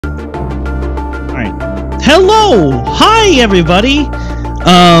Hello! Hi, everybody!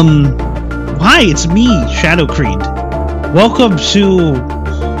 Hi, it's me, Shadow Creed. Welcome to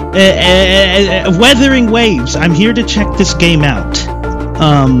Wuthering Waves. I'm here to check this game out.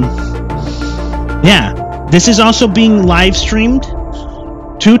 Yeah. This is also being live streamed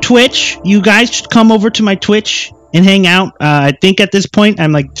to Twitch. You guys should come over to my Twitch and hang out. I think at this point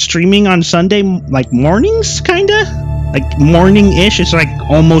I'm like streaming on Sunday, like mornings, kinda? Like morning-ish. It's like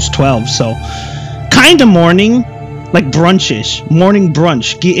almost 12, so kinda morning, like brunchish, morning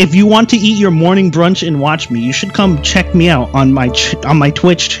brunch. If you want to eat your morning brunch and watch me, you should come check me out on my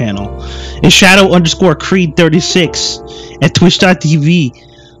Twitch channel. It's Shadow_Creed36 at twitch.tv.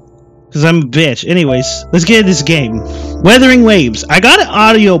 Because I'm a bitch. Anyways, let's get into this game. Wuthering Waves. I gotta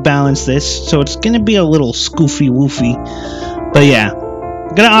audio balance this, so it's gonna be a little scoofy-woofy. But yeah.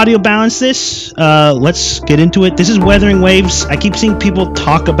 I'm gonna audio balance this. Let's get into it. This is Wuthering Waves. I keep seeing people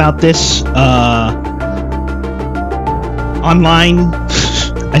talk about this online.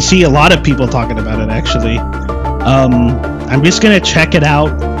 I see a lot of people talking about it, actually. I'm just gonna check it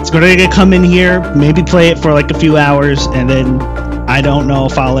out. It's gonna come in here, maybe play it for like a few hours, and then I don't know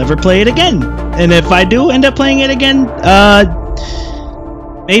if I'll ever play it again. And if I do end up playing it again,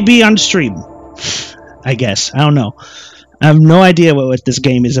 maybe on stream, I guess. I don't know. I have no idea what this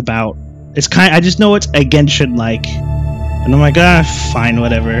game is about. I just know it's a Genshin-like. And I'm like, fine,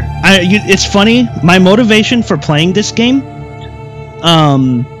 whatever. It's funny, my motivation for playing this game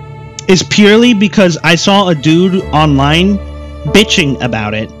is purely because I saw a dude online bitching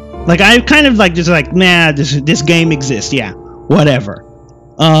about it. Like, I kind of like, just like, nah, this game exists, yeah, whatever.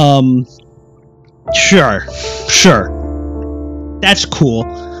 Sure. That's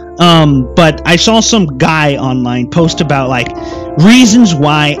cool. But I saw some guy online post about, like, reasons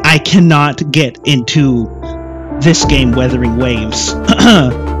why I cannot get into this game, Wuthering Waves.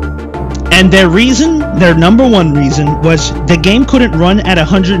 And their number one reason was the game couldn't run at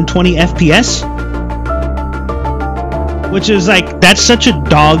 120 FPS. Which is, like, that's such a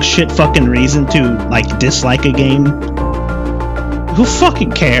dog shit fucking reason to, like, dislike a game. Who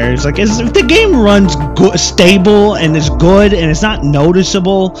fucking cares? Like, if the game runs stable and is good and it's not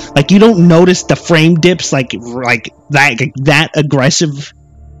noticeable, like you don't notice the frame dips like that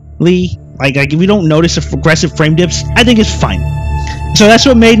aggressively, like if you don't notice the aggressive frame dips, I think it's fine. So that's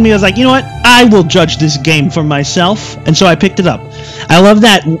what made me, I was like, you know what? I will judge this game for myself, and so I picked it up. I love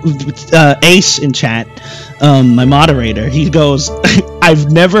that Ace in chat, my moderator, he goes,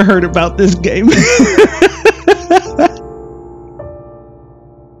 I've never heard about this game.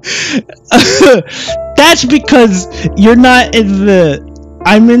 That's because you're not in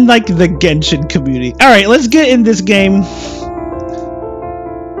I'm in like the Genshin community. Alright, let's get in this game.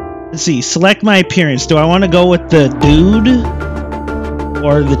 Let's see, select my appearance. Do I want to go with the dude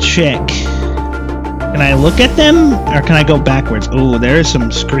or the chick? Can I look at them or can I go backwards? Oh, there's some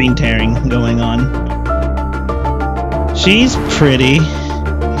screen tearing going on. She's pretty.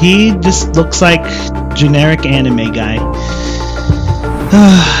 He just looks like generic anime guy.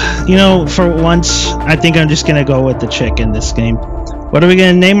 You know, for once, I think I'm just gonna go with the chick in this game. What are we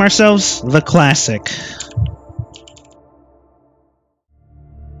gonna name ourselves? The Classic.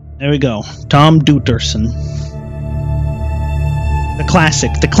 There we go. Tom Duterson. The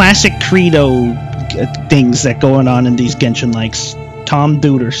classic credo things that going on in these Genshin likes. Tom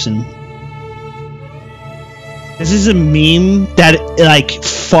Duterson. This is a meme that, like,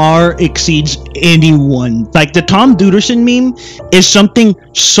 far exceeds anyone. Like, the Tom Duterson meme is something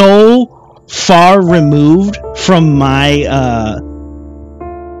so far removed from my,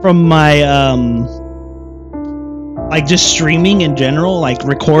 like, just streaming in general, like,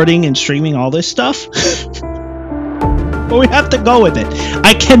 recording and streaming all this stuff. But we have to go with it.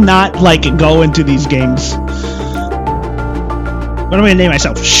 I cannot, like, go into these games. What am I gonna name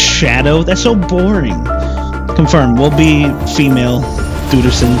myself? Shadow? That's so boring. Confirm. We'll be female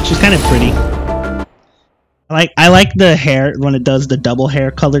Duderson. She's kind of pretty. I like the hair when it does the double hair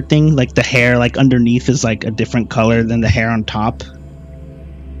color thing. Like the hair like underneath is like a different color than the hair on top.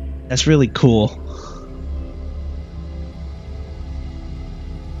 That's really cool.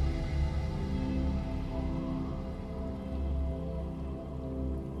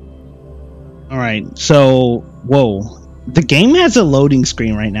 Alright, so whoa. The game has a loading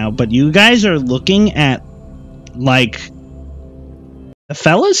screen right now, but you guys are looking at like the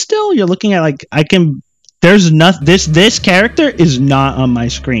fellas still? You're looking at like there's nothing. This character is not on my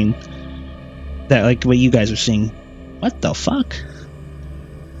screen. That like what you guys are seeing. What the fuck?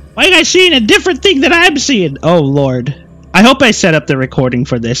 Why are you guys seeing a different thing than I'm seeing? Oh lord. I hope I set up the recording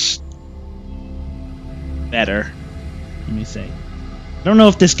for this better. Let me see. I don't know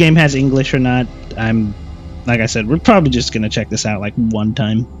if this game has English or not. I'm like I said, we're probably just gonna check this out like one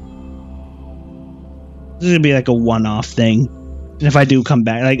time. This is gonna be like a one-off thing. And if I do come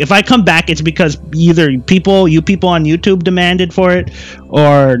back, like if I come back, it's because either you people on YouTube demanded for it,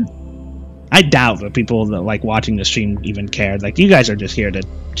 or I doubt that people that like watching the stream even cared. Like, you guys are just here to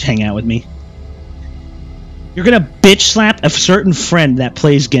hang out with me. You're gonna bitch slap a certain friend that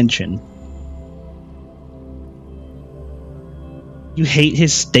plays Genshin. You hate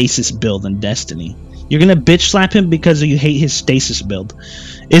his stasis build in Destiny. You're gonna bitch slap him because you hate his stasis build.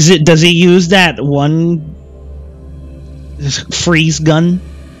 Does he use that one freeze gun?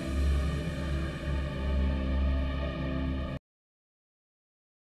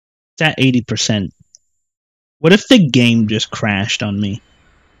 It's at 80%. What if the game just crashed on me?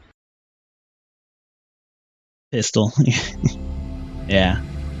 Pistol. Yeah.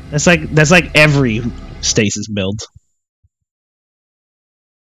 That's like every stasis build.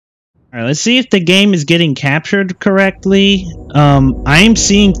 Alright, let's see if the game is getting captured correctly. I'm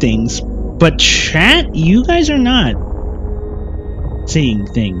seeing things, but chat, you guys are not seeing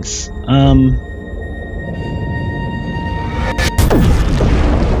things.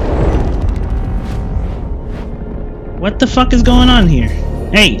 What the fuck is going on here?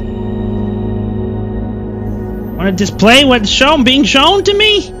 Hey! Wanna display what's being shown to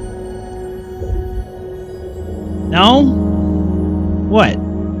me? No? What?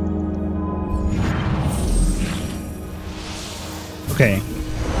 Okay.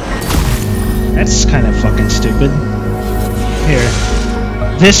 That's kind of fucking stupid. Here.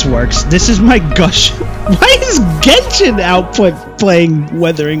 This works. This is my gush. Why is Genshin output playing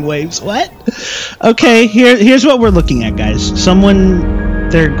Wuthering Waves? What? Okay, here's what we're looking at, guys.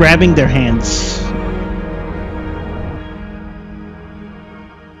 They're grabbing their hands.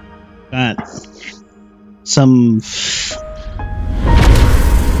 Got some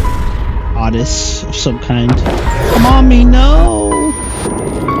goddess of some kind. Mommy, no!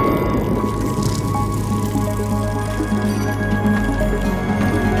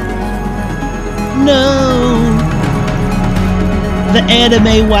 No! The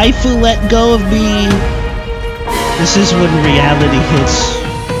anime waifu let go of me! This is when reality hits.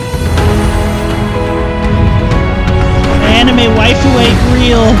 The anime waifu ain't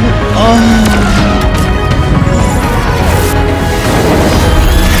real! Oh!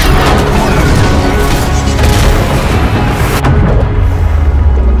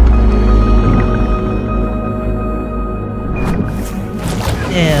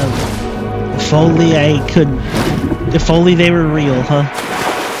 Damn. If only I could... If only they were real, huh?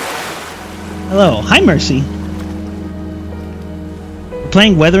 Hello. Hi, Mercy. We're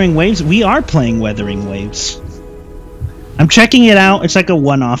playing Wuthering Waves? We are playing Wuthering Waves. I'm checking it out. It's like a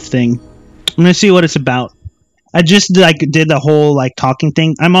one-off thing. I'm gonna see what it's about. I just did the whole talking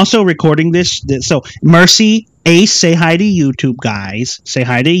thing. I'm also recording this. So Mercy, Ace, say hi to YouTube, guys. Say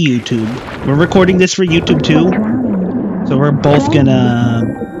hi to YouTube. We're recording this for YouTube too. So we're both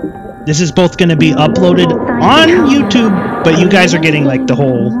gonna... This is both gonna be uploaded on YouTube, but you guys are getting the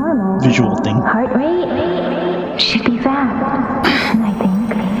whole visual thing. Heart rate should be fast, I think.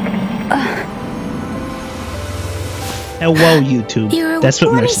 Hello, YouTube. That's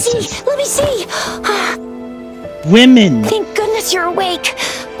what Mercy says. Let me see. Women. Thank goodness you're awake,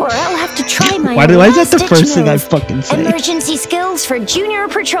 or I'll have to try my Why is that the first thing I fucking say? Emergency skills for junior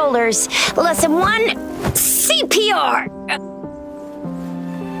patrollers. Lesson 1, CPR.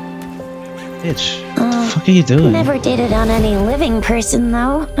 Bitch, what the fuck are you doing? Never did it on any living person,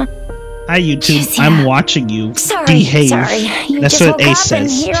 though. Hi, YouTube. Yes, yeah. I'm watching you. Sorry, behave. Sorry. You That's just what woke Ace up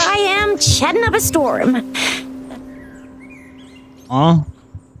says. And here I am, chatting up a storm. Aw.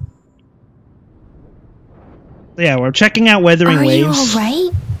 Yeah, we're checking out Wuthering Waves. Are you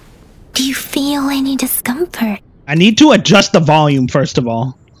alright? Do you feel any discomfort? I need to adjust the volume, first of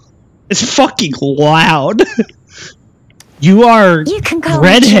all. It's fucking loud. You are You can call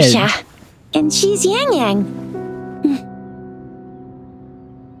redhead. her Trisha, and she's Yang Yang.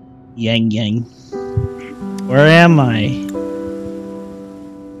 Yang Yang. Where am I?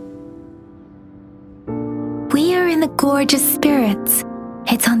 We are in the Gorge of Spirits.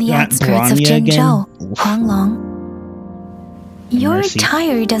 It's on the Not outskirts of Bronya Jinzhou, again? Huanglong. Your Mercy.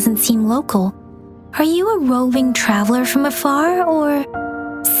 attire doesn't seem local. Are you a roving traveler from afar, or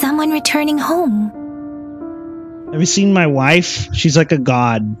someone returning home? Have you seen my wife? She's like a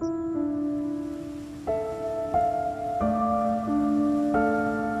god.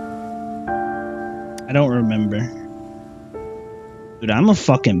 I don't remember. Dude, I'm a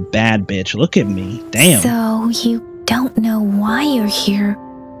fucking bad bitch. Look at me. Damn. So you don't know why you're here,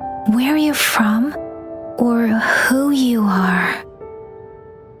 where you're from, or who you are.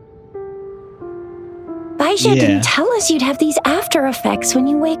 By Elijah didn't tell us you'd have these after effects when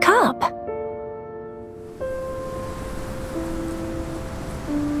you wake up.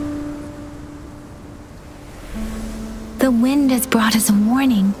 The wind has brought us a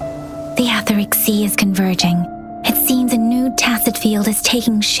warning. The Etheric Sea is converging. It seems a new tacit field is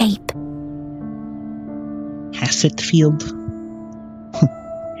taking shape. Tacit field?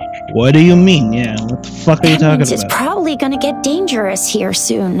 What do you mean? Yeah, what the fuck are you talking about? It's probably gonna get dangerous here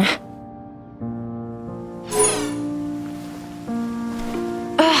soon.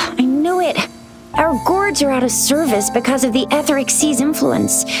 I knew it. Our gourds are out of service because of the Etheric Sea's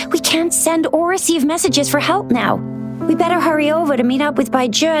influence. We can't send or receive messages for help now. We better hurry over to meet up with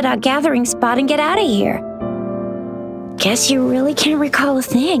Baiju at our gathering spot and get out of here. Guess you really can't recall a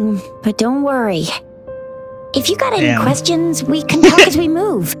thing, but don't worry. If you got any questions, we can talk as we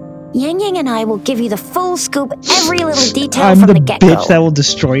move. Yang Yang and I will give you the full scoop, every little detail from the get-go. I'm the bitch that will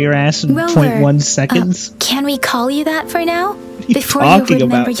destroy your ass in Rover, 0.1 seconds. Can we call you that for now? Before talking you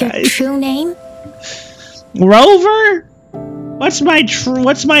remember about, your guys? true name? Rover? What's my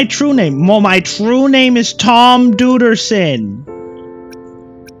true name? Well, my true name is Tom Duderson.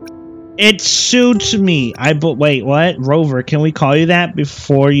 It suits me. Wait, what? Rover, can we call you that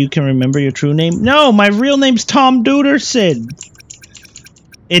before you can remember your true name? No, my real name's Tom Duderson.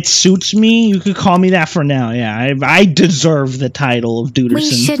 It suits me. You could call me that for now. Yeah, I deserve the title of Duderson.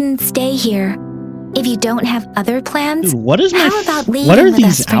 We shouldn't stay here. If you don't have other plans, Dude, what are leaving these with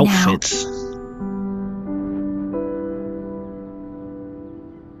us for outfits?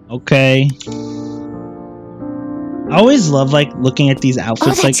 Okay. I always love like looking at these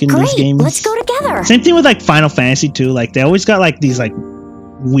outfits like in these games. Let's go together. Same thing with like Final Fantasy 2. Like they always got like these like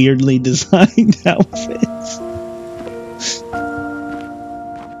weirdly designed outfits.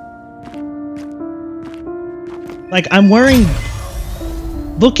 Like I'm wearing.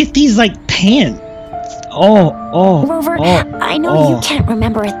 Look at these like pants. Rover, I know you can't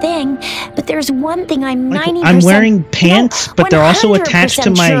remember a thing, but there's one thing I'm 90%. I'm wearing pants, but they're also attached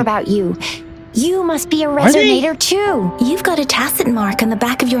to my. Sure about you. You must be a resonator too. You've got a tacit mark on the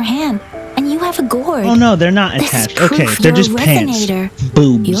back of your hand, and you have a gourd. Oh no, they're not attached. Okay, they're just pants.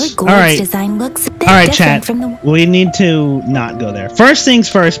 Boobs. Your gourd's design looks a bit different chat. from the. We need to not go there. First things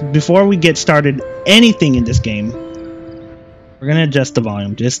first, before we get started anything in this game, we're gonna adjust the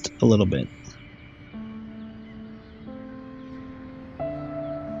volume just a little bit.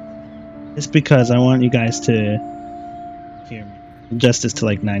 Just because I want you guys to hear me. Adjust this to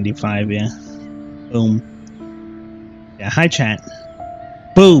like 95, yeah. Boom. Yeah, hi chat.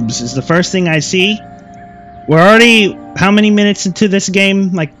 Boobs is the first thing I see. We're already how many minutes into this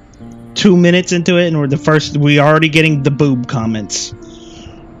game? Like 2 minutes into it, and we're already getting the boob comments.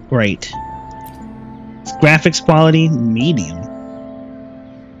 Great. Graphics quality, medium.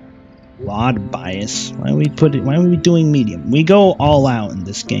 LOD bias. Why are we doing medium? We go all out in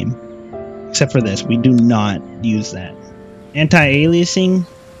this game. Except for this, we do not use that. Anti-aliasing,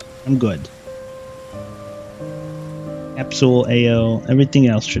 I'm good. Capsule, AO, everything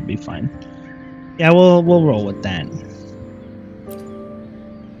else should be fine. Yeah, we'll roll with that.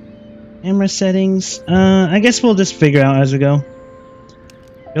 Camera settings, I guess we'll just figure out as we go.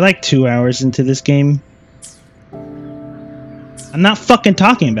 We're like 2 hours into this game. I'm not fucking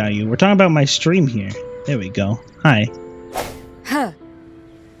talking about you. We're talking about my stream here. There we go. Hi. Huh.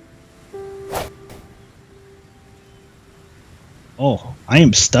 Oh, I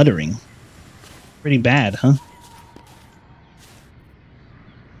am stuttering. Pretty bad, huh?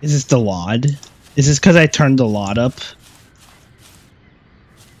 Is this the LOD? Is this because I turned the LOD up?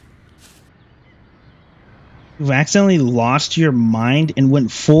 You've accidentally lost your mind and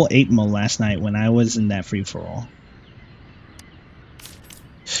went full ape mode last night when I was in that free-for-all.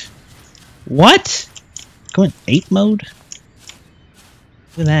 What? Going ape mode?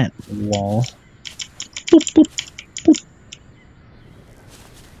 Look at that wall. Boop, boop, boop.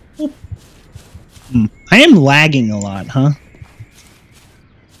 Boop. I am lagging a lot, huh?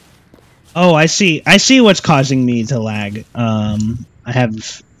 Oh, I see. I see what's causing me to lag. I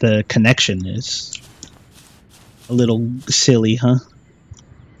have the connection is a little silly, huh?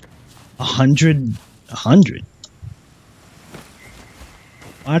 100.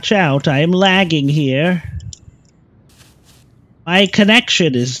 Watch out, I am lagging here. My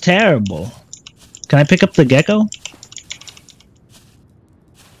connection is terrible. Can I pick up the gecko?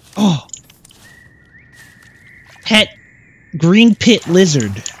 Oh! Pet green pit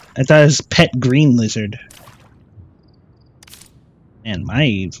lizard. I thought it was pet green lizard. Man, I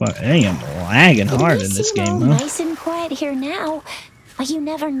am lagging hard in this game, huh? Nice and quiet here now. You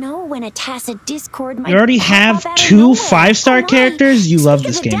never know when a tacit discord might. You already have 2 5-star characters. You love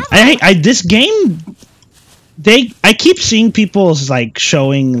this game. This game I keep seeing people's like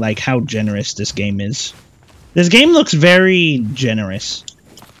showing like how generous this game is. This game looks very generous.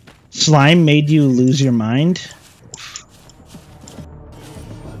 Slime made you lose your mind.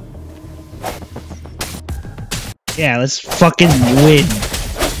 Yeah, let's fucking win.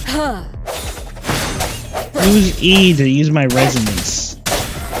 Use E to use my resonance.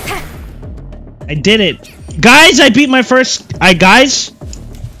 I did it. Guys, I beat my first... guys,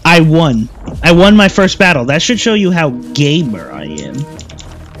 I won. I won my first battle. That should show you how gamer I am.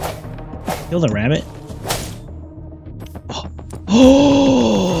 Kill the rabbit.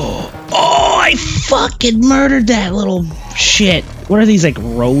 Oh, I fucking murdered that little shit. What are these, like,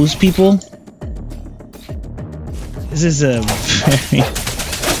 rose people? This is a very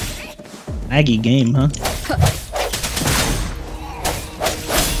laggy game, huh?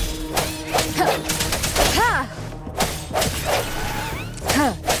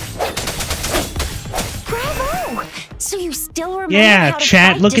 Bravo! So you still remember Yeah, how to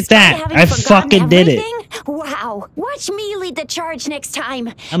chat, fight look at despite that. having I forgotten fucking did it. everything? Wow. Watch me lead the charge next time.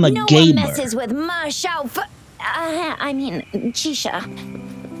 I'm a no gamer. one messes with my show. I mean, Chisha.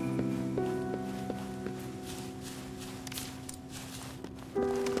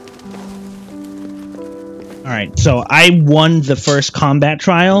 Alright, so I won the first combat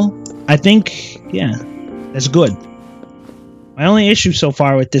trial. I think, yeah, that's good. My only issue so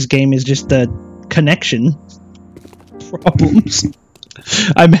far with this game is just the connection problems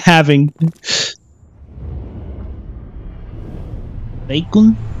I'm having.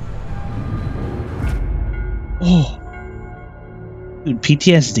 Bacon? Oh. Dude,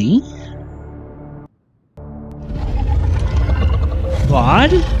 PTSD?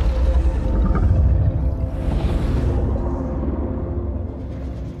 God?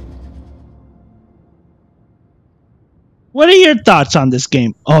 What are your thoughts on this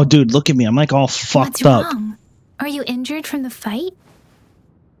game? Oh, dude, look at me. I'm like all fucked up. What's wrong? Are you injured from the fight?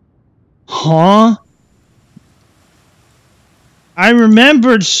 Huh? I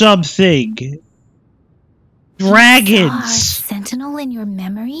remembered something. Dragons. You saw a sentinel in your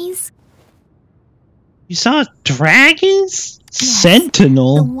memories? You saw dragons? Yes,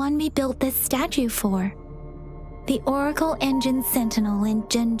 Sentinel? the one we built this statue for. The Oracle Engine Sentinel in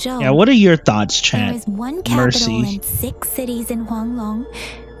Zhengzhou. Yeah, what are your thoughts, chat? There is one capital Mercy. and 6 cities in Huanglong,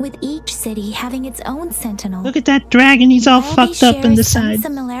 with each city having its own sentinel. Look at that dragon. He's all While fucked they up in share the some side.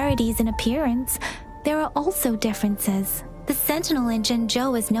 similarities in appearance, there are also differences. The sentinel in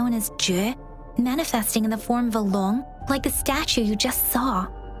Zhengzhou is known as Jue, manifesting in the form of a long, like the statue you just saw.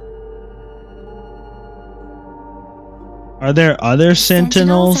 Are there other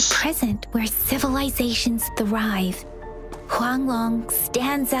sentinels? Sentinels are present where civilizations thrive. Huanglong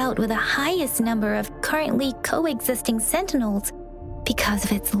stands out with the highest number of currently coexisting sentinels because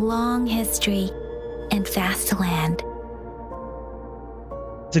of its long history and vast land.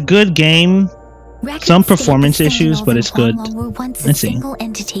 It's a good game. Records Some state performance the issues, Sentinels but in it's good. Huanglong were once a Let's see. single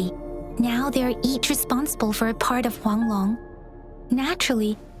entity. Now they are each responsible for a part of Huanglong.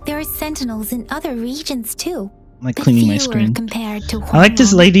 Naturally, there are sentinels in other regions too. I'm like but cleaning my fewer screen. compared to I like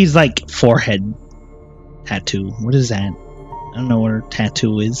this Huanglong. lady's like forehead tattoo. What is that? I don't know what her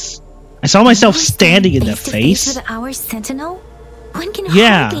tattoo is. I saw myself Never standing in the face to face face. with our sentinel? One can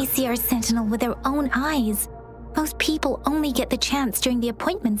Yeah. hardly see our sentinel with their own eyes. Most people only get the chance during the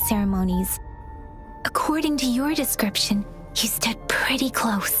appointment ceremonies. According to your description, you stood pretty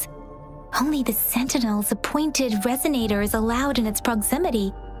close. Only the sentinel's appointed resonator is allowed in its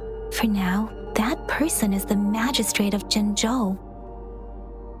proximity. For now, that person is the magistrate of Zhengzhou.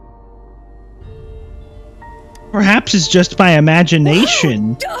 Perhaps it's just my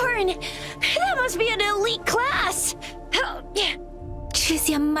imagination. Darn! That must be an elite class! Oh, yeah.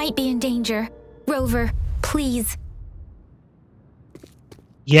 Chisia might be in danger. Rover, please.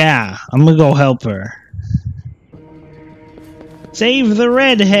 Yeah, I'm gonna go help her. Save the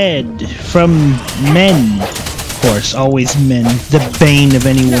redhead from men. Of course, always men. The bane of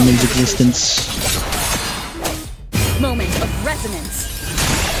any woman's existence. Moment of resonance.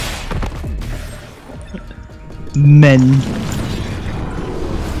 Men.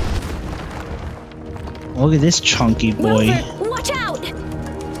 Look at this chunky boy. Rover, watch out!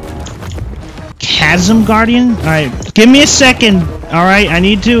 Chasm Guardian? Alright, give me a second. Alright, I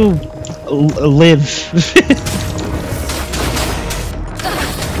need to live.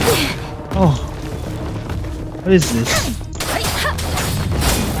 Oh. What is this?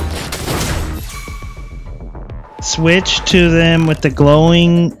 Switch to them with the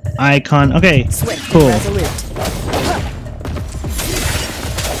glowing icon. Okay, Swift cool. and resolute.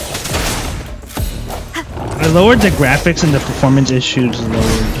 I lowered the graphics and the performance issues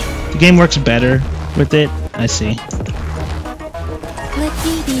lowered. The game works better with it. I see. Let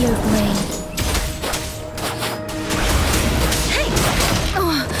me be your blade.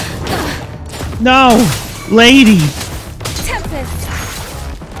 No! Lady! Tempest!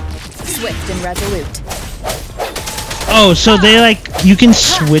 Swift and resolute. Oh, so they like, you can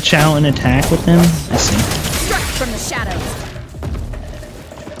switch out and attack with them? I see. Strike from the shadows.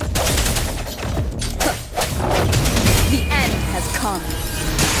 The end has come.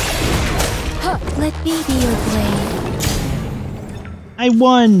 Let me be your blade. I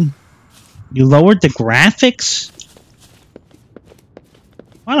won! You lowered the graphics?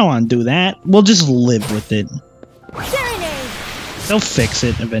 I don't want to do that. We'll just live with it. Serenade! They'll fix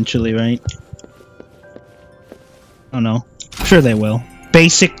it eventually, right? I don't know. I'm sure they will.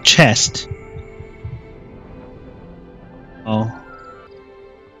 Basic chest. Oh.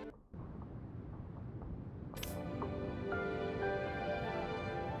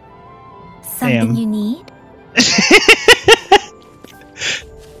 Something you need?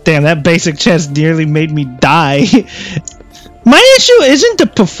 Damn, that basic chest nearly made me die. My issue isn't the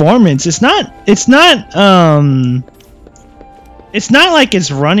performance. It's not like it's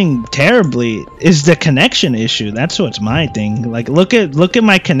running terribly. It's the connection issue. That's what's my thing. Like look at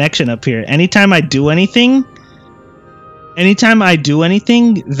my connection up here. Anytime I do anything,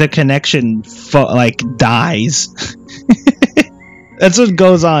 the connection like dies. That's what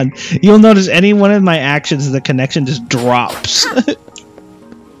goes on. You'll notice any one of my actions, the connection just drops.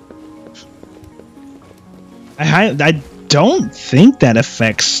 I don't think that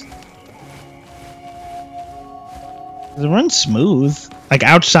affects. It runs smooth, like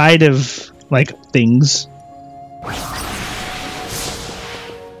outside of like things.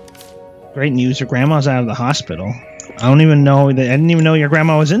 Great news! Your grandma's out of the hospital. I don't even know that. I didn't even know your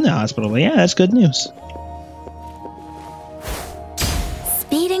grandma was in the hospital. But yeah, that's good news.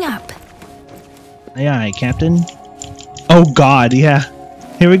 Speeding up. Aye, aye, Captain. Oh God, yeah.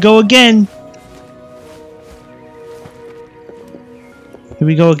 Here we go again. Here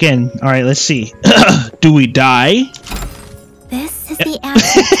we go again. All right, let's see. Do we die? This is the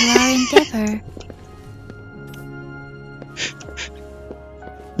answer to our endeavor.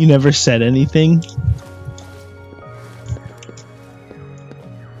 You never said anything.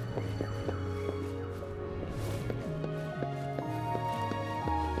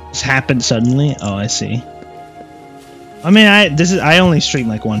 This happened suddenly. Oh, I see. I mean, I only stream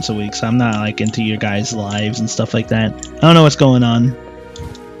like once a week, so I'm not like into your guys' lives and stuff like that. I don't know what's going on.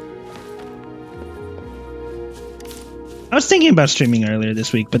 I was thinking about streaming earlier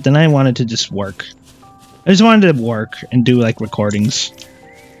this week, but then I wanted to just work. I just wanted to work and do like recordings.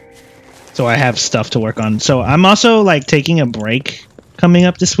 So I have stuff to work on. So I'm also like taking a break coming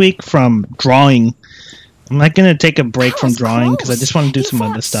up this week from drawing. I'm not gonna take a break from drawing because I just want to do some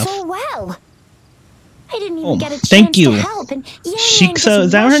other stuff. So well. I didn't even get a chance thank you. to help, and Shiksa,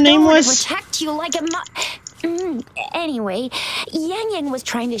 is that what her name was? Protect you like a Anyway, Yang Yang was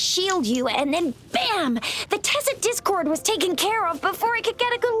trying to shield you, and then BAM! The Tacit Discord was taken care of before I could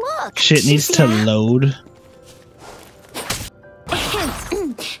get a good look. Shit needs to load. Oh,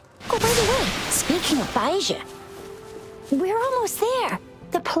 by the way, speaking of Baija, we're almost there.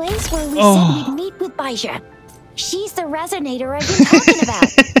 The place where we said we'd meet with Baija. She's the resonator I've been talking about.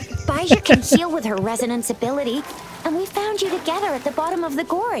 Baija can heal with her resonance ability, and we found you together at the bottom of the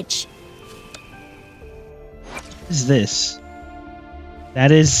gorge. What is this?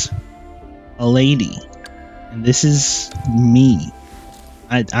 That is a lady, and this is me.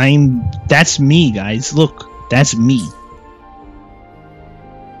 That's me, guys. Look, that's me.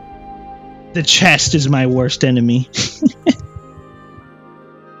 The chest is my worst enemy.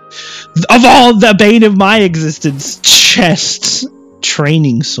 Of all the bane of my existence, chests.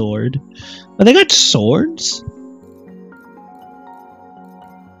 Training sword. Oh, they got swords?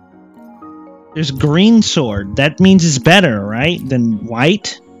 There's green sword. That means it's better, right? Than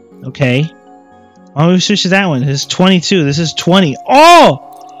white? Okay. Oh, we switch to that one. This is 22. This is 20.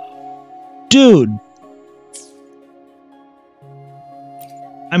 Oh! Dude.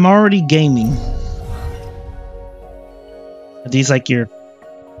 I'm already gaming. Are these like your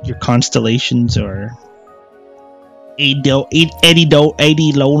constellations or 80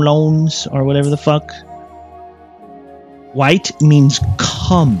 low loans or whatever the fuck? White means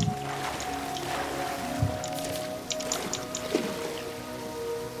come.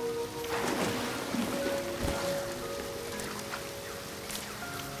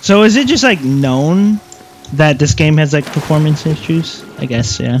 So is it just like known that this game has like performance issues? I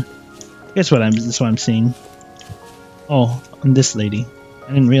guess, yeah. That's what I'm seeing. Oh, and this lady. I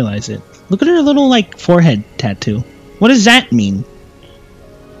didn't realize it. Look at her little like forehead tattoo. What does that mean?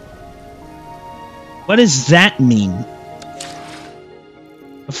 What does that mean?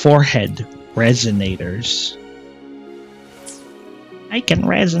 Forehead resonators. I can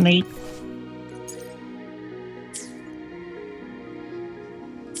resonate.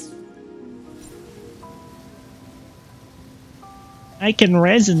 I can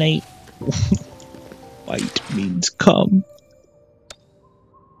resonate. White means come.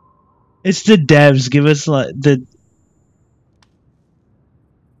 It's the devs. Give us like the.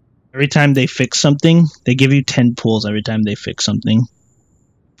 Every time they fix something, they give you 10 pulls every time they fix something.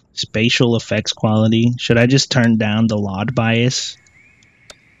 Spatial effects quality. Should I just turn down the LOD bias?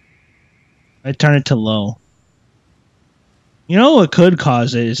 I turn it to low. You know what could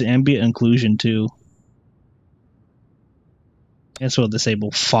cause it is ambient occlusion too. I guess we'll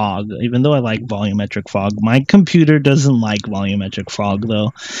disable fog, even though I like volumetric fog. My computer doesn't like volumetric fog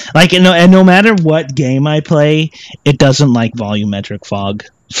though. Like, and no matter what game I play, it doesn't like volumetric fog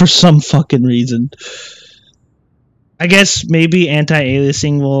for some fucking reason. I guess maybe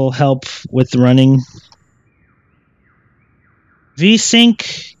anti-aliasing will help with running.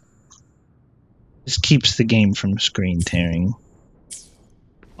 VSync just keeps the game from screen tearing.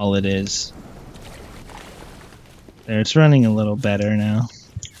 All it is. There, it's running a little better now.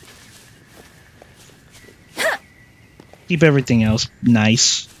 Keep everything else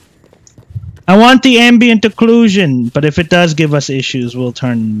nice. I want the ambient occlusion, but if it does give us issues, we'll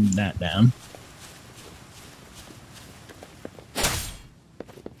turn that down.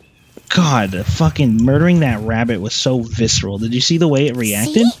 God, fucking murdering that rabbit was so visceral. Did you see the way it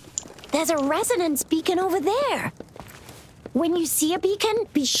reacted? See? There's a resonance beacon over there. When you see a beacon,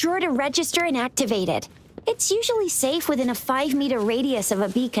 be sure to register and activate it. It's usually safe within a 5-meter radius of a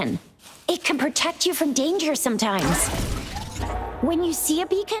beacon. It can protect you from danger sometimes. When you see a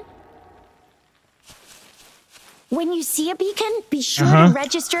beacon, be sure to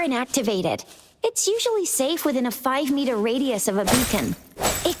register and activate it. It's usually safe within a 5-meter radius of a beacon.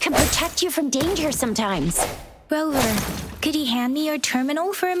 It can protect you from danger sometimes. Rover, could you hand me your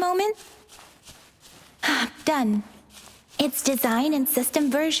terminal for a moment? Done. Its design and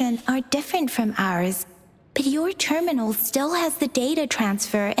system version are different from ours, but your terminal still has the data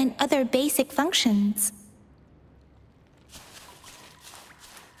transfer and other basic functions.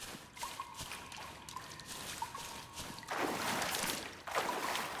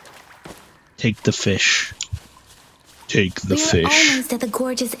 Take the fish. Take the fish. We're almost at the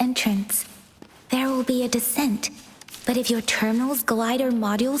gorge's entrance. There will be a descent, but if your terminal's glider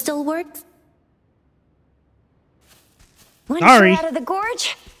module still works... Once you're out of the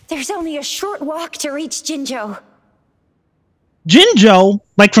gorge, there's only a short walk to reach Jinzhou. Jinzhou?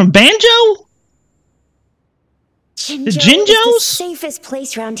 Like from Banjo? Jinzhou the is Jinzhous? the safest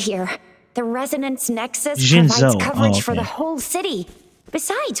place around here. The Resonance Nexus provides coverage for the whole city.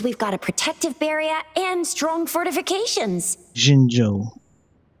 Besides, we've got a protective barrier and strong fortifications. Jinzhou.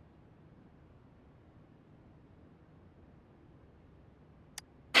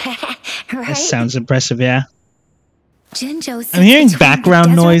 Right? That sounds impressive, yeah. I'm hearing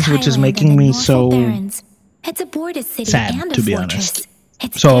background noise, which is making me so sad, to be honest.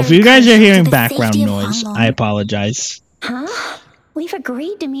 So if you guys are hearing background noise, I apologize. Huh? We've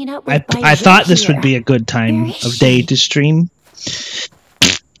agreed to meet up with I thought this would be a good time of day to stream.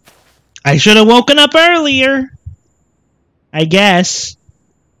 I should have woken up earlier. I guess.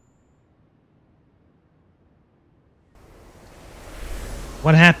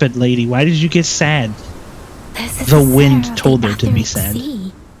 What happened, lady? Why did you get sad? The wind told her to be sad.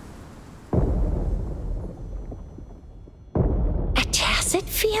 A tacit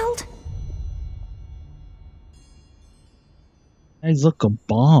field? Guys, look, a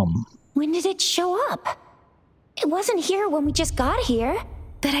bomb. When did it show up? It wasn't here when we just got here.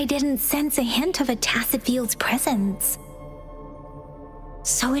 But I didn't sense a hint of a tacit field's presence.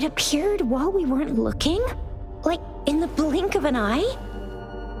 So it appeared while we weren't looking? Like in the blink of an eye?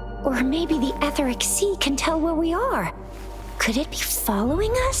 Or maybe the etheric sea can tell where we are. Could it be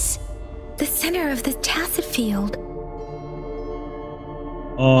following us? The center of the tacit field.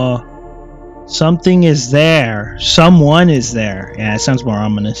 Something is there. Someone is there. Yeah, it sounds more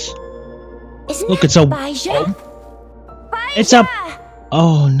ominous. Isn't Look, it's a... Baija? It's a...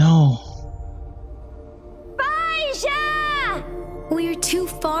 Oh, no. Baija! We're too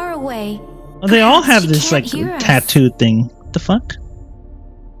far away. Well, they all have this, like, tattoo thing. What the fuck?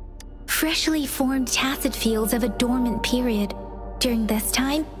 Freshly formed tacit fields of a dormant period. During this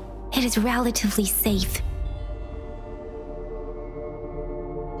time, it is relatively safe.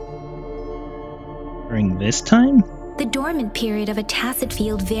 During this time? The dormant period of a tacit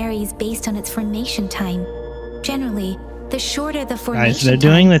field varies based on its formation time. Generally, The shorter the formation Guys, they're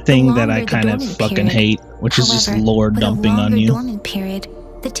doing the thing that I longer the kind of dormant fucking period. hate, which is just However, lore with dumping a on longer you. dormant period,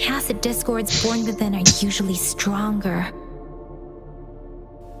 the tacit discords born within are usually stronger.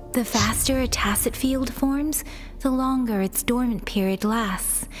 The faster a tacit field forms, the longer its dormant period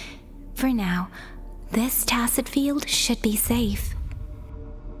lasts. For now, this tacit field should be safe.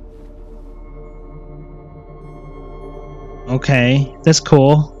 Okay, that's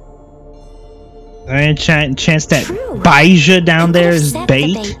cool. Any chance that True. Baija down Who there could've is set the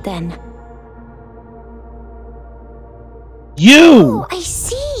bait? then? You! Oh, I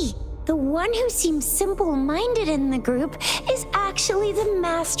see. The one who seems simple-minded in the group is actually the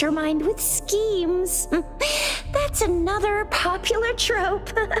mastermind with schemes. That's another popular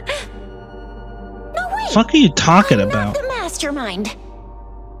trope. No, wait. Fuck are you talking I'm about? not the mastermind.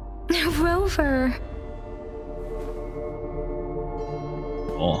 Rover.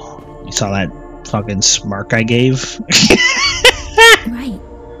 Oh, you saw that fucking smirk I gave? Right.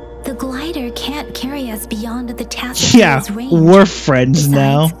 The glider can't carry us beyond the tacit Yeah, field's range. we're friends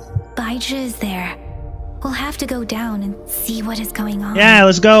now. Baija is there. We'll have to go down and see what is going on. Yeah,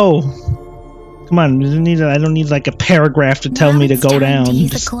 let's go. Come on, I don't need like a paragraph to tell Now me to it's go time to down.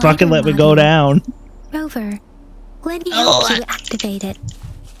 use the Just glider fucking let me go module. down. Rover, let me help you activate it.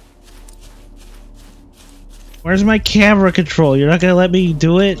 Where's my camera control? You're not gonna let me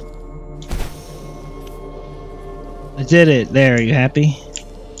do it? I did it. There, you happy?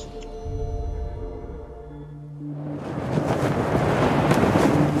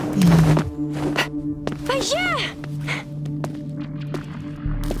 Baija!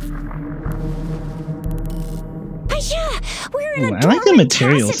 Baija! We're in Ooh, a I like the dormant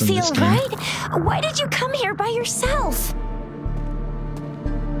materials tacit in this field, game. right? Why did you come here by yourself?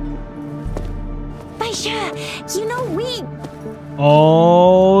 Baija, you know we...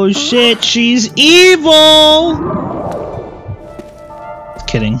 Oh shit, she's evil!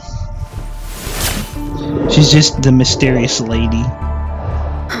 Kidding. She's just the mysterious lady.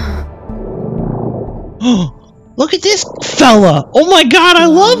 Oh, look at this fella! Oh my god, I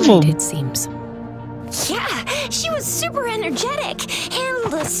love him! It seems. Yeah, she was super energetic,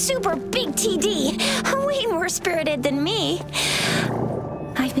 handled a super big TD, way more spirited than me.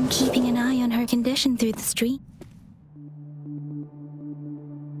 I've been keeping an eye on her condition through the street.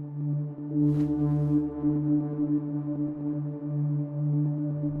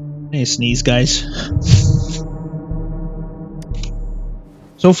 Hey, sneeze, guys.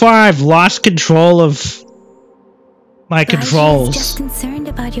 So far, I've lost control of my Baija is controls just concerned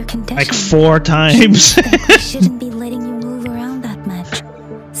about your condition. like 4 times. I shouldn't be letting you move around that much,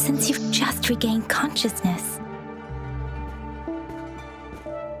 since you've just regained consciousness.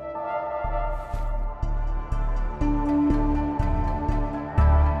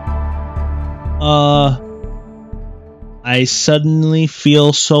 I suddenly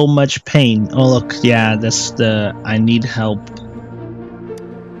feel so much pain. Oh look, yeah, that's the I need help.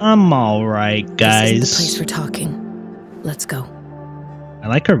 I'm alright, This isn't the place guys. for talking. Let's go. I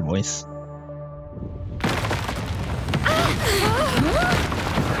like her voice.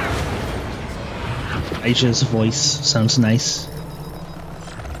 Aisha's voice sounds nice.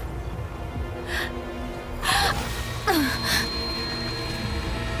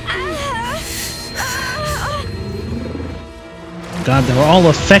 God, they're all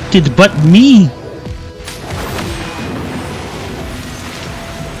affected but me!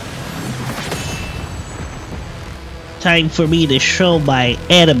 Time for me to show my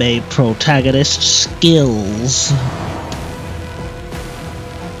anime protagonist skills.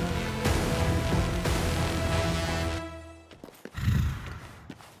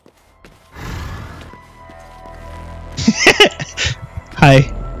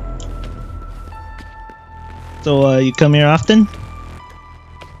 Hi. So, you come here often?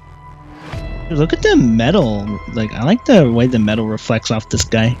 Dude, look at the metal. Like, I like the way the metal reflects off this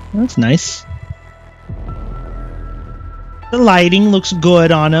guy. That's nice. The lighting looks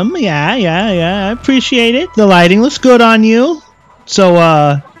good on him. Yeah, I appreciate it. The lighting looks good on you.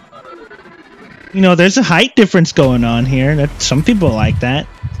 So, you know, there's a height difference going on here. That some people like that.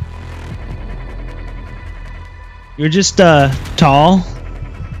 You're just, tall.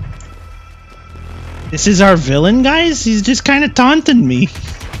 This is our villain, guys? He's just kind of taunting me.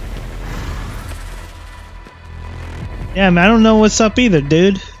 Yeah, man, I don't know what's up either,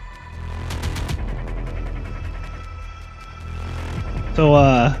 dude. So,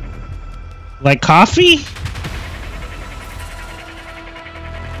 like coffee?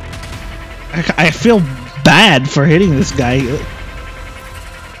 I feel bad for hitting this guy.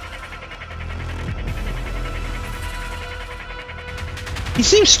 He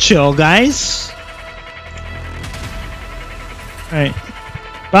seems chill, guys. Alright.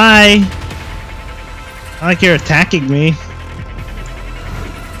 Bye! Not like you're attacking me.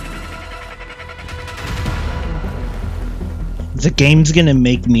 The game's gonna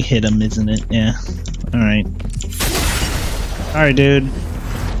make me hit him, isn't it? Yeah. Alright. Alright, dude.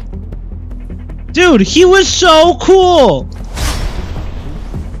 Dude, he was so cool!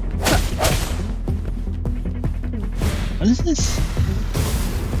 What is this?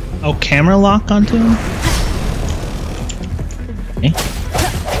 Oh, camera lock onto him? Okay.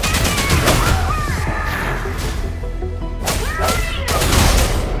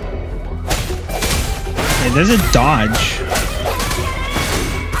 Hey, there's a dodge.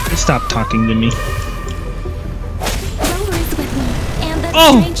 Stop talking to me. Rover is with me, and that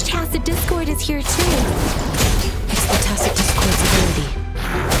strange tacit discord is here too. It's the tacit discord's ability.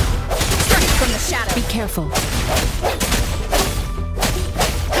 Struck from the shadow. Be careful.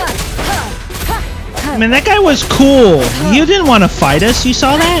 Man, that guy was cool. You didn't want to fight us. You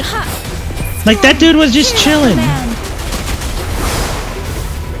saw that? Like, that dude was just chilling.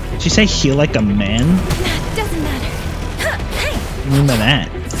 Did you say heal like a man? Doesn't matter. What do you mean by that?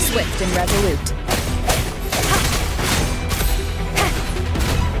 Swift and resolute.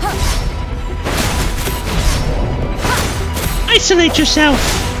 Isolate yourself.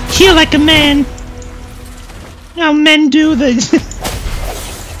 Heal like a man. How men do this.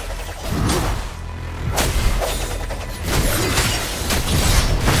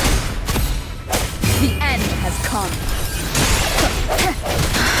 The end has come.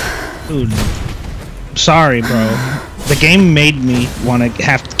 Dude, sorry, bro. The game made me want to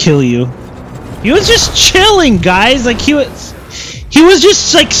have to kill you. He was just chilling, guys. Like he was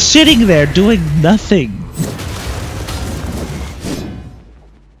just like sitting there doing nothing.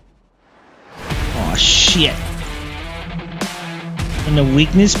 Oh shit! And the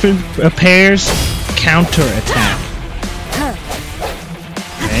weakness prepares counter attack.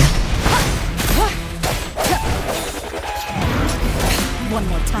 Okay. One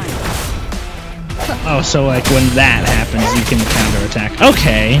more time. Oh, so like when that happens, you can counterattack.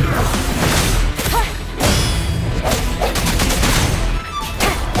 Okay.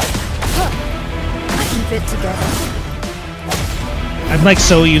 Keep it together. I'm like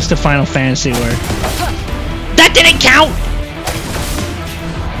so used to Final Fantasy where that didn't count.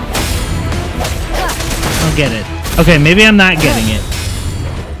 I'll get it. Okay, maybe I'm not getting it.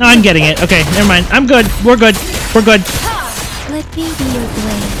 No, I'm getting it. Okay, never mind. I'm good. We're good. We're good. Let me be your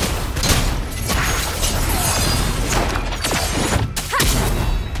blade.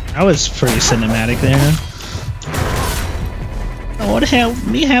 That was pretty cinematic there. Lord help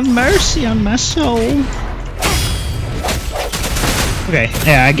me, have mercy on my soul. Okay,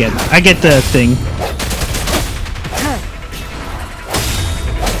 yeah, I get the thing.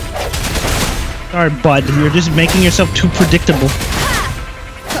 Sorry, bud, you're just making yourself too predictable.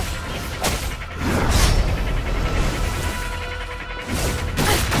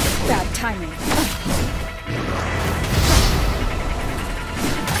 Bad timing.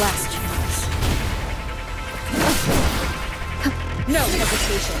 Last chance. No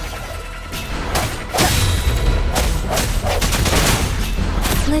hesitation.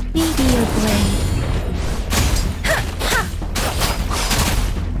 Let me be your blade.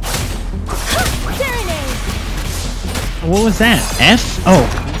 What was that? F? Oh,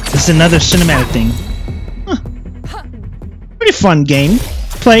 this is another cinematic thing. Huh. Pretty fun game.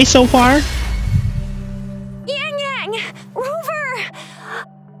 Play so far. Yang Yang! Rover!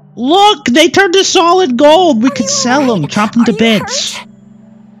 Look, they turned to solid gold. We could sell them, chop them to bits.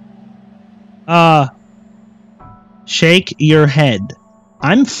 Shake your head.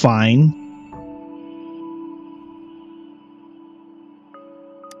 I'm fine.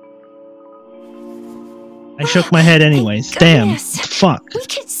 I shook my head anyways. Damn. Fuck. We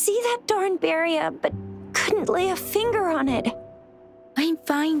could see that darn barrier, but couldn't lay a finger on it. I'm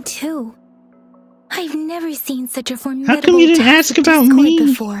fine too. I've never seen such a formidable How come you didn't ask about me?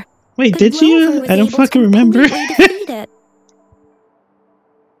 Before. Wait, But did you? Rover was I don't able to fucking remember. completely defeat it.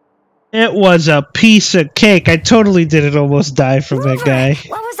 It was a piece of cake. I totally didn't almost die from that Rover, guy.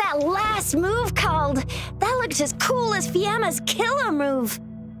 what was that last move called? That looked as cool as Fiamma's killer move.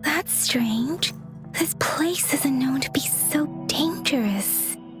 That's strange. This place isn't known to be so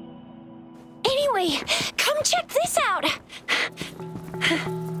dangerous. Anyway, come check this out.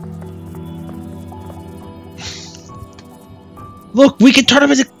 Look, we can turn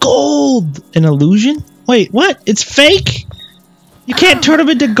them into gold! An illusion? Wait, what? It's fake? You can't turn them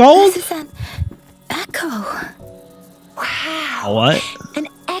into gold? This is an echo. Wow. What? An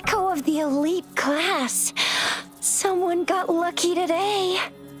echo of the elite class. Someone got lucky today.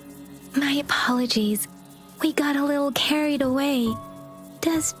 My apologies. We got a little carried away.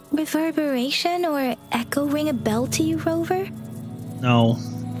 Does reverberation or echo ring a bell to you, Rover? No.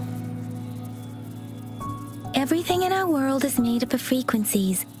 Everything in our world is made up of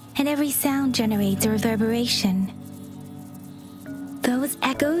frequencies, and every sound generates a reverberation. Those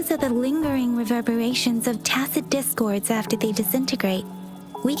echoes are the lingering reverberations of tacit discords after they disintegrate.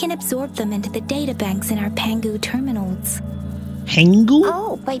 We can absorb them into the data banks in our Pangu terminals. Pangu?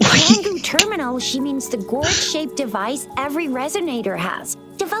 Oh, by Pangu terminal, she means the gourd-shaped device every resonator has,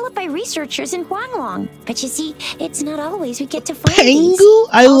 developed by researchers in Huanglong. But you see, it's not always we get to find these. Pangu?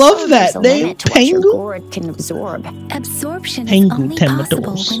 I Also, love there's that a name. limit to what your Pangu? gourd can absorb. Absorption Pangu is only possible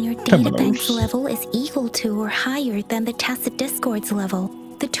terminals. when your data Terminals. bank's level is equal to or higher than the tacit discord's level.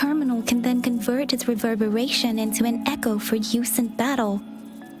 The terminal can then convert its reverberation into an echo for use in battle.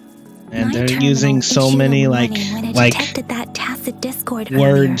 And My they're terminal using so issued a many warning when it detected that tacit discord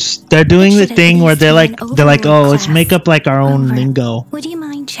words. earlier. They're doing It the should at thing where least they're be like, an oh, let's override make up like our own Rover, lingo. Would you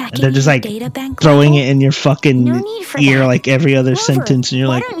mind checking And they're just your like data bank throwing level? it in your fucking No need for ear that. like every other Rover, sentence, and you're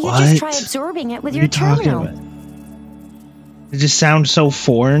why like, don't you what? just try absorbing it with What are your you talking terminal? about? It just sounds so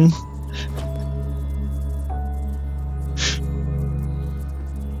foreign.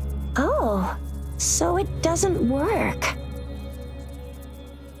 Oh, so it doesn't work.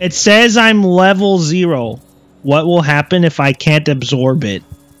 It says I'm level 0. What will happen if I can't absorb it?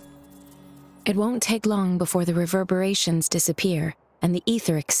 It won't take long before the reverberations disappear and the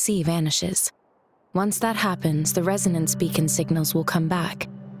etheric sea vanishes. Once that happens, the resonance beacon signals will come back.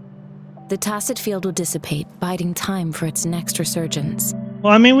 The tacit field will dissipate, biding time for its next resurgence.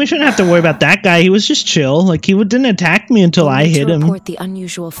 Well, I mean, we shouldn't have to worry about that guy. He was just chill. Like, he didn't attack me until We'll I need hit to him. report the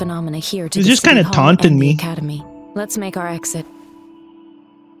unusual phenomena here to He was the just City kinda Hall taunting and the me. Academy. Let's make our exit.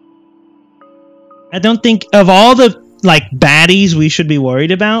 I don't think, of all the, like, baddies we should be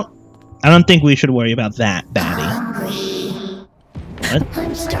worried about, I don't think we should worry about that baddie. What?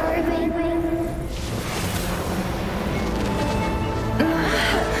 I'm starving.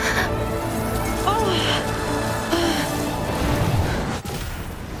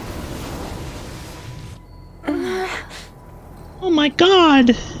 Oh my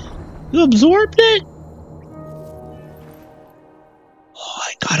god! You absorbed it? Oh,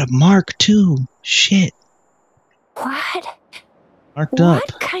 I got a mark too. Shit. What? Marked up.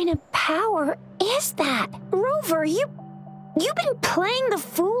 What kind of power is that? Rover, you've been playing the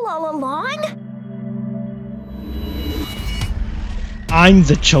fool all along? I'm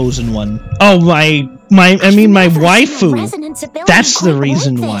the chosen one. Oh, my waifu. That's the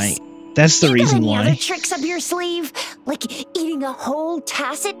reason why. That's the reason Any other why. tricks up your sleeve? Like eating a whole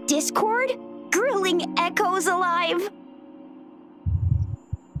tacit discord? Grilling echoes alive?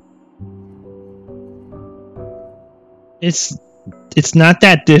 It's not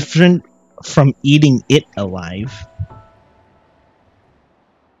that different from eating it alive.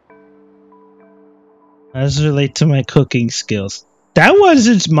 How does it relate to my cooking skills? That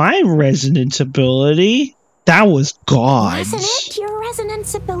wasn't my resonance ability. That was God's. Wasn't it your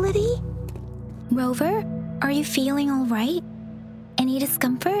resonance ability? Rover, are you feeling all right? Any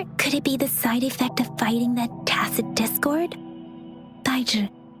discomfort? Could it be the side effect of fighting that tacit discord? Daiju,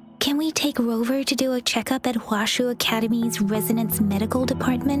 can we take Rover to do a checkup at Huashu Academy's Resonance Medical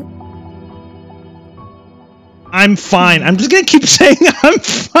Department? I'm fine. I'm just gonna keep saying I'm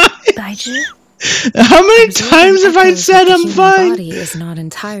fine. Daiju? How many Observing times have I echoes said with the I'm human fine? Body is not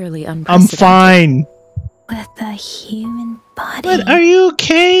entirely I'm unprecedented. fine. With the human body. But are you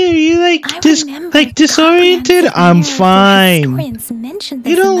okay? Are you I remember disoriented? comprehensive I'm narrative fine. historians mentioned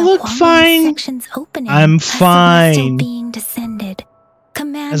You this don't in the look Huanglong fine. section's opening. I'm A celestial fine. being descended, As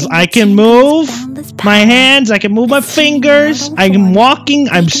commanding I the can champions move boundless my power. hands, I can move my Assuming fingers, mortal I'm form, walking, they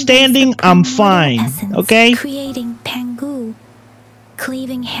I'm condense standing, the I'm primordial fine. essence, Okay? creating Pangu.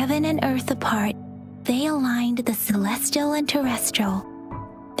 Cleaving heaven and earth apart, they aligned the celestial and terrestrial.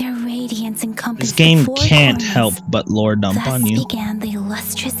 Their radiance encompassed This game the four can't corners. help but lore dump Thus on you. began the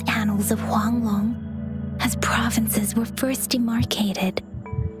illustrious annals of Huanglong, as provinces were first demarcated.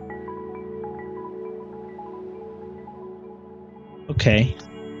 Okay.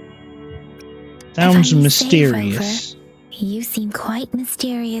 If I Sounds may say, mysterious. Rover, you seem quite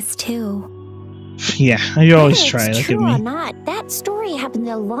mysterious too. Yeah, you always Whether try. it's Look at true or me. not, that story happened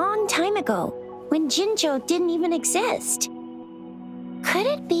a long time ago, when Jinjo didn't even exist. Could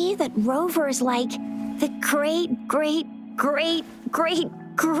it be that Rover's like the great, great, great, great,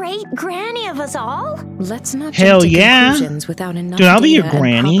 great granny of us all? Let's not Hell jump to yeah. conclusions without enough Dude, I'll be data your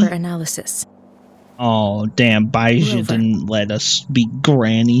granny. and proper analysis. Oh, damn, Baiju Rover. didn't let us be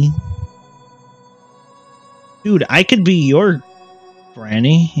granny. Dude, I could be your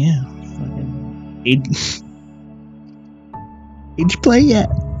granny. Yeah. Fucking Age play, yeah.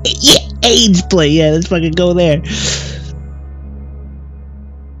 Yeah, age play, yeah. Let's fucking go there.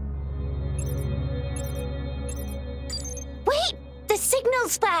 Wait! The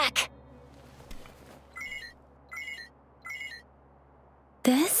signal's back!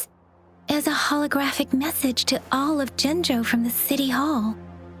 This is a holographic message to all of Jinzhou from the City Hall.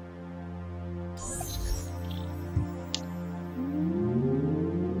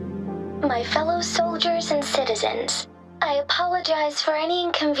 My fellow soldiers and citizens, I apologize for any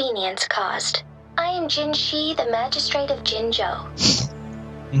inconvenience caused. I am Jin Shi, the Magistrate of Jinzhou.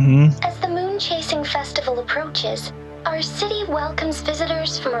 As the Moon Chasing Festival approaches, our city welcomes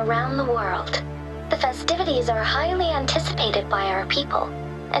visitors from around the world. The festivities are highly anticipated by our people,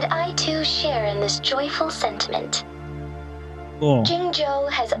 and I too share in this joyful sentiment. Cool. Jinzhou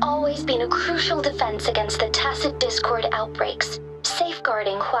has always been a crucial defense against the tacit discord outbreaks,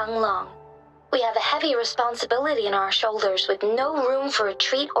 safeguarding Huanglong. We have a heavy responsibility on our shoulders with no room for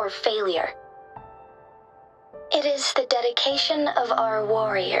retreat or failure. It is the dedication of our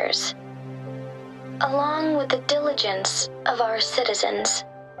warriors, along with the diligence of our citizens,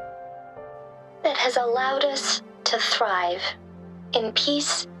 that has allowed us to thrive in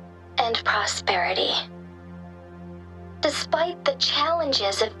peace and prosperity. Despite the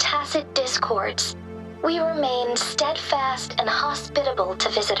challenges of tacit discords, we remain steadfast and hospitable to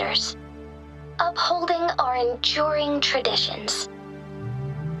visitors, upholding our enduring traditions.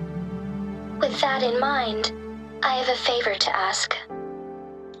 With that in mind, I have a favor to ask.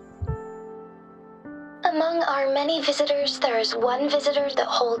 Among our many visitors, there is one visitor that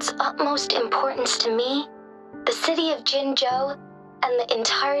holds utmost importance to me, the city of Jinzhou, and the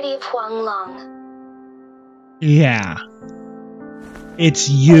entirety of Huanglong. Yeah. It's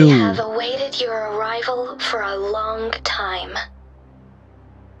you. We have awaited your arrival for a long time.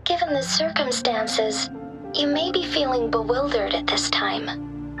 Given the circumstances, you may be feeling bewildered at this time.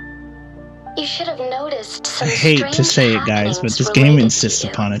 You should have noticed some I hate to say it, guys, happenings but this game related insists to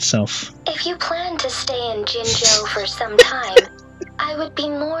you. upon itself. If you plan to stay in Jinzhou for some time, I would be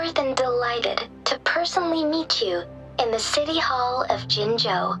more than delighted to personally meet you in the City Hall of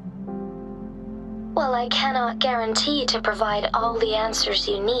Jinzhou. While I cannot guarantee to provide all the answers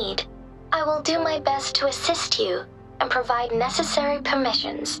you need, I will do my best to assist you and provide necessary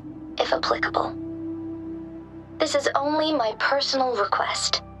permissions, if applicable. This is only my personal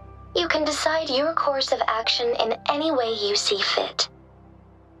request. You can decide your course of action in any way you see fit.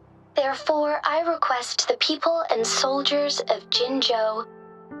 Therefore, I request the people and soldiers of Jinzhou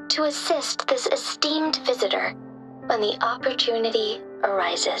to assist this esteemed visitor when the opportunity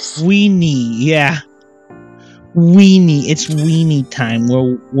arises. Weenie, yeah. Weenie. It's weenie time.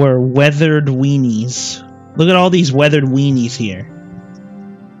 We're weathered weenies. Look at all these weathered weenies here.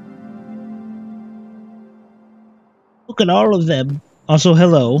 Look at all of them. Also,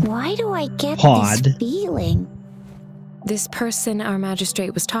 hello. Why do I get Pod. this feeling? This person our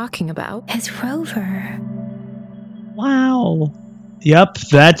magistrate was talking about. Is Rover. Wow. Yep,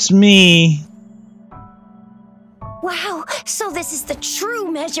 that's me. Wow, so this is the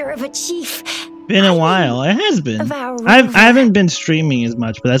true measure of a chief. Been a while. It has been. Of our I Rover. haven't been streaming as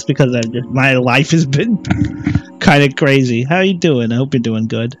much, but that's because my life has been kind of crazy. How you doing? I hope you're doing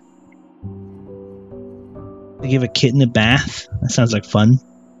good. They give a kitten a bath. That sounds like fun.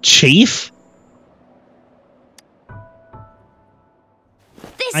 Chief?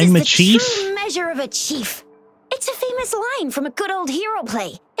 This I'm is a the chief? true measure of a chief. It's a famous line from a good old hero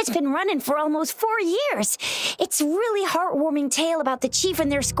play. It's been running for almost 4 years. It's a really heartwarming tale about the chief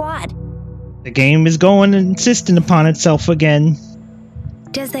and their squad. The game is going and insisting upon itself again.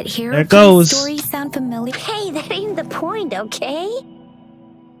 Does that hero There it goes. story sound familiar? Hey, that ain't the point, okay?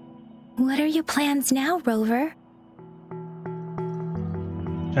 What are your plans now, Rover?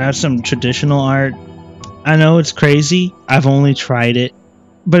 I have some traditional art. I know it's crazy. I've only tried it,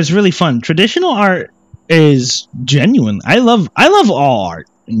 but it's really fun. Traditional art is genuine. I love all art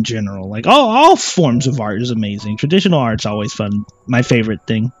in general. Like all forms of art is amazing. Traditional art's always fun. My favorite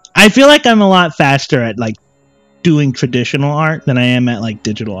thing. I feel like I'm a lot faster at like doing traditional art than I am at like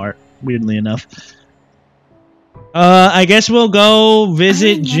digital art. Weirdly enough. I guess we'll go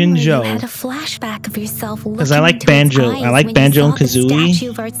visit I remember you Jinzhou. had a flashback of yourself looking I like into banjo. its I eyes like when banjo you and saw the kazooie. statue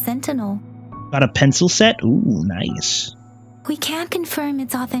of our sentinel. Got a pencil set. Ooh, nice. We can't confirm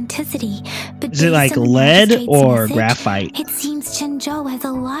its authenticity, but Is it based like on the lead magistrate's or message, graphite? It seems Jinzhou has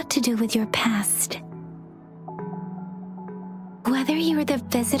a lot to do with your past. Whether you're the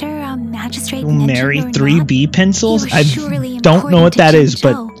visitor our magistrate You'll mentioned marry or 3B not, pencils? you are I surely don't know what important that to is,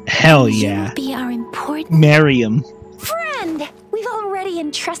 but Jinzhou, hell and yeah. You'll be our important Marry him. Friend, we've already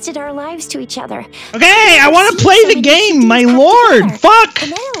entrusted our lives to each other. Okay, I want to play the game, my lord. Fuck.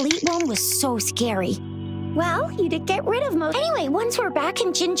 And that elite one was so scary. Well, you did get rid of most. Anyway, once we're back in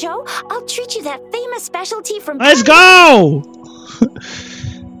Jinzhou, I'll treat you that famous specialty from. Let's go!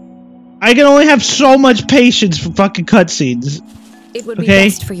 I can only have so much patience for fucking cutscenes. It would be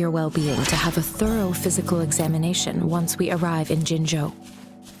best for your well-being to have a thorough physical examination once we arrive in Jinzhou.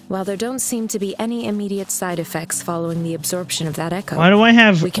 While there don't seem to be any immediate side effects following the absorption of that echo, why do I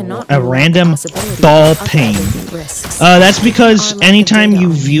have we cannot a random ball pain? That's because anytime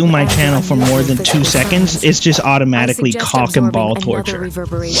you view my channel for more than 2 seconds, it's just automatically cock and ball torture.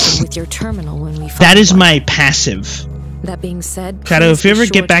 With your terminal when we that is my passive. That being said, Shadow, if you ever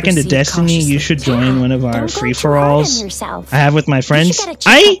get back into Destiny, you should join one of our free-for-alls I have with my friends.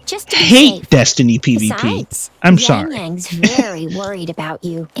 I hate Destiny PvP. Besides, I'm sorry. Yang Yang's very worried about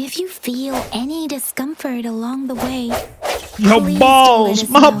you. If you feel any discomfort along the way, Your please balls!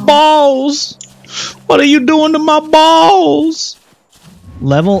 do let us My know. balls! What are you doing to my balls?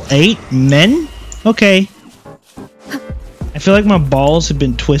 Level 8 men? Okay. I feel like my balls have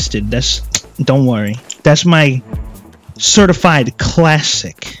been twisted. Don't worry. That's my certified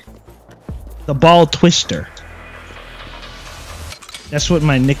classic. The ball twister. That's what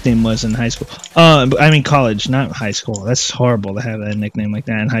my nickname was in high school. I mean college, not high school. That's horrible to have a nickname like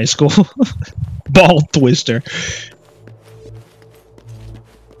that in high school. Ball twister.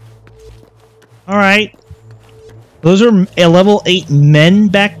 Alright. Those are level 8 men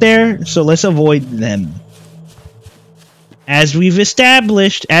back there, so let's avoid them. As we've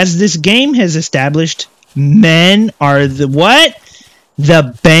established, as this game has established, men are the what?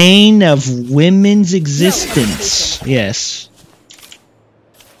 The bane of women's existence. Yes.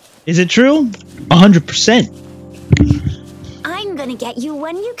 Is it true? 100%. I'm gonna get you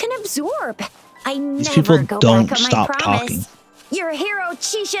one you can absorb. I These never people go don't back on stop my promise. talking. Your hero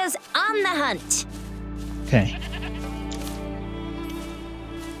Chisha's on the hunt. Okay.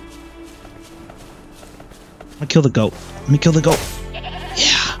 I'm gonna kill the goat. Let me kill the goat.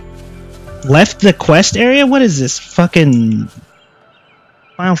 Yeah. Left the quest area? What is this? Fucking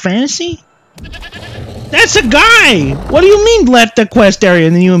Final Fantasy? That's a guy! What do you mean left the quest area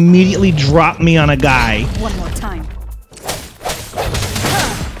and then you immediately drop me on a guy? One more time.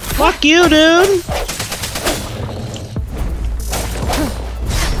 Fuck you, dude!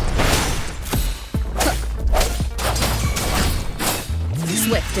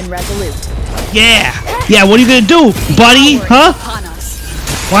 Swift and resolute. Yeah! Yeah, what are you gonna do, buddy? Huh? Upon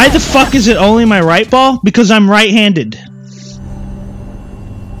us. Why the fuck is it only my right ball? Because I'm right-handed.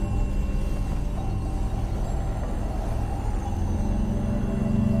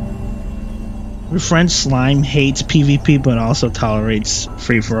 Your friend Slime hates PvP but also tolerates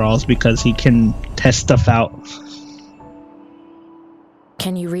free-for-alls because he can test stuff out.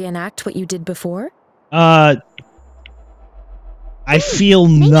 Can you reenact what you did before? I feel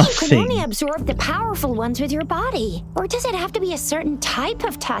Maybe you nothing. can only absorb the powerful ones with your body. Or does it have to be a certain type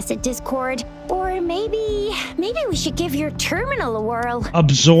of tacit discord? Or maybe we should give your terminal a whirl.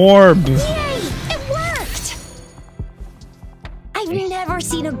 Absorb. Yay! It worked! I've never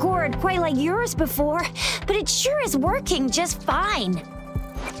seen a gourd quite like yours before, but it sure is working just fine.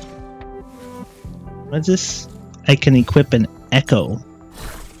 What's this? I can equip an echo.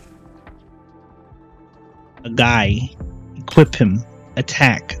 A guy. Equip him.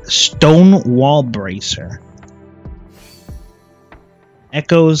 Attack. Stone wall bracer.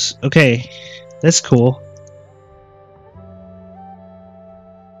 Echoes. Okay. That's cool.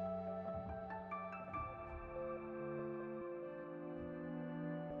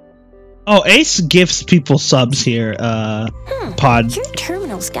 Oh, Ace gifts people subs here. Pod. Your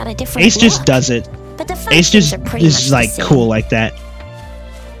terminal's got a different Ace just look, does it. but the Ace functions just are pretty is much the like same. cool like that.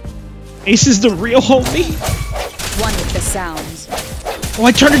 Ace is the real homie. One with the sounds. Oh,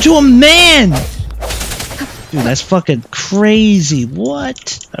 I turned into a man! Dude, that's fucking crazy.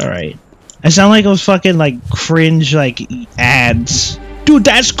 What? Alright. I sound like I was fucking like cringe like ads. Dude,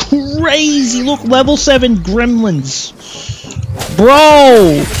 that's crazy! Look, level 7 gremlins.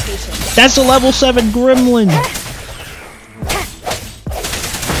 Bro! That's a level 7 gremlin.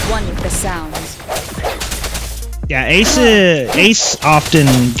 One with the sounds. Yeah, Ace often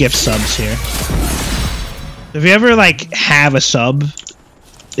gift subs here. If you ever like have a sub,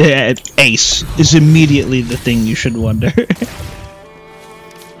 Ace is immediately the thing you should wonder.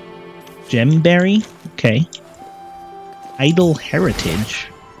 Gemberry? Okay. Idle Heritage.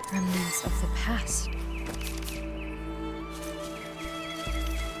 Remnants of the past.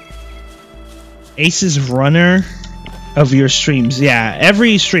 Ace's runner of your streams. Yeah,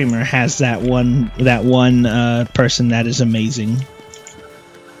 every streamer has that one person that is amazing.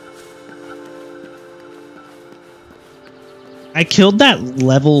 I killed that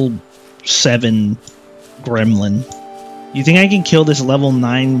level 7 gremlin. You think I can kill this level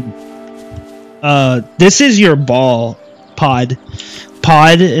 9? This is your ball pod. In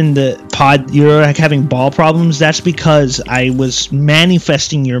the pod, you're like having ball problems. That's because I was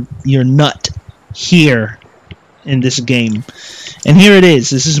manifesting your nut here in this game, and here it is.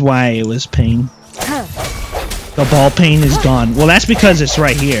 This is why it was pain. The ball pain is gone. Well, that's because it's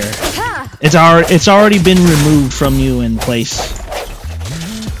right here. It's already been removed from you in place.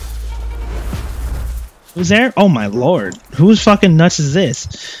 Who's there? Oh my lord. Whose fucking nuts is this?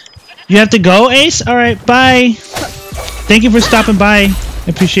 You have to go, Ace? Alright, bye. Thank you for stopping by. I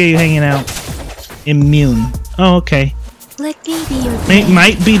appreciate you hanging out. Immune. Oh, okay. Let me be your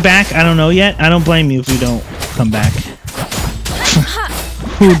Might be back. I don't know yet. I don't blame you if you don't come back.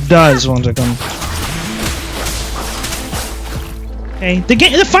 Who does want to come? Okay.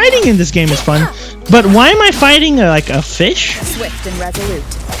 The fighting in this game is fun. But why am I fighting like a fish? Swift and resolute.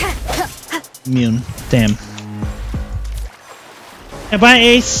 Immune. Damn. Yeah, bye,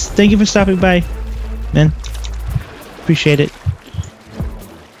 Ace. Thank you for stopping by, man. Appreciate it.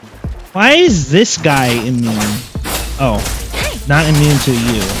 Why is this guy immune? Oh, not immune to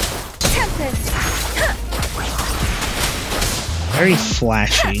you. Very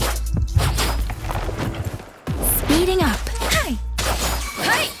flashy. speeding up.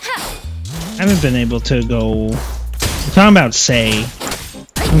 I haven't been able to go. I'm talking about Say. I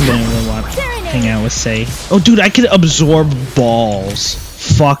haven't been able to hang out with Say. Oh, dude, I could absorb balls.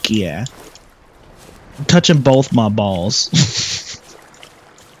 Fuck yeah. I'm touching both my balls.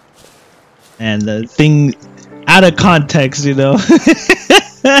 And the thing out of context, you know.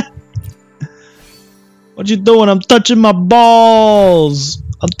 What you doing? I'm touching my balls.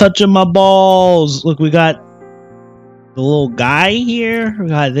 I'm touching my balls. Look, we got the little guy here. We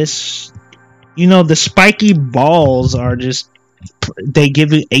got this. You know, the spiky balls are just, they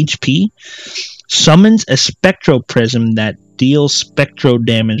give you HP. Summons a spectroprism that deals spectro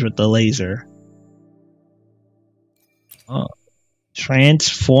damage with the laser. Oh.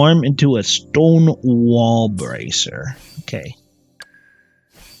 Transform into a stone wall bracer. Okay.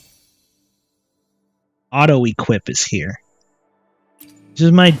 Auto equip is here. This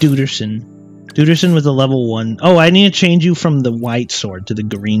is my Duderson. Duderson with a level 1. Oh, I need to change you from the white sword to the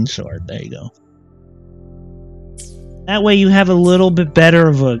green sword. There you go. That way you have a little bit better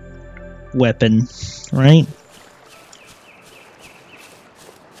of a weapon, right?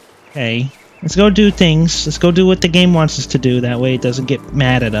 Okay. Let's go do things. Let's go do what the game wants us to do. That way it doesn't get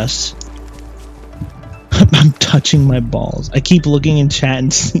mad at us. I'm touching my balls. I keep looking in chat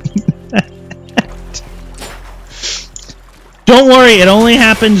and seeing that. Don't worry, it only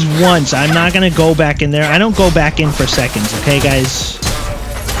happens once. I'm not gonna go back in there. I don't go back in for seconds, okay, guys?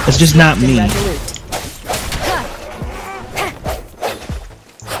 It's just not me.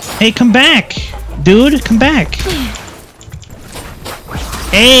 Hey, come back! Dude, come back!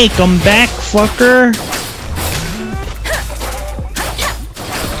 Hey, come back, fucker!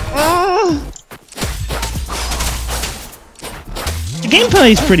 The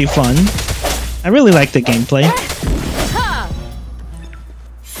gameplay is pretty fun. I really like the gameplay.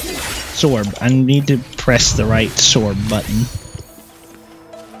 Sword. I need to press the right sword button.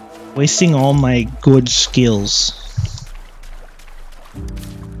 Wasting all my good skills.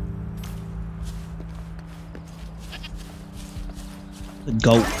 The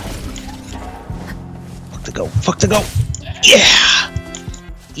goat. Fuck the goat. Fuck the goat. Yeah!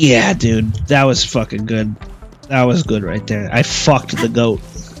 Yeah, dude. That was fucking good. That was good right there. I fucked the goat.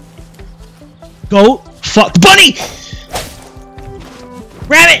 Goat? Fuck. Bunny!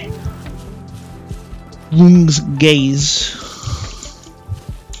 Rabbit! Lung's gaze.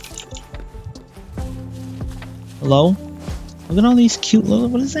 Hello? Look at all these cute little...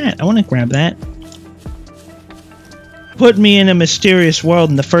 What is that? I want to grab that. Put me in a mysterious world,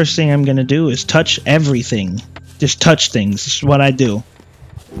 and the first thing I'm gonna do is touch everything. Just touch things. This is what I do.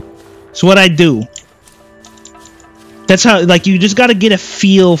 It's what I do. That's how, like, you just gotta get a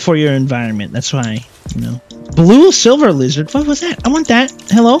feel for your environment. That's why, you know. Blue silver lizard. What was that? I want that.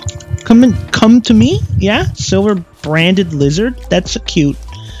 Hello? Come to me? Yeah? Silver branded lizard? That's a cute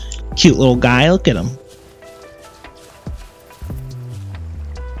little guy. Look at him.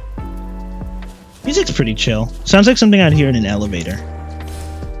 Music's pretty chill. Sounds like something I'd hear in an elevator.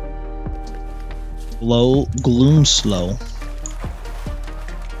 Gloom slow.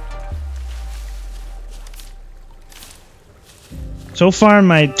 So far,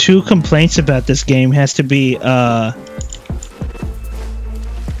 my 2 complaints about this game has to be, what's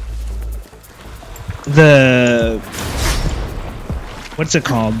it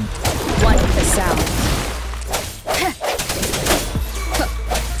called? One with the sound.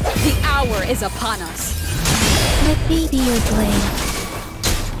 hour is upon us. Let me be your blade.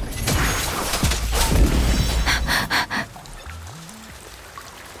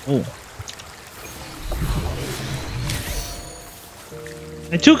 Oh.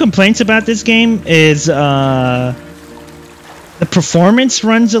 My two complaints about this game is the performance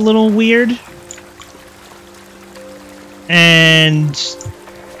runs a little weird, and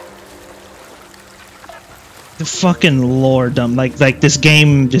the fucking lore dump. Like this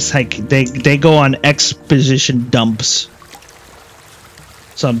game just like they go on exposition dumps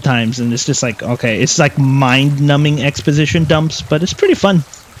sometimes, and it's just like, okay, it's like mind-numbing exposition dumps, but it's pretty fun.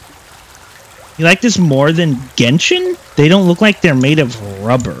 You like this more than Genshin? They don't look like they're made of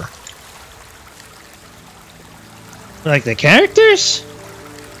rubber. Like the characters?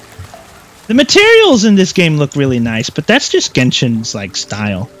 The materials in this game look really nice, but that's just Genshin's like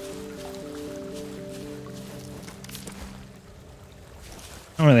style.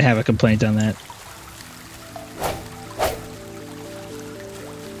 I don't really have a complaint on that.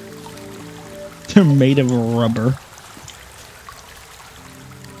 They're made of rubber.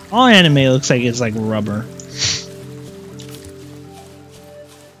 All anime looks like it's like rubber.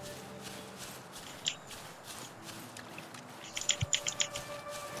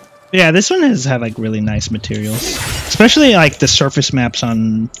 Yeah, this one has had like really nice materials. Especially like the surface maps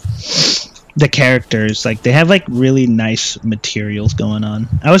on the characters. Like they have like really nice materials going on.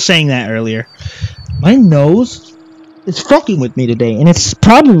 I was saying that earlier. My nose is fucking with me today, and it's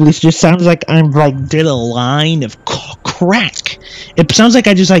probably just sounds like I'm like did a line of crack. It sounds like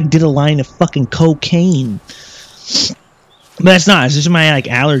I just like did a line of fucking cocaine. But that's not. It's just my like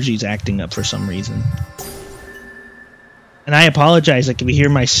allergies acting up for some reason. And I apologize like if you hear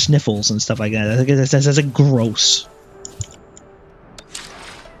my sniffles and stuff like that. I think that's like gross.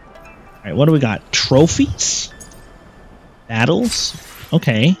 Alright, what do we got? Trophies? Battles?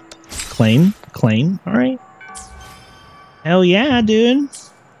 Okay. Claim. Alright. Hell yeah, dude.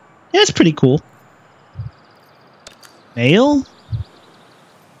 Yeah, it's pretty cool. Mail?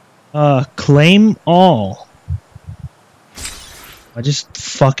 Claim all. I just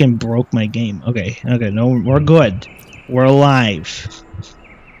fucking broke my game. Okay, no, we're good. We're alive.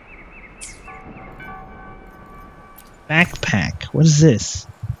 Backpack. What is this?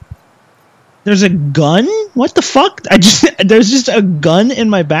 There's a gun? What the fuck? There's just a gun in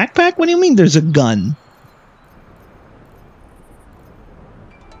my backpack? What do you mean there's a gun?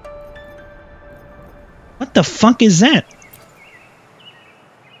 What the fuck is that?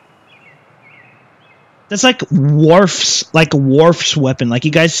 That's like Worf's weapon. Like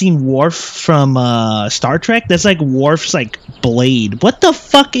you guys seen Worf from Star Trek? That's like Worf's like blade. What the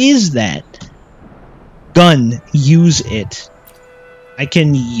fuck is that? Gun. Use it. I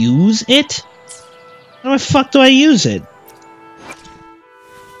can use it? How the fuck do I use it?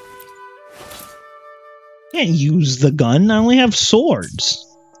 I can't use the gun. I only have swords.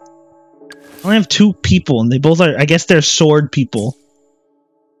 I only have two people, and they both are, I guess they're sword people.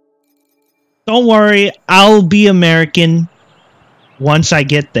 Don't worry, I'll be American once I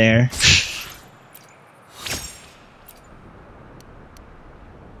get there.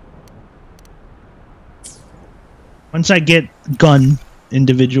 Once I get gun,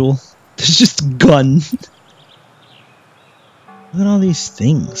 individual. There's just gun. Look at all these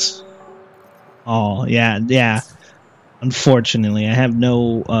things. Oh, yeah. Unfortunately, I have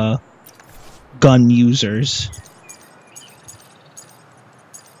no, gun users.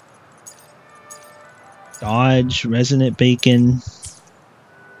 Dodge, resonant bacon.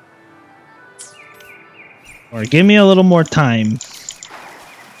 Or give me a little more time.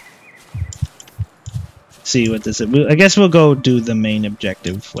 See what this is. I guess we'll go do the main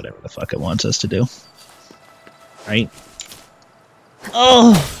objective, whatever the fuck it wants us to do. Right?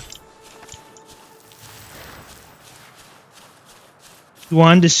 Oh! You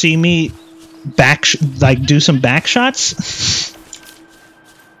wanted to see me do some back shots?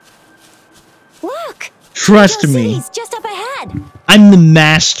 Look! Trust me. City's just up ahead. I'm the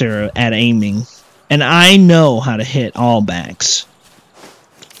master at aiming, and I know how to hit all backs.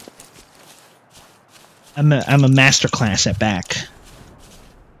 I'm a master class at back.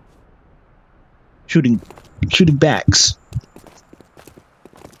 Shooting backs.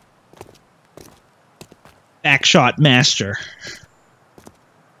 Back shot master.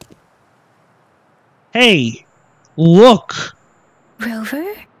 Hey, look.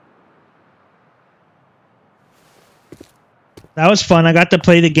 Rover? That was fun. I got to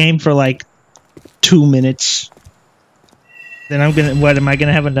play the game for like 2 minutes. Then am I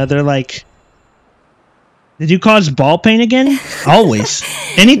gonna have another like... Did you cause ball pain again? Always.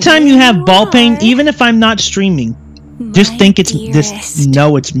 Anytime you have ball pain, even if I'm not streaming, Just think it's dearest. this.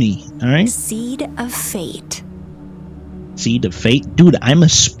 No, it's me. All right. Seed of fate. Seed of fate, dude. I'm a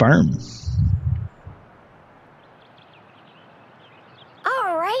sperm.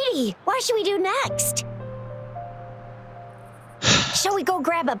 Alrighty, what should we do next? Shall we go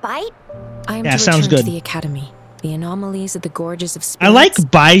grab a bite? I am Yeah, to sounds return good. to the academy. The anomalies of the gorges of I spirits. like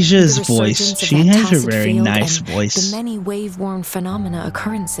Baja's the voice. resurgence of She that has a tacit very field nice and voice. The many wave-worn phenomena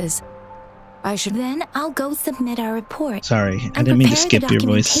occurrences. I should Then I'll go submit our report. Sorry, I and didn't mean to prepare skip the your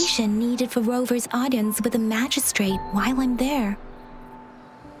voice. documentation needed for Rover's audience with the magistrate while I'm there.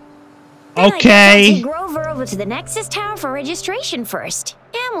 Then I guess I'll Okay. take Grover over to the Nexus Tower for registration first.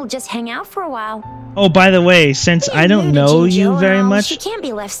 And we'll just hang out for a while. Oh, by the way, since I don't know you very much, She can't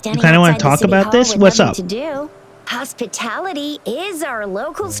be left standing kinda wanna outside the talk city about hall this? with What's nothing up? to do. Hospitality is our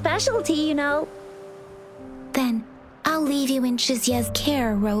local specialty, you know. Then I'll leave you in Shizia's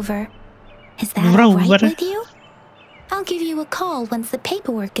care, Rover. Is that all right Rover. with you? I'll give you a call once the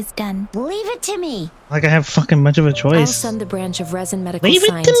paperwork is done. Leave it to me. like I have fucking much of a I'll choice. send the branch of resin medical Leave it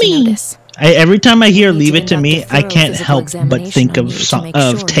science to me. notice. Every time I hear Need "leave to it to conduct me," a I thorough can't physical help but examination think on of you to make sure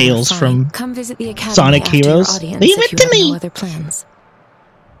you're Tales fine. from Come visit the academy Sonic after your Heroes. audience Leave if it you to have me. No other plans.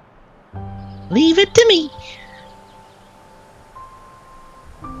 "Leave it to me."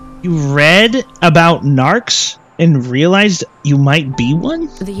 You read about narcs and realized you might be one?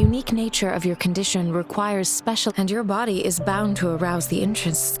 The unique nature of your condition requires special, and your body is bound to arouse the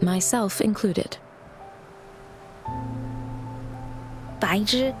interests, myself included.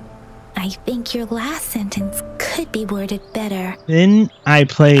 Baizhi, I think your last sentence could be worded better. Then I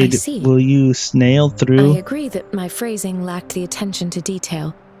played I see. "Will you snail I through?" agree that my phrasing lacked the attention to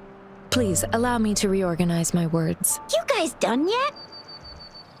detail. Please allow me to reorganize my words. You guys done yet?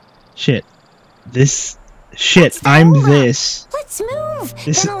 Shit. This. Shit, What's the I'm hold up? this. Let's move.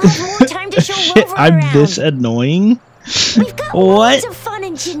 This. Then I'll have more time to show Shit, Rover I'm around. this annoying. We've got What? loads of fun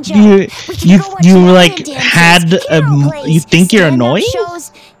in Jinzhou. You We can go watch lion like dances, had a hero plays, you think you're stand-up annoying?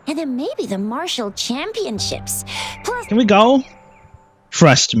 shows, and then maybe the martial championships. Plus, Can we go?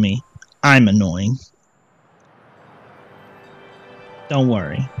 Trust me, I'm annoying. Don't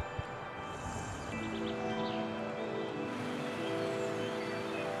worry.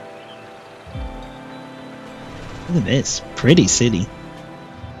 Look at this pretty city.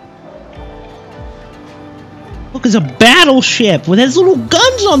 Look, it's a battleship with its little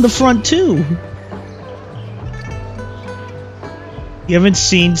guns on the front too. You haven't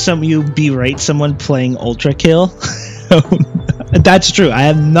seen you berate someone playing Ultra Kill? That's true. I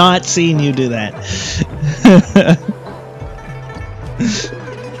have not seen you do that.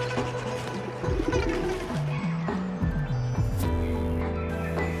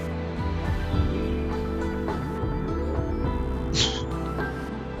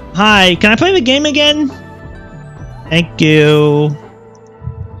 Hi, can I play the game again? Thank you.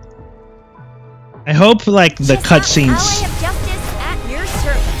 I hope like the cutscenes. Ally of Justice at your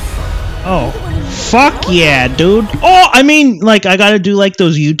service. Oh, fuck yeah, dude. Oh, I mean, like, I gotta do, like,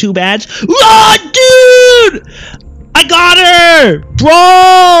 those YouTube ads. Ah, dude! I got her!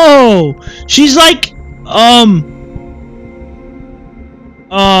 Bro! She's like,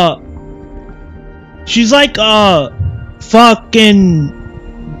 she's like, fucking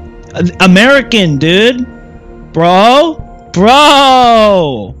American, dude. Bro!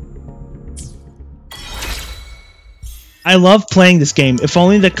 I love playing this game. If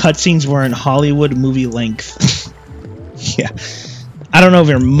only the cutscenes weren't Hollywood movie length. Yeah. I don't know if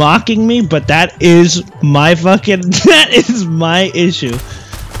you're mocking me, but that is my fucking that is my issue.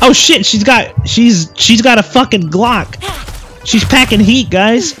 Oh shit, she's got a fucking Glock. She's packing heat,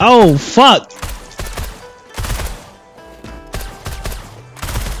 guys. Oh fuck.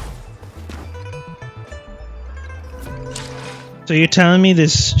 So you're telling me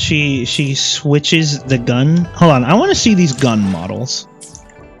this she switches the gun? Hold on, I want to see these gun models.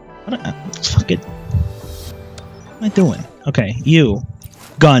 Fuck it. What am I doing? Okay, you.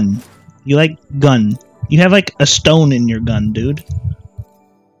 Gun. You like gun. You have like a stone in your gun, dude.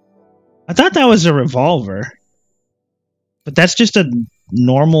 I thought that was a revolver. But that's just a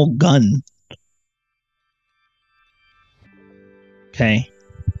normal gun. Okay.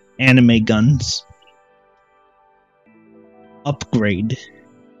 Anime guns. Upgrade.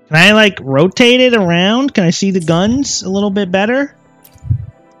 Can I like rotate it around? Can I see the guns a little bit better?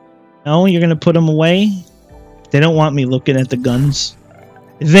 No, you're gonna put them away? They don't want me looking at the guns.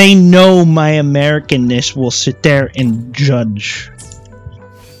 They know my Americanness will sit there and judge.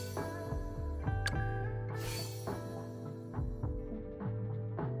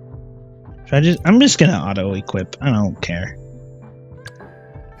 I'm just gonna auto-equip. I don't care.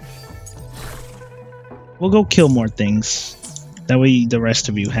 We'll go kill more things. That way the rest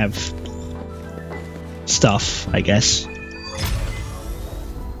of you have stuff, I guess.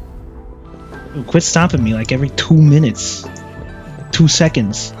 Ooh, quit stopping me like every 2 minutes. 2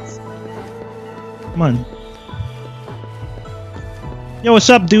 seconds. Come on. Yo, what's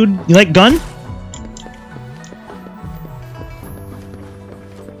up, dude? You like gun?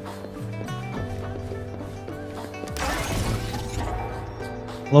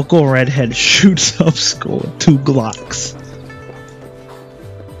 Local redhead shoots up school with 2 Glocks.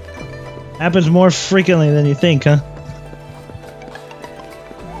 Happens more frequently than you think, huh?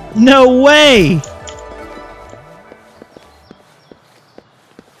 No way!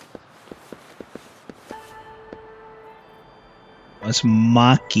 That's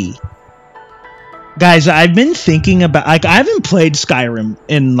Maki. Guys, I've been thinking about, like, I haven't played Skyrim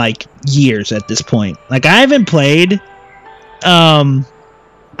in like years at this point. Like, I haven't played Skyrim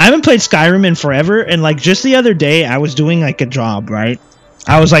in forever, and like just the other day I was doing like a job, right?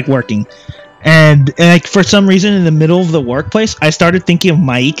 I was like working, and like for some reason in the middle of the workplace I started thinking of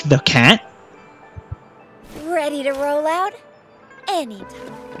Mike the cat. Ready to roll out? Anytime.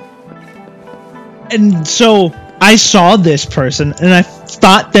 And so I saw this person and I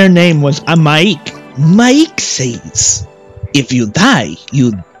thought their name was Mike. Mike says, if you die,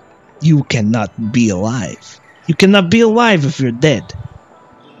 you cannot be alive. You cannot be alive if you're dead.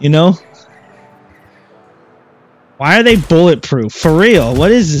 You know? Why are they bulletproof? For real,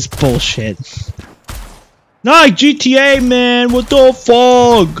 what is this bullshit? Nah, GTA, man, what the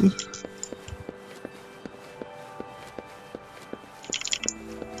fuck?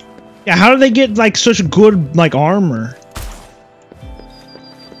 Yeah, how do they get like such good like armor?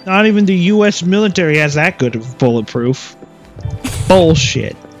 Not even the US military has that good of bulletproof.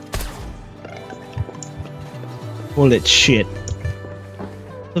 Bullshit. Bullet shit.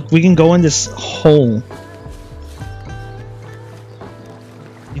 Look, we can go in this hole.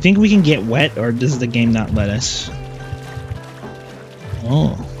 You think we can get wet, or does the game not let us?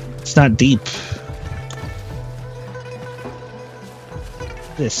 Oh, it's not deep.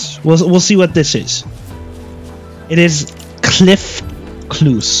 This. We'll see what this is. It is Cliff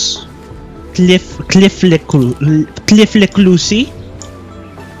Cluse. Cliff Leclusi.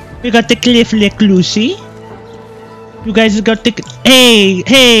 We got the Cliff Leclusi. You guys got the...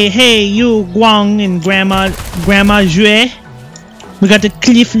 Hey, you Guang and Grandma Jue. We got the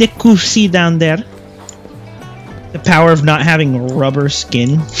Cliff Leclusi down there. The power of not having rubber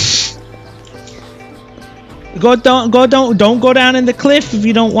skin. Don't go down in the cliff if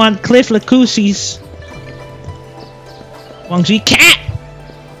you don't want Cliff Leclusi's. Guangxi cat.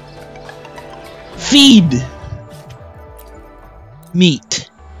 Feed. Meat.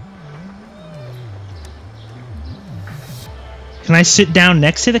 Can I sit down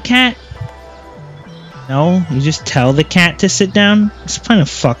next to the cat? No, you just tell the cat to sit down? It's kind of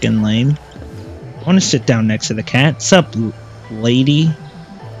fucking lame. I want to sit down next to the cat. What's up, lady?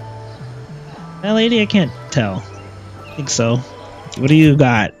 That lady? I can't tell. I think so. What do you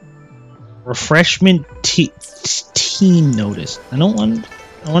got? Refreshment teen notice. I want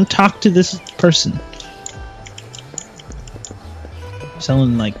to talk to this person.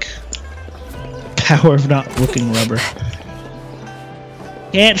 Selling like power of not looking rubber.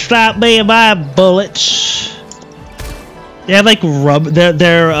 Can't stop me by bullets. They have like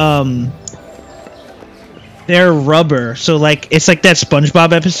they're rubber, so like it's like that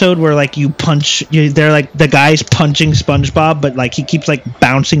SpongeBob episode where like you punch, they're like the guy's punching SpongeBob, but like he keeps like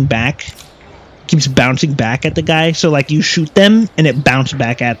bouncing back, at the guy. So like you shoot them and it bounces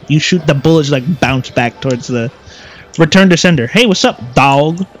back at you. Shoot the bullets like bounce back towards the return to sender. Hey, what's up,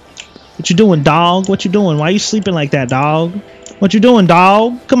 dog? What you doing, dog? What you doing? Why are you sleeping like that, dog? What you doing,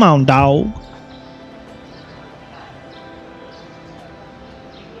 dog? Come on, dog.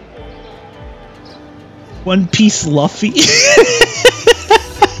 One Piece Luffy.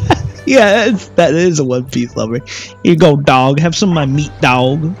 Yeah, that is a One Piece lover. Here you go, dog. Have some of my meat,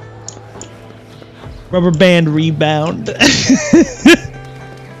 dog. Rubber band rebound.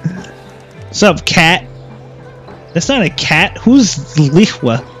 What's up, cat? That's not a cat. Who's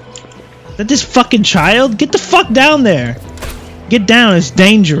Lihwa? Is that this fucking child? Get the fuck down there. Get down. It's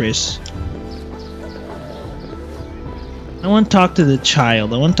dangerous. I want to talk to the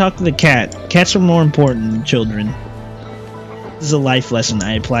child. I want to talk to the cat. Cats are more important than children. This is a life lesson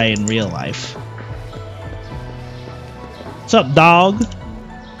I apply in real life. What's up, dog?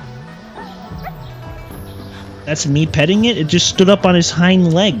 That's me petting it? It just stood up on his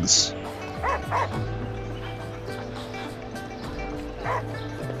hind legs.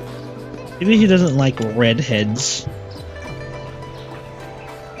 Maybe he doesn't like redheads.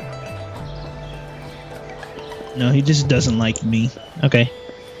 No, he just doesn't like me. Okay.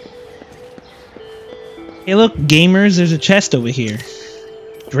 Hey, look, gamers, there's a chest over here.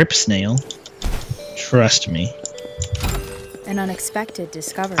 Drip snail. Trust me. An unexpected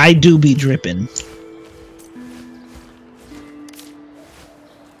discovery. I do be dripping.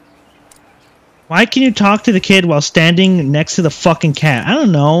 Why can you talk to the kid while standing next to the fucking cat? I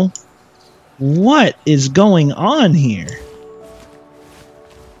don't know. What is going on here?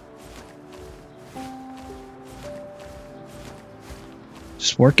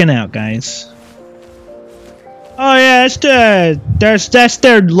 Just working out, guys. Oh yeah, that's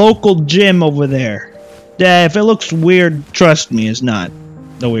their local gym over there. Yeah, if it looks weird, trust me, it's not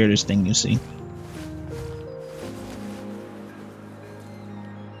the weirdest thing you see.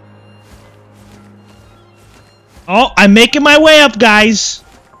 Oh, I'm making my way up, guys.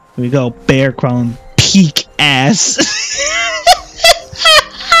 Here we go, bear crawling, peak ass.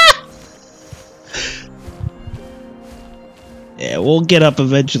 Yeah, we'll get up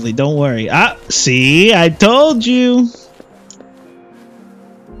eventually, don't worry. Ah, see, I told you.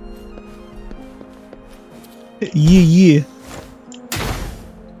 Yeah.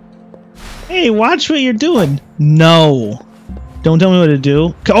 Hey, watch what you're doing. No. Don't tell me what to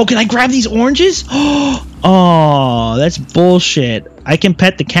do. Oh, can I grab these oranges? Oh, that's bullshit. I can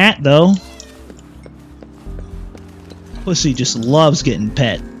pet the cat, though. Pussy just loves getting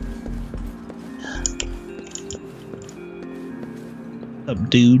pet. What's up,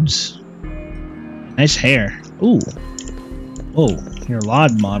 dudes? Nice hair. Ooh. Oh, your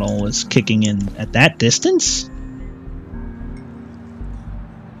LOD model was kicking in at that distance?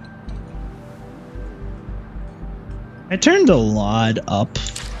 I turned the LOD up.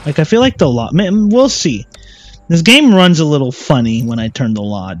 Like, I feel like the LOD... Man, we'll see. This game runs a little funny when I turn the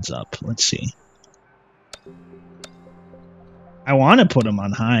LODs up. Let's see. I want to put them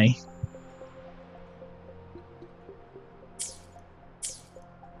on high.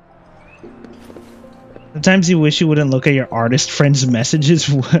 Sometimes you wish you wouldn't look at your artist friend's messages.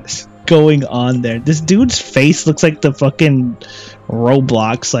 What's going on there? This dude's face looks like the fucking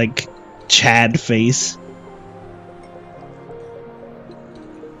Roblox, like, Chad face.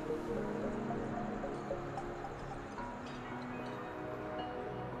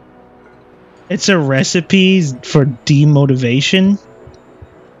 It's a recipe for demotivation.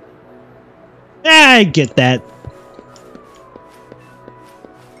 I get that.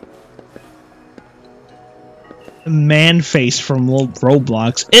 Man face from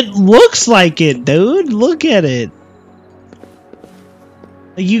Roblox. It looks like it, dude. Look at it.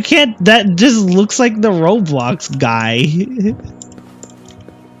 You can't. That just looks like the Roblox guy.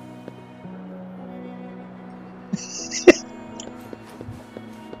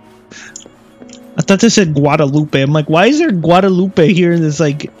 I thought they said Guadalupe. I'm like, why is there Guadalupe here in this,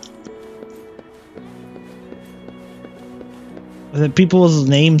 like... The people's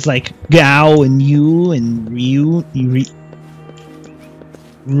names like Gao and Yu and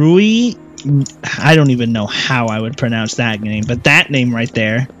Rui? I don't even know how I would pronounce that name, but that name right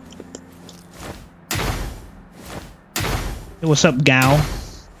there. Hey, what's up, Gao?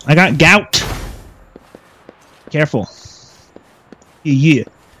 I got gout. Careful. Yeah.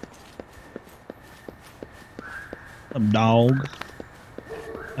 Some dog.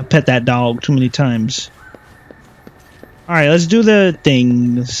 I pet that dog too many times. Alright, let's do the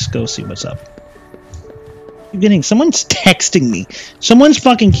thing. Let's go see what's up. Someone's texting me. Someone's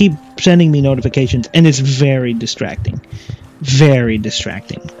fucking keep sending me notifications, and it's very distracting. Very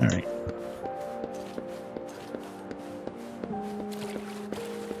distracting. Alright.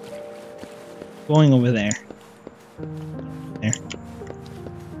 Going over there. There.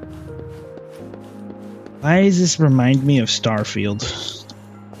 Why does this remind me of Starfield?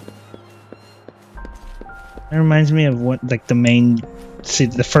 It reminds me of what, like, the main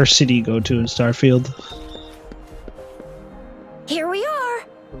city, the first city you go to in Starfield. Here we are.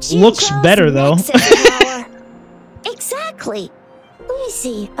 Looks better, though. Exactly. Let me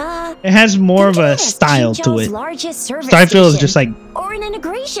see. It has more of a style to it. Starfield is just like or an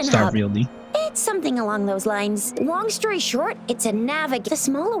integration Starfield-y. It's something along those lines. Long story short, it's a navigate. The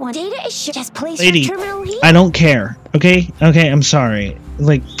smaller one. Data is just place your terminal here. I don't care. Okay? Okay, I'm sorry.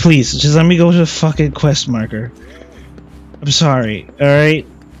 Like, please, just let me go to the fucking quest marker. I'm sorry, alright?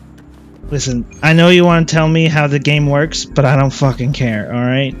 Listen, I know you want to tell me how the game works, but I don't fucking care,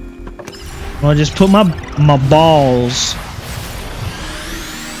 alright? Well, just put my balls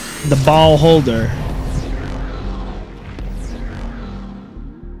in the ball holder.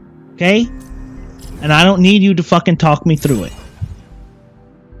 Okay? And I don't need you to fucking talk me through it.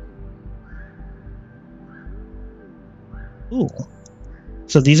 Ooh.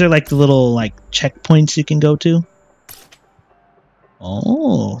 So these are like the little like checkpoints you can go to.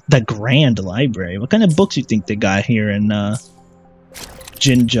 Oh, the Grand Library. What kind of books you think they got here in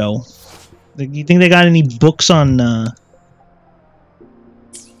Jinzhou? You think they got any books on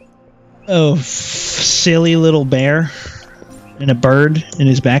oh, silly little bear and a bird in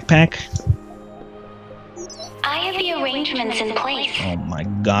his backpack? I have the arrangements in place. Oh my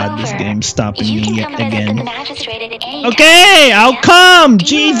god, this Over. game's stopping You me can yet come visit again. the magistrate at any Okay, time. I'll Yeah? come! Do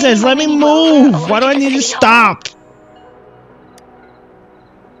you Jesus, let really me want me to move! go Why do over I to need to City Hall? stop?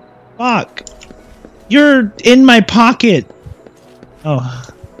 Fuck. You're in my pocket. Oh.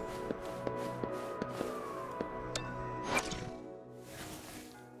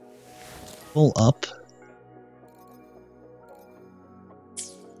 Pull up.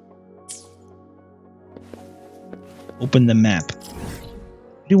 Open the map.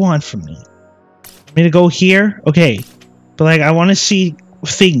 What do you want from me? Want me to go here? Okay. But like, I want to see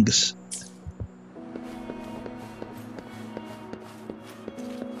things.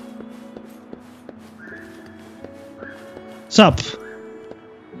 What's up?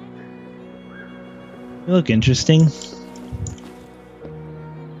 You look interesting.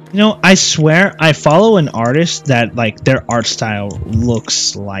 You know, I swear I follow an artist that like their art style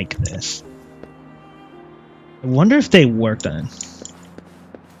looks like this. I wonder if they worked on it.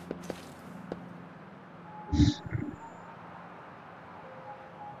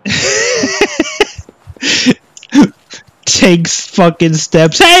 Takes fucking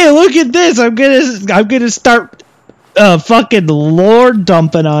steps. Hey, look at this! I'm gonna start fucking lore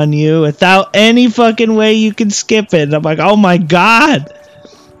dumping on you without any fucking way you can skip it. I'm like, oh my god!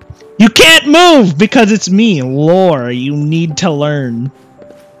 You can't move because it's me, lore. You need to learn.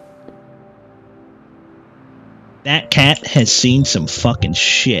 That cat has seen some fucking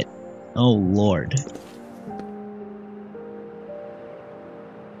shit. Oh lord.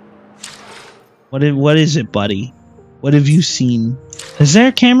 What is it, buddy? What have you seen? Is there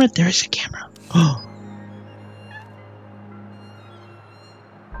a camera? There is a camera. Oh.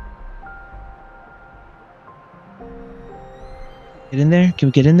 Get in there? Can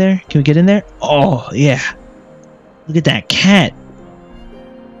we get in there? Can we get in there? Oh, yeah. Look at that cat.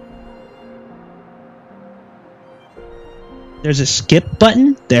 There's a skip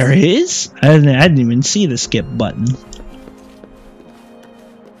button? There is? I didn't even see the skip button.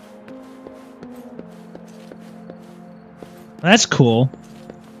 That's cool.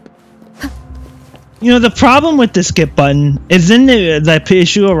 You know, the problem with the skip button is then the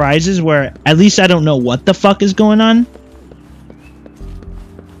issue arises where at least I don't know what the fuck is going on.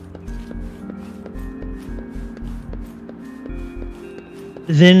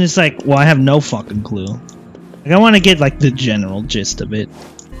 Then it's like, well, I have no fucking clue. Like, I want to get like the general gist of it.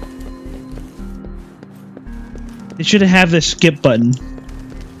 They should have the skip button.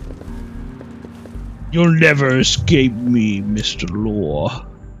 You'll never escape me, Mr. Law.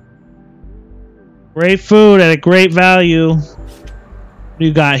 Great food at a great value. What do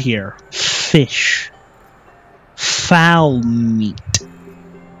you got here? Fish. Fowl meat.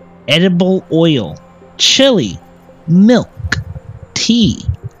 Edible oil. Chili. Milk. Tea.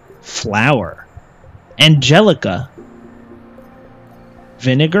 Flour. Angelica.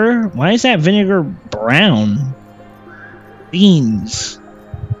 Vinegar? Why is that vinegar brown? Beans.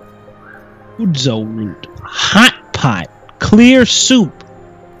 Udzo root. Hot pot. Clear soup.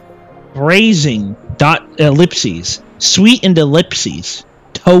 Braising. Ellipses. Sweetened ellipses.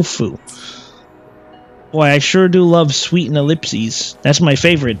 Tofu. Boy, I sure do love sweetened ellipses. That's my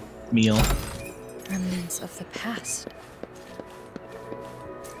favorite meal. Remnants of the past.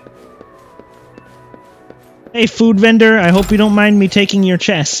 Hey, food vendor, I hope you don't mind me taking your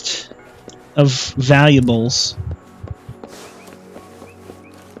chest of valuables.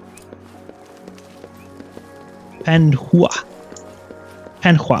 Panhua.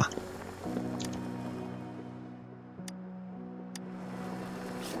 Panhua.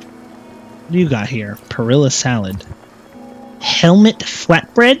 What do you got here? Perilla salad. Helmet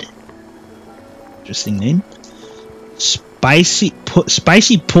flatbread? Interesting name. Spicy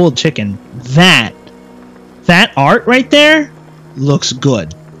pulled chicken. That art right there looks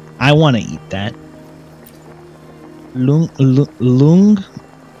good. I want to eat that.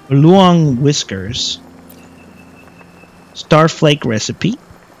 Luong whiskers. Starflake recipe.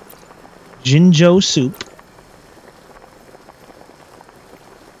 Jinzhou soup.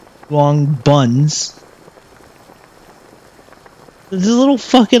 Long buns. This is a little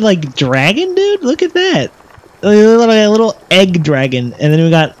fucking like dragon, dude. Look at that. A little egg dragon. And then we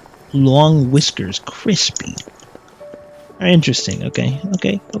got long whiskers. Crispy. Very interesting. Okay.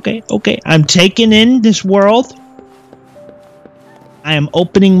 I'm taking in this world. I am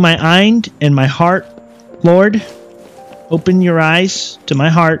opening my mind and my heart, Lord. Open your eyes to my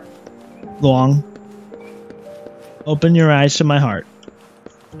heart, Long. Open your eyes to my heart.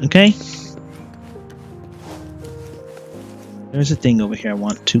 Okay? There's a thing over here I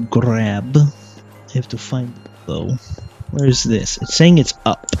want to grab. I have to find it, though. Where is this? It's saying it's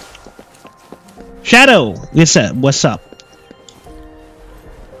up. Shadow! What's up?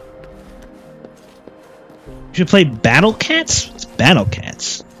 You should play Battle Cats? It's Battle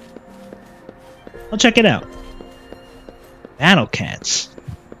Cats. I'll check it out. Battle Cats.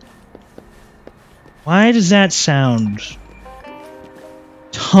 Why does that sound?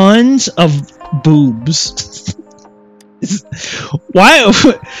 Tons of boobs. Why?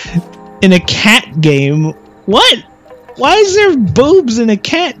 In a cat game? What? Why is there boobs in a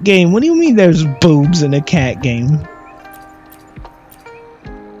cat game? What do you mean there's boobs in a cat game?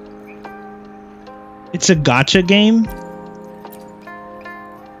 It's a gacha game?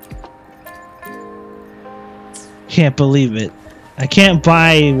 Can't believe it. I can't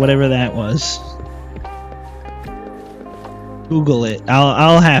buy whatever that was. Google it.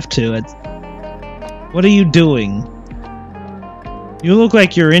 I'll have to. What are you doing? You look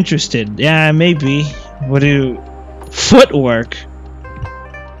like you're interested. Yeah, maybe. What do you... Footwork.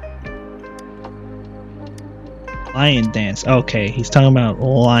 Lion dance. Okay, he's talking about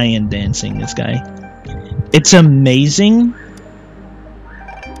lion dancing, this guy. It's amazing.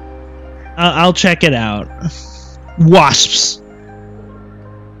 I'll check it out. Wasps.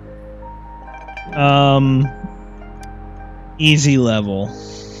 Easy level.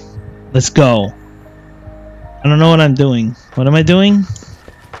 Let's go. I don't know what I'm doing. What am I doing?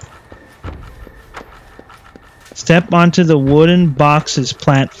 Step onto the wooden box's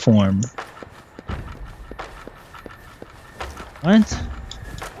platform. What?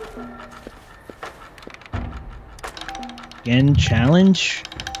 Again, challenge.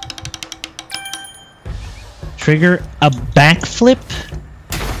 Trigger a backflip.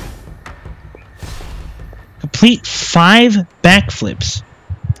 Complete 5 backflips.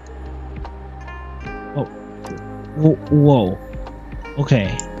 Oh. Whoa.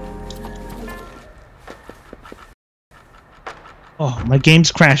 Okay. Oh, my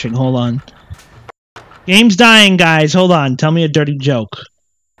game's crashing. Hold on. Game's dying, guys. Hold on. Tell me a dirty joke.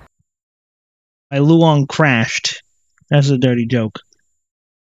 My Luong crashed. That's a dirty joke.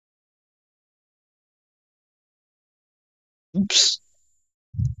 Oops.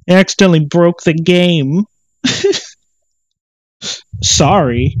 I accidentally broke the game.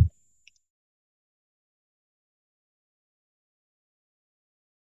 Sorry.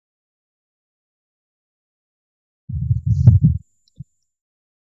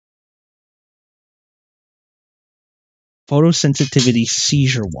 Photosensitivity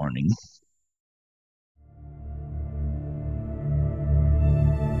seizure warning.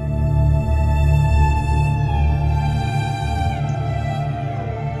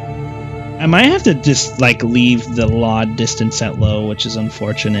 I might have to just, like, leave the LOD distance at low, which is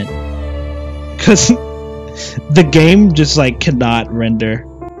unfortunate. Because the game just, like, cannot render.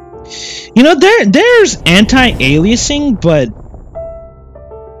 You know, there's anti-aliasing, but...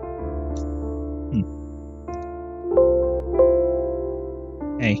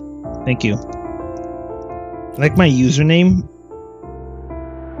 Hey, thank you. Like my username?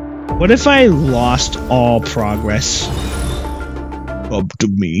 What if I lost all progress? Up to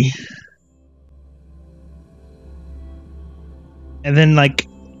me. And then, like,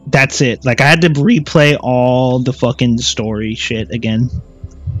 that's it. Like, I had to replay all the fucking story shit again.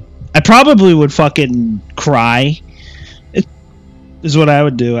 I probably would fucking cry. Is what I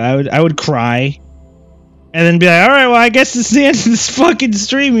would do. I would cry. And then be like, alright, well, I guess this is the end of this fucking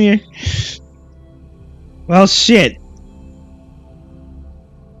stream here. Well, shit.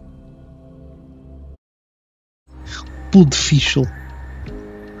 Bullfischl.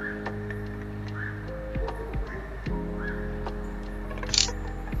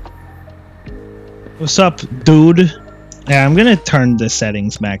 What's up, dude? Yeah, I'm gonna turn the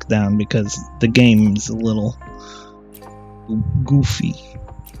settings back down because the game's a little goofy.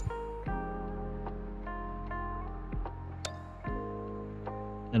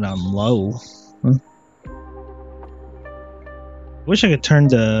 And I'm low. Huh? Wish I could turn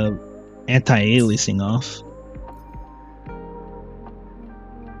the anti-aliasing off.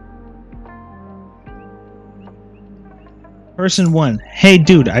 Person 1. Hey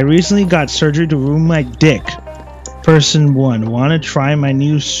dude, I recently got surgery to remove my dick. Person 1. Wanna try my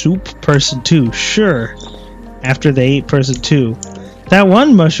new soup? Person 2. Sure. After they ate person 2. That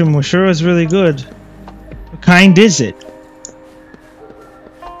one mushroom was sure was really good. What kind is it?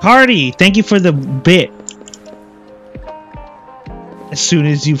 Party! Thank you for the bit. As soon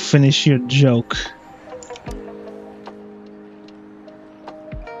as you finish your joke.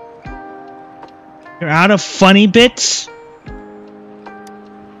 You're out of funny bits?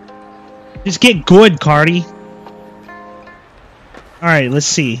 Just get good, Cardi. Alright, let's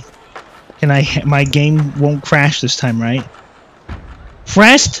see. My game won't crash this time, right?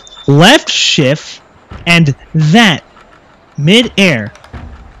 Pressed left shift and that mid-air.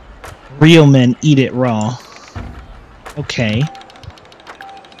 Real men eat it raw. Okay.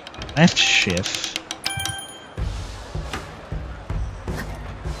 Left shift.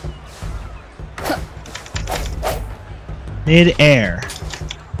 Mid-air.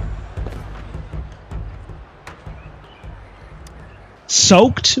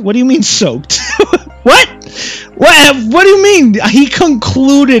 Soaked? What do you mean soaked? What? What do you mean? He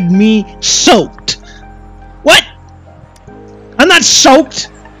concluded me soaked. What? I'm not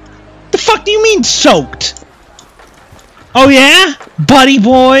soaked. The fuck do you mean soaked? Oh yeah? Buddy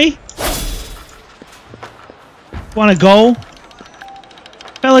boy? Wanna go?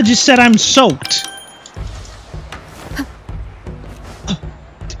 Fella just said I'm soaked.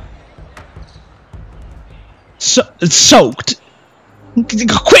 Soaked.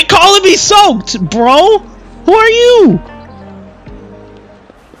 Quit calling me soaked, bro! Who are you?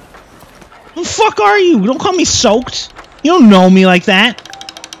 Who the fuck are you? Don't call me soaked. You don't know me like that.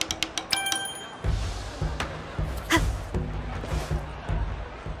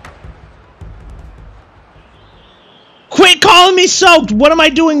 Quit calling me soaked! What am I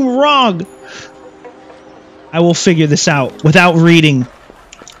doing wrong? I will figure this out without reading.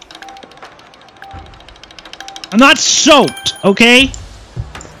 I'm not soaked, okay?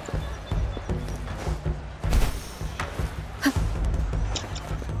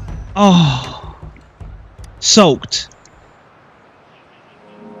 Oh. Soaked.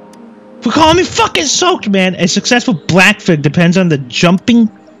 Quit calling me fucking soaked, man. A successful blackfig depends on the jumping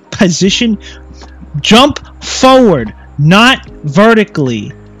position. Jump forward, not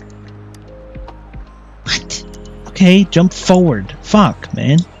vertically. What? Okay, jump forward. Fuck,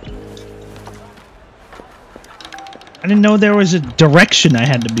 man. I didn't know there was a direction I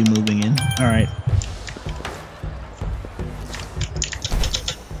had to be moving in. Alright.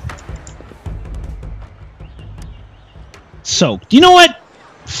 Soaked. You know what?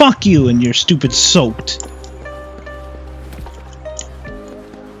 Fuck you and your stupid soaked.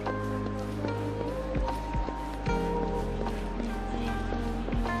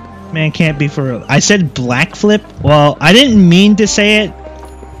 Man, can't be for real. I said black flip? Well, I didn't mean to say it.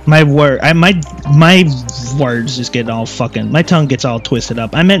 My words just get all fucking... My tongue gets all twisted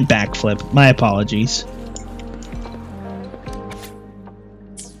up. I meant backflip. My apologies.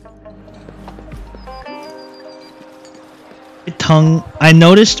 I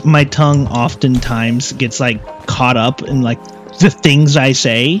noticed my tongue oftentimes gets like caught up in like the things I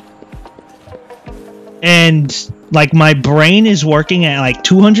say. And like my brain is working at like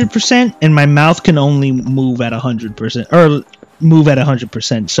 200% and my mouth can only move at 100%. Or move at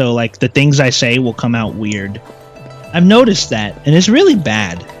 100%, so like the things I say will come out weird. I've noticed that, and it's really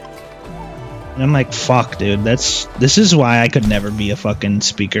bad. And I'm like, fuck, dude, this is why I could never be a fucking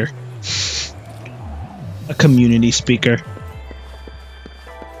speaker. A community speaker.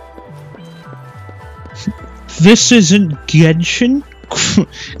 This isn't Genshin?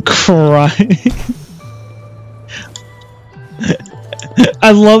 Cry.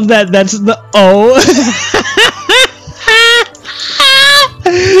 I love that that's the O.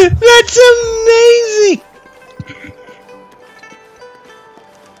 That's amazing!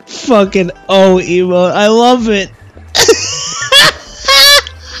 Fucking O emote. I love it.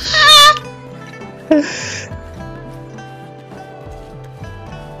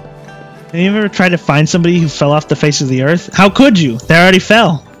 Have you ever tried to find somebody who fell off the face of the earth? How could you? They already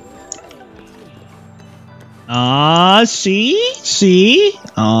fell. Ah, see? See?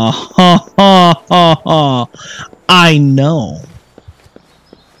 I know.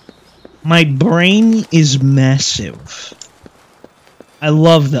 My brain is massive. I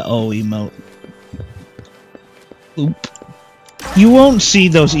love the O emote. Oop. You won't see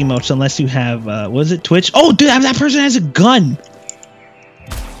those emotes unless you have, was it Twitch? Oh, dude, that person has a gun!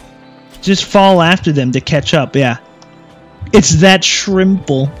 Just fall after them to catch up, yeah. It's that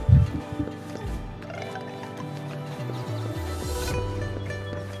shrimple.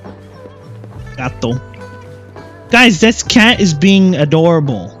 Gato. Guys, this cat is being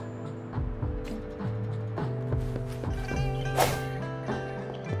adorable.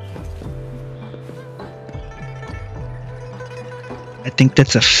 I think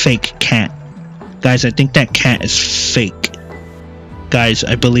that's a fake cat. Guys, I think that cat is fake. Guys,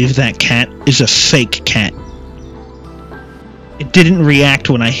 I believe that cat is a fake cat. It didn't react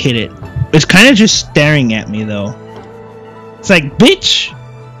when I hit it. It's kind of just staring at me, though. It's like, bitch!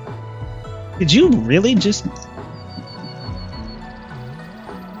 Did you really just...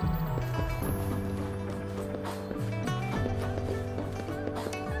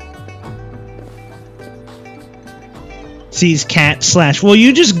 Sees cat slash... Well,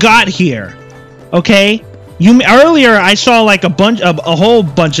 you just got here. Okay? Earlier, I saw like a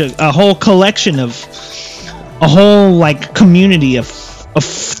whole collection of... A whole, like, community of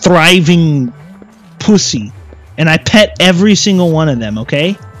thriving pussy. And I pet every single one of them,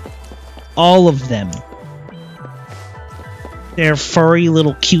 okay? All of them. Their furry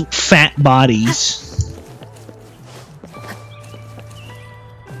little cute fat bodies.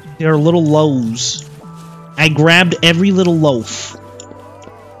 Their little loaves. I grabbed every little loaf.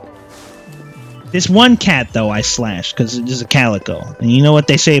 This one cat, though, I slashed because it is a calico. And you know what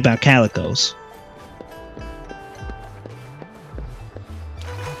they say about calicos.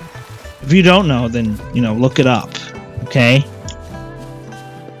 If you don't know, then, you know, look it up. Okay?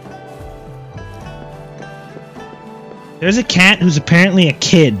 There's a cat who's apparently a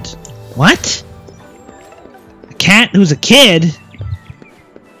kid. What? A cat who's a kid?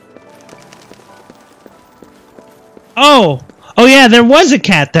 Oh! Oh yeah, there was a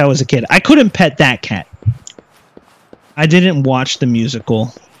cat that was a kid. I couldn't pet that cat. I didn't watch the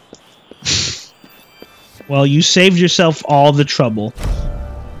musical. Well, you saved yourself all the trouble.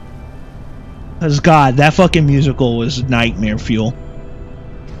 Because, God, that fucking musical was nightmare fuel.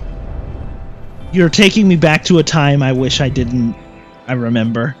 You're taking me back to a time I wish I didn't... I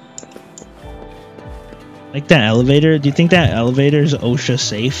remember. Like that elevator? Do you think that elevator is OSHA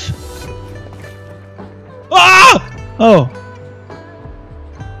safe? Ah! Oh!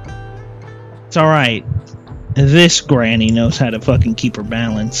 It's alright. This granny knows how to fucking keep her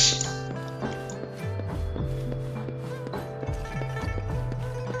balance.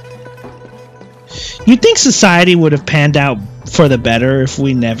 You'd think society would have panned out for the better if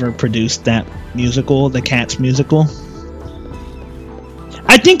we never produced that musical, the Cats musical.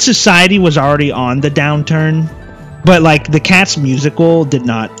 I think society was already on the downturn, but like the Cats musical did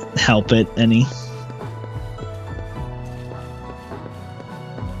not help it any.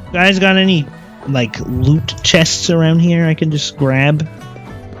 Guys got any like loot chests around here I can just grab?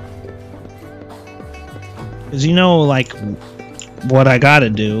 Cause you know like what I gotta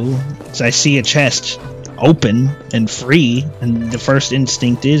do is I see a chest open and free and the first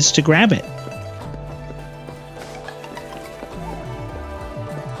instinct is to grab it.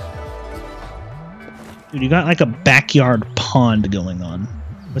 Dude, you got like a backyard pond going on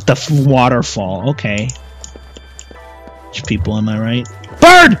with the waterfall. Okay. Which people, am I right?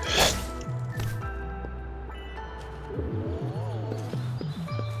 Bird!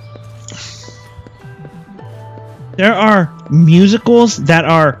 There are musicals that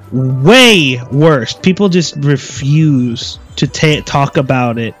are way worse. People just refuse to talk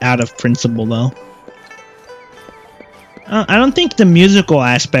about it out of principle, though. I don't think the musical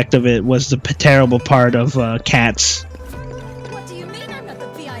aspect of it was the terrible part of Cats. What do you mean I'm not the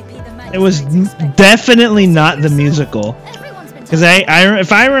VIP the magistrate It was expected? definitely not the musical. Everyone's been Because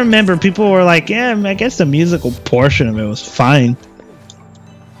if I remember, people were like, yeah, I guess the musical portion of it was fine.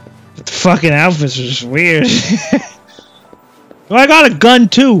 But the fucking outfits are just weird. Well, I got a gun,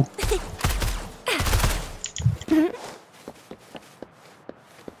 too.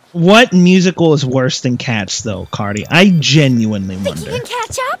 What musical is worse than Cats, though, Cardi? I genuinely Think wonder. you can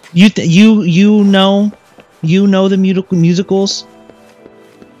catch up? You know the musicals?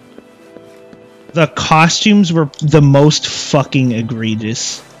 The costumes were the most fucking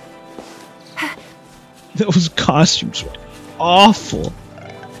egregious. Those costumes were awful.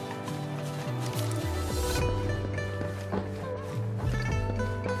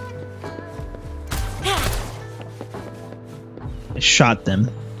 I shot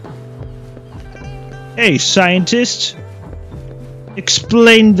them. Hey, scientist!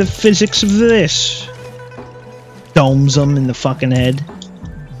 Explain the physics of this! Domes them in the fucking head.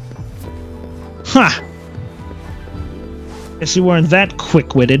 Ha! Guess you weren't that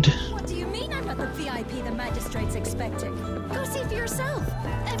quick-witted. What do you mean I'm not the VIP the magistrate's expecting? Go see for yourself.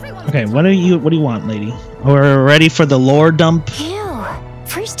 Everyone's Okay, what do you want, lady? We're ready for the lore dump. Ew.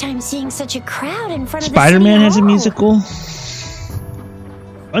 First time seeing such a crowd in front of the Spider-Man city has a hall. musical.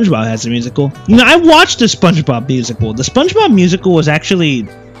 SpongeBob has a musical. You know, I watched the SpongeBob musical. The SpongeBob musical was actually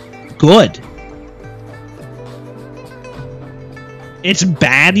good. It's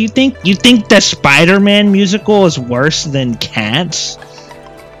bad, you think? You think the Spider-Man musical is worse than Cats?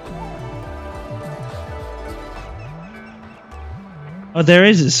 Oh, there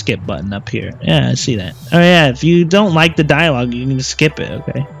is a skip button up here. Yeah, I see that. Oh yeah, if you don't like the dialogue, you can just skip it,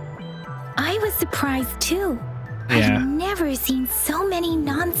 okay? I was surprised too. Yeah. I've never seen so many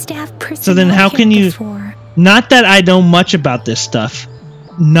non-staff personnel. So then how here can you... before. Not that I know much about this stuff.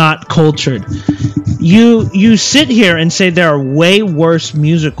 Not cultured. You sit here and say there are way worse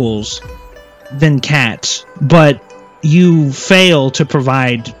musicals than Cats, but you fail to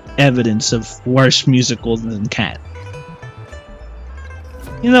provide evidence of worse musicals than Cat.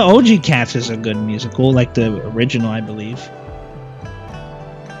 You know, OG Cats is a good musical, like the original, I believe.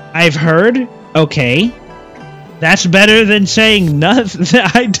 I've heard. Okay. That's better than saying nothing.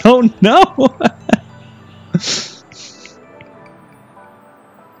 I don't know.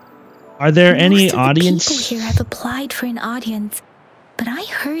 Are there any audience? Most of the people here have applied for an audience, but I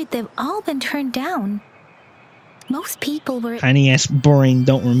heard they've all been turned down. Most people were Tiny ass boring,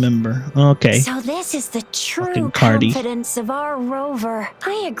 don't remember. Okay. So this is the true Fucking Cardi. confidence of our rover.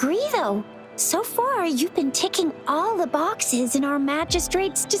 I agree though. So far, you've been ticking all the boxes in our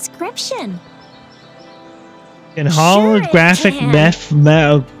magistrate's description. In holographic can.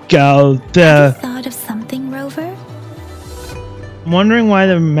 thought of something, Rover? I'm wondering why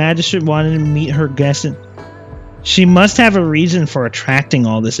the magistrate wanted to meet her guest. She must have a reason for attracting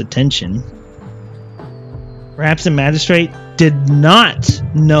all this attention. Perhaps the magistrate did not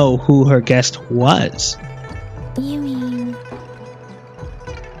know who her guest was. You mean...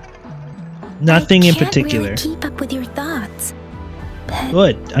 Nothing in I can't particular. really keep up with your thoughts. But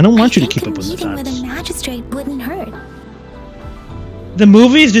Good. I don't want you to keep up with the meeting with thoughts. a magistrate wouldn't hurt. The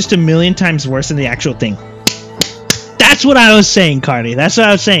movie is just a million times worse than the actual thing. That's what I was saying, Cardi. That's what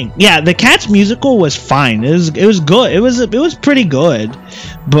I was saying. Yeah, the Cats musical was fine. It was good. It was pretty good,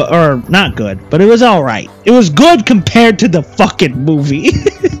 but or not good, but it was all right. It was good compared to the fucking movie.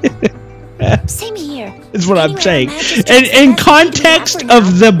 Same here. Is what I'm Anyway, saying. our magistrate's And in the best context movie ever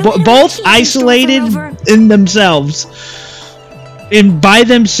of the now. No both matter what she is, isolated Rover. in themselves, by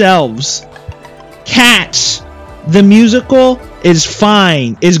themselves, Cats, the musical, is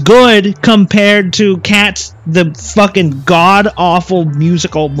fine, is good compared to Cats, the fucking god-awful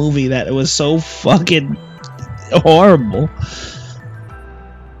musical movie that was so fucking horrible.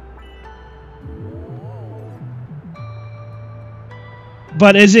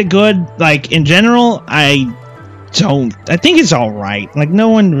 But is it good? Like, in general, I think it's alright. Like, no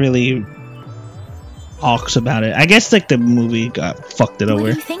one really talks about it. I guess, like, the movie got fucked it What do over.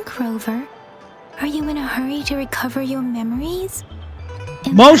 you think, Rover? Are you in a hurry to recover your memories?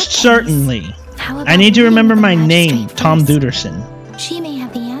 In Most that case, certainly. how I about need to meeting remember with the my name, magistrate Tom first? Duderson. She may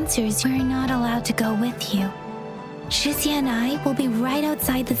have the answers. We're not allowed to go with you. Shizia and I will be right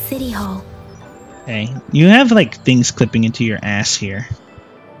outside the city hall. Hey, you have, like, things clipping into your ass here,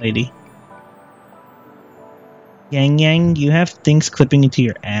 lady. Yang Yang, you have things clipping into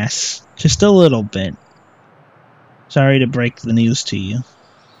your ass. Just a little bit. Sorry to break the news to you.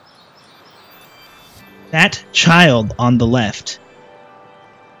 That child on the left.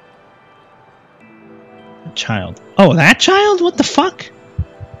 Child. Oh, that child? What the fuck?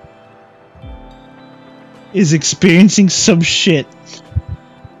 Is experiencing some shit.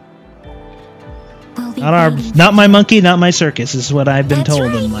 We'll be Not my monkey, not my circus, is what I've been That's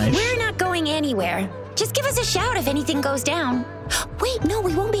told right. in life. We're not going anywhere. Just give us a shout if anything goes down. Wait, no,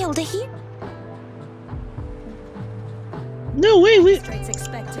 we won't be able to hear. No, wait. Magistrate's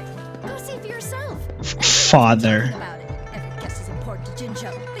expecting. Go see for yourself. Father. About it. Every guest is important to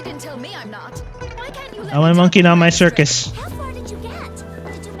Jinzhou. They didn't tell me I'm not. Why can't you let Not my me monkey, talk to not my magistrate? circus. How far did you get?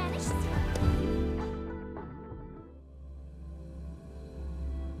 Did you manage to...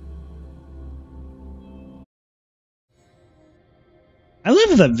 I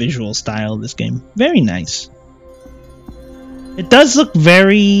love the visual style of this game. Very nice. It does look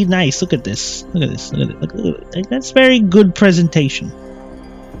very nice. Look at this. Look at this. Look at it. Look at it. Like, that's very good presentation.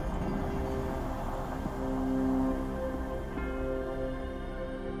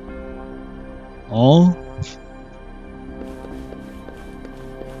 Oh.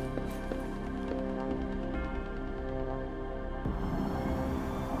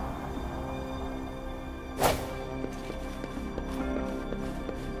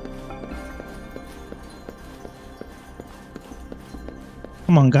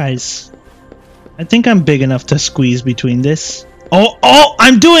 Come on, guys. I think I'm big enough to squeeze between this. Oh,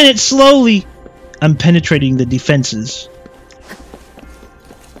 I'm doing it slowly. I'm penetrating the defenses.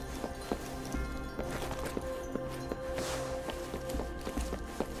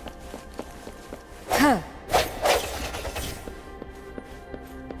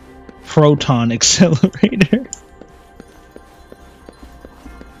 Proton accelerator.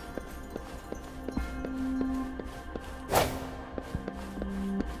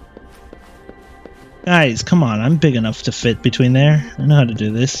 Guys, come on. I'm big enough to fit between there. I know how to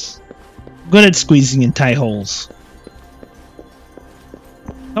do this. I'm good at squeezing in tight holes.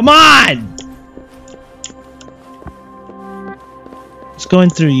 Come on! It's going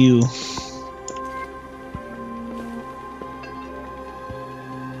through you.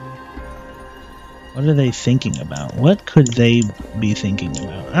 What are they thinking about? What could they be thinking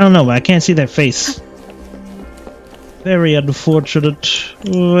about? I don't know, but I can't see their face. Very unfortunate.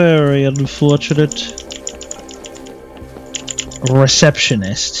 Very unfortunate.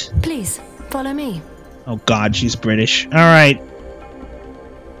 Receptionist. Please, follow me. Oh god, she's British. Alright.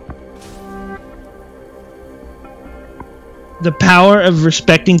 The power of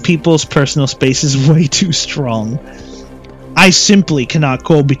respecting people's personal space is way too strong. I simply cannot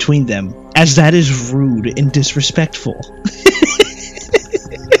go between them, as that is rude and disrespectful.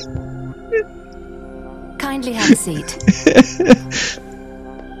 Kindly have a seat.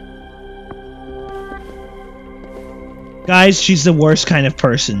 Guys, she's the worst kind of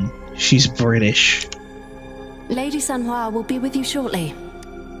person. She's British. Lady Sanhua will be with you shortly.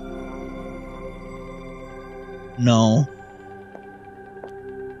 No.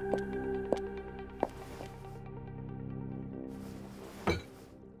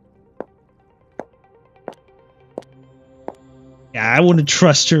 Yeah, I wouldn't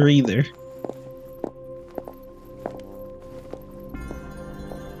trust her either.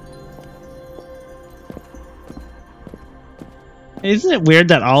 Isn't it weird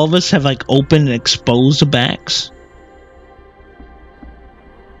that all of us have like open and exposed backs?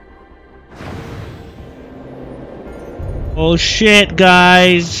 Oh shit,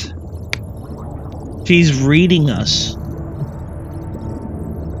 guys. She's reading us.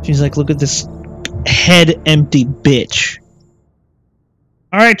 She's like, look at this head empty bitch.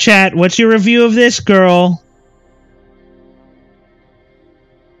 Alright, chat, what's your review of this girl?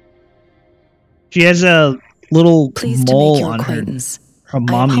 She has a little Pleased mole to make your on acquaintance. her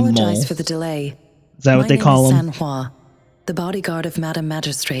mommy I apologize mole. for the delay. Is that what they call My them? name is Sanhua, the bodyguard of Madam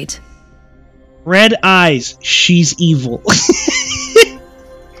Magistrate. Red eyes. She's evil.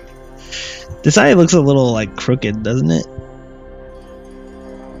 This eye looks a little like crooked, doesn't it?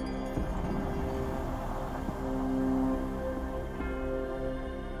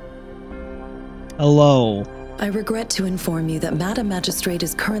 Hello. I regret to inform you that Madam Magistrate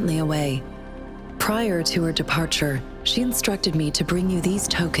is currently away. Prior to her departure, she instructed me to bring you these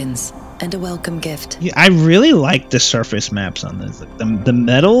tokens and a welcome gift. Yeah, I really like the surface maps on this. Like, the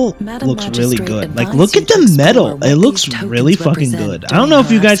metal Madam looks really Magistrate good. Like, advised look you at to the explore metal. what It looks these tokens really fucking represent good. I don't know during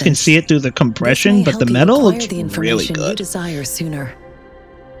if you her guys can absence. see it through the This compression, may but the help you metal acquire looks the really information you good. desire sooner.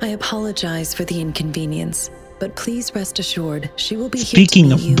 I apologize for the inconvenience, but please rest assured she will be Speaking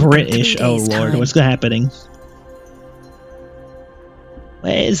here of to meet you British, in 3 oh days' lord, time. what's happening?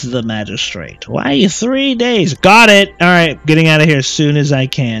 Where's the magistrate? Why are you 3 days? Got it! Alright, getting out of here as soon as I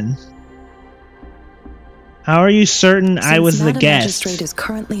can. How are you certain I was the Madam guest? Magistrate is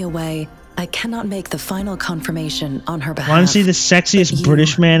currently away, I cannot make the final confirmation on her behalf. Want to see the sexiest But you-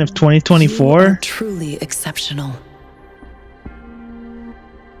 British man of You 2024? are truly exceptional.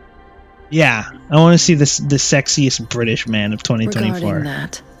 Yeah, I want to see the sexiest British man of 2024. Regarding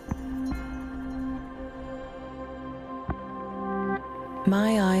that,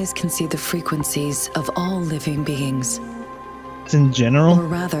 my eyes can see the frequencies of all living beings. It's in general? Or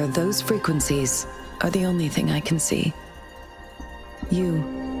rather, those frequencies are the only thing I can see.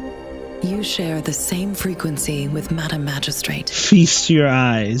 You share the same frequency with Madam Magistrate. Feast your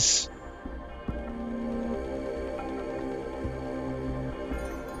eyes.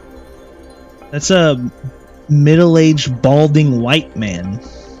 That's a middle-aged, balding white man.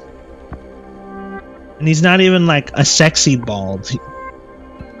 And he's not even like a sexy bald.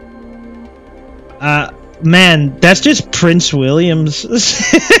 Man, that's just Prince William's.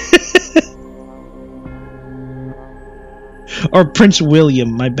 Or Prince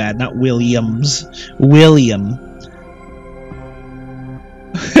William, my bad, not Williams. William.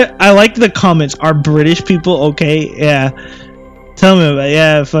 I like the comments. Are British people okay? Yeah. Tell me about it.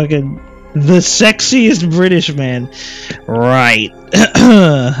 Yeah, fucking the sexiest British man. Right.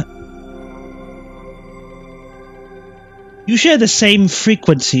 You share the same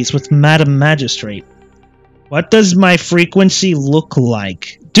frequencies with Madam Magistrate. What does my frequency look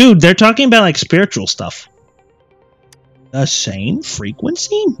like? Dude, they're talking about like spiritual stuff. The same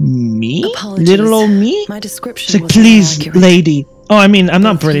frequency? Me? Apologies. Little old me? My description It's like, was please, inaccurate. lady. Oh, I mean, I'm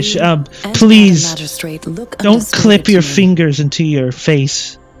not Both British. you and Please, Madam Magistrate look don't undistorted clip to your me. fingers into your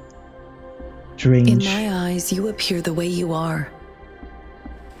face. In Strange. my eyes, you appear the way you are.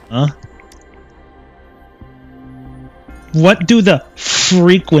 Huh? What do the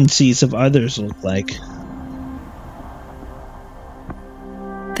frequencies of others look like.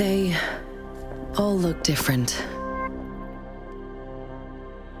 They all look different.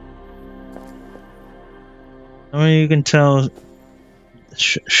 I mean, you can tell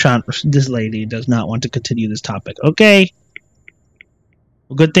this lady does not want to continue this topic. Okay.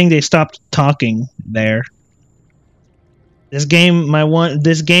 Well, good thing they stopped talking there. This game,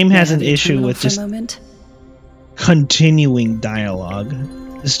 this game has an issue with just continuing dialogue.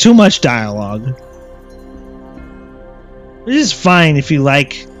 There's too much dialogue. This is fine if you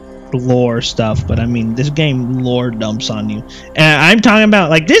like lore stuff, but I mean, this game lore dumps on you. And I'm talking about,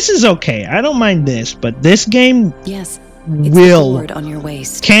 like, this is okay. I don't mind this, but this game will, on your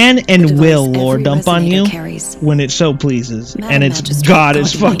waist. can and will lore dump on you when it so pleases. And it's God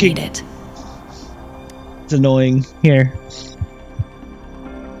is fucking... It's annoying. Here.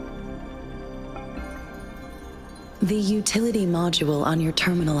 The utility module on your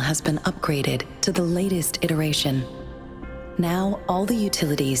terminal has been upgraded to the latest iteration. Now, all the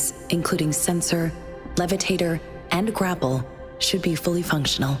utilities, including sensor, levitator, and grapple, should be fully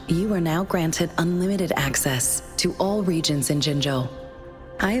functional. You are now granted unlimited access to all regions in Jinzhou.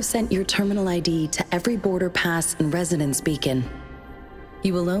 I have sent your terminal ID to every border pass and residence beacon.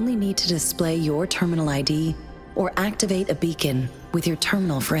 You will only need to display your terminal ID or activate a beacon with your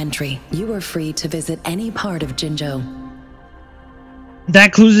terminal for entry. You are free to visit any part of Jinzhou. That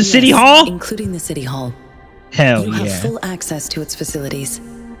includes the City Hall? Including the City Hall. Hell you yeah. You have full access to its facilities.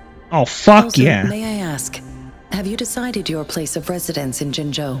 Oh, fuck also, yeah. May I ask, have you decided your place of residence in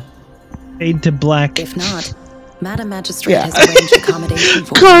Jinzhou? Fade to black. If not, Madam Magistrate has arranged accommodation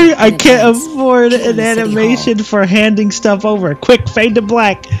for you. I can't afford an animation for handing stuff over. Quick, fade to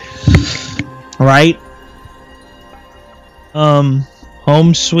black. Right?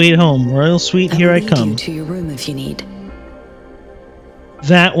 Home sweet home. Royal suite, here I come. You to your room if you need.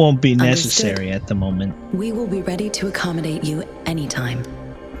 That won't be necessary at the moment. We will be ready to accommodate you anytime.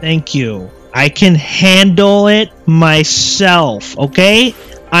 Thank you. I can handle it myself, okay?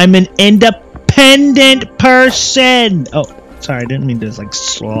 I'm an independent person. Oh, sorry, I didn't mean to, like,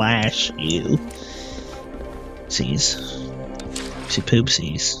 slash you. Oopsies. Oopsie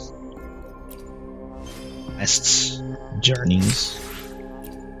poopsies. Quests. Journeys.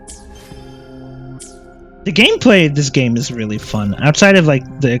 The gameplay of this game is really fun. Outside of,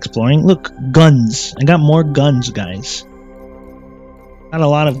 like, the exploring. Look, guns. I got more guns, guys. Got a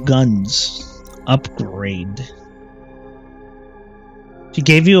lot of guns. Upgrade. She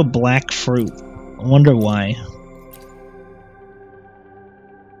gave you a black fruit. I wonder why.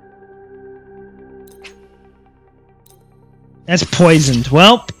 That's poisoned.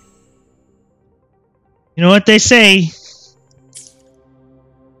 Well, you know what they say.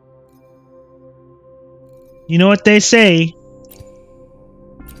 You know what they say.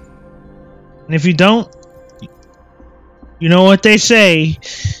 And if you don't, you know what they say.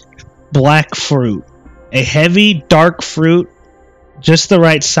 Black fruit. A heavy, dark fruit. Just the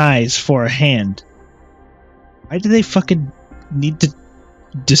right size for a hand. Why do they fucking need to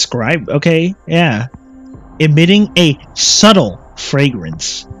describe? Okay, yeah. Emitting a subtle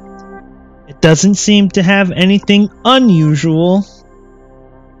fragrance. It doesn't seem to have anything unusual.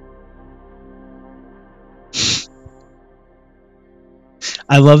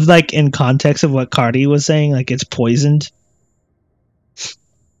 I love, like, in context of what Cardi was saying, like, it's poisoned.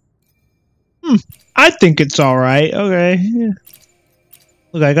 I think it's alright. Okay. Yeah.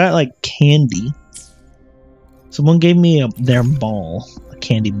 Look, I got, like, candy. Someone gave me their ball. A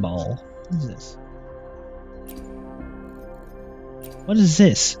candy ball. What is this? What is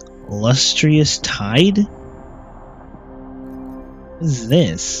this? Lustrous Tide? What is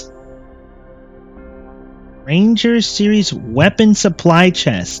this? Ranger Series Weapon Supply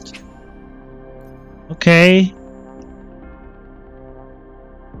Chest. Okay.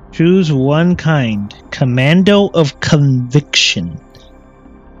 Choose one kind. Commando of Conviction.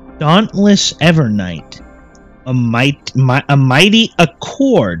 Dauntless Evernight. A Mighty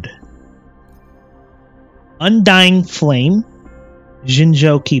Accord. Undying Flame.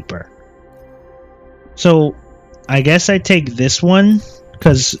 Jinzhou Keeper. So, I guess I take this one,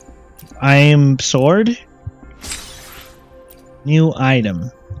 because I am sword. New item.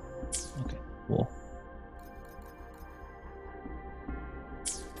 Okay, cool.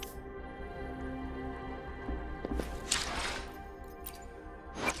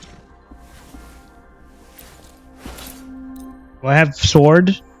 Do I have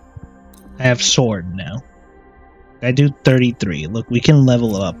sword? I have sword now. I do 33. Look, we can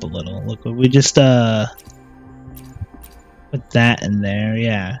level it up a little. Look, we just put that in there.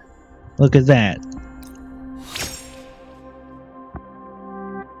 Yeah. Look at that.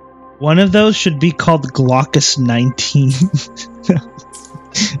 One of those should be called Glaucus 19.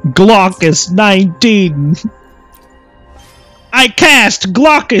 Glaucus 19. I cast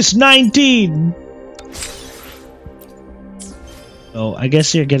Glaucus 19. Oh, I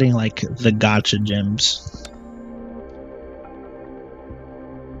guess you're getting like the gotcha gems.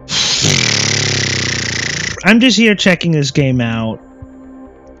 I'm just here checking this game out.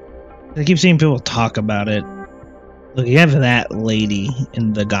 I keep seeing people talk about it. Look, you have that lady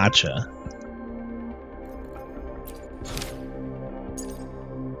in the gotcha.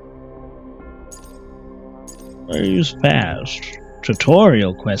 Days past.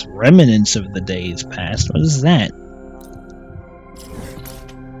 Tutorial quest. Remnants of the days past. What is that?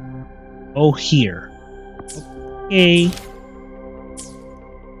 Oh, here. Okay.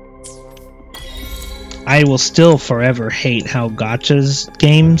 I will still forever hate how gotcha's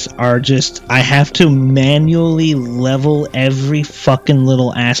games are just, I have to manually level every fucking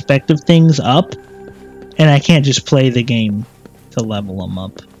little aspect of things up, and I can't just play the game to level them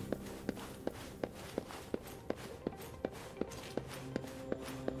up.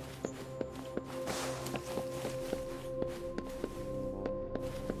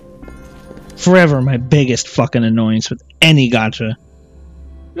 Forever my biggest fucking annoyance with any gotcha.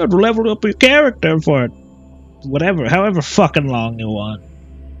 You have to level up your character for it. Whatever, however fucking long you want.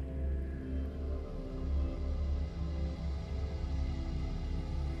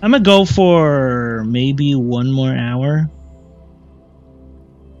 I'm gonna go for maybe one more hour.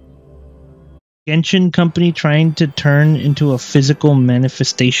 Genshin company trying to turn into a physical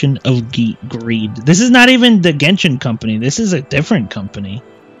manifestation of greed. This is not even the Genshin company. This is a different company.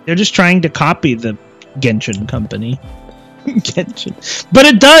 They're just trying to copy the Genshin company. Genshin. But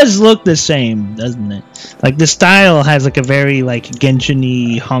it does look the same, doesn't it? Like the style has like a very like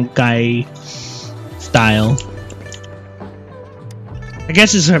Genshin-y Honkai style. I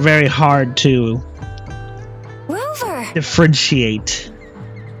guess it's very hard to Rover! differentiate.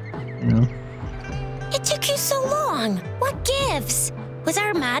 You know? It took you so long. What gives? Was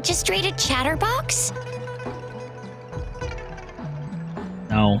our magistrate a chatterbox?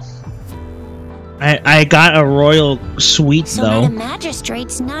 No. I got a royal suite, So though. Madam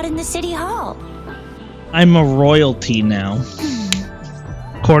Magistrate's not in the city hall. I'm a royalty now.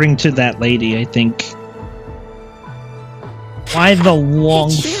 According to that lady, I think. Why the long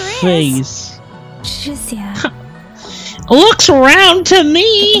face? Shizia. Looks around to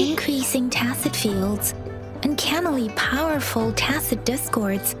me! Increasing tacit fields, uncannily powerful tacit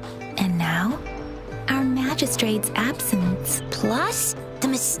discords, and now, our magistrate's absence. Plus, the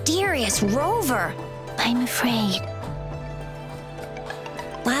mysterious Rover. I'm afraid.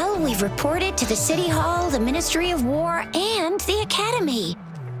 Well, we've reported to the City Hall, the Ministry of War, and the Academy.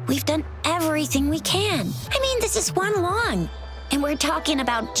 We've done everything we can. I mean, this is one long. And we're talking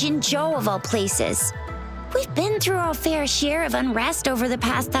about Jinzhou of all places. We've been through our fair share of unrest over the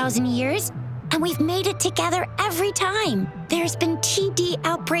past 1,000 years, and we've made it together every time. There's been TD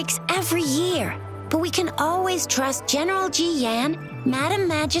outbreaks every year, but we can always trust General Ji Yan, Madam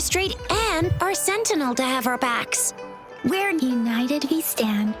Magistrate, and our Sentinel to have our backs. We're united we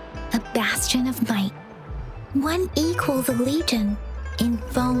stand, a bastion of might. One equals a legion,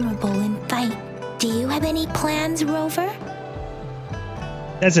 invulnerable in fight. Do you have any plans, Rover?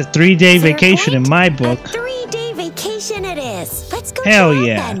 That's a 3-day vacation in my book. A 3-day vacation it is. Let's go Hell chat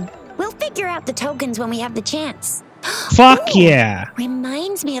yeah. then. We'll figure out the tokens when we have the chance. Fuck Ooh, yeah.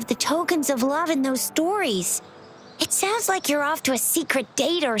 Reminds me of the tokens of love in those stories. It sounds like you're off to a secret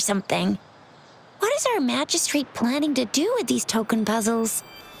date or something. What is our magistrate planning to do with these token puzzles?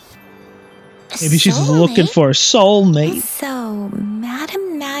 Maybe she's looking for a soulmate. So,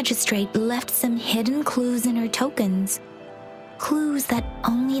 Madam Magistrate left some hidden clues in her tokens. Clues that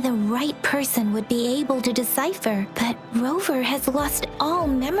only the right person would be able to decipher. But Rover has lost all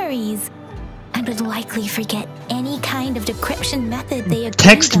memories and would likely forget any kind of decryption method they agreed on.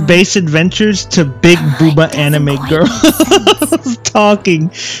 Text-based adventures to big booba anime girls talking.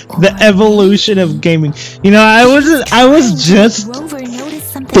 The evolution of gaming. You know, I was just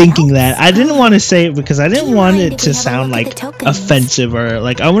thinking that. I didn't want to say it because I didn't want it to sound like offensive or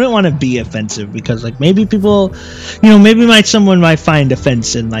like I wouldn't want to be offensive because like maybe people, you know, maybe someone might find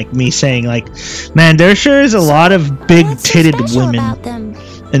offense in like me saying like, man, there sure is a lot of big-titted women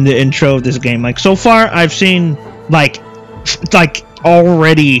in the intro of this game. Like so far I've seen like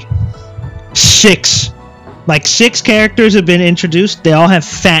already six characters have been introduced. They all have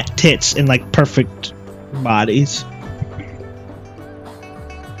fat tits and like perfect bodies.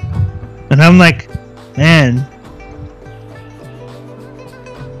 And I'm like, man,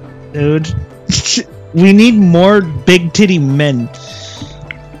 dude, we need more big titty men.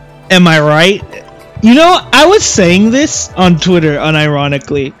 Am I right? You know, I was saying this on Twitter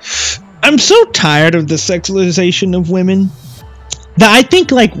unironically. I'm so tired of the sexualization of women that I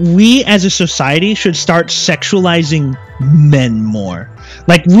think like we as a society should start sexualizing men more.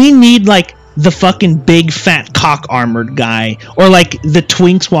 Like we need like the fucking big fat cock armored guy, or like the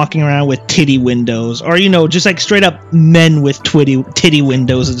twinks walking around with titty windows, or you know, just like straight up men with titty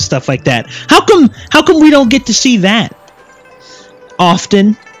windows and stuff like that. How come we don't get to see that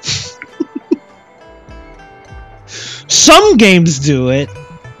often? Some games do it.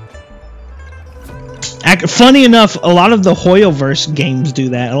 Funny enough, a lot of the Hoyoverse games do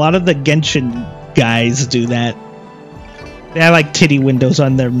that. A lot of the Genshin guys do that. They have like titty windows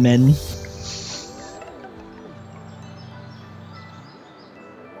on their men.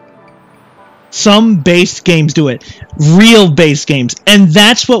 Some based games do it. Real based games. And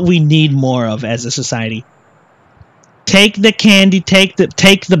that's what we need more of as a society. Take the candy, take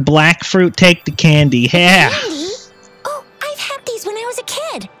the black fruit, take the candy. Yeah. Candy? Oh, I've had these when I was a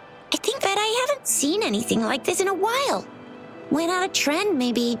kid. I think that I haven't seen anything like this in a while. Went out of trend,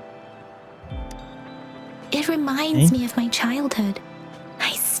 maybe. It reminds me of my childhood.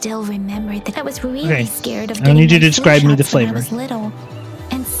 I still remember that I was really scared of getting I need you to describe me the flavor. When I was little.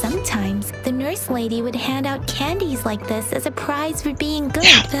 And sometimes the nurse lady would hand out candies like this as a prize for being good.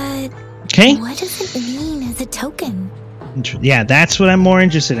 But what does it mean as a token? Yeah, that's what I'm more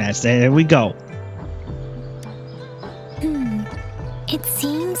interested in. There we go. It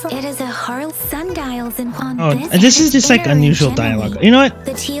seems it is a Harl sundials and on this is just like unusual dialogue. You know what?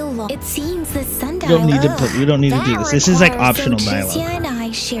 The teal. It seems the sundial. You don't need to do this. This is like optional dialogue. Tricia and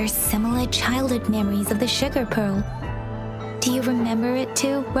I share similar childhood memories of the sugar pearl. Do you remember it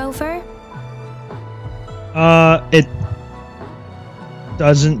too, Rover? It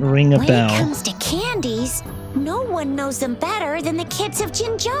doesn't ring a bell. When it comes to candies, no one knows them better than the kids of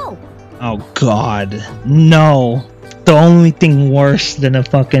Jinzhou. Oh God, no. The only thing worse than a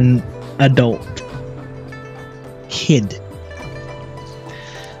fucking adult. Kid.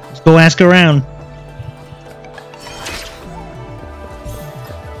 Let's go ask around.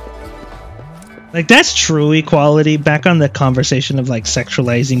 Like, that's true equality. Back on the conversation of, like,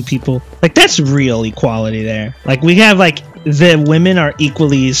 sexualizing people. Like, that's real equality there. Like, we have, like, the women are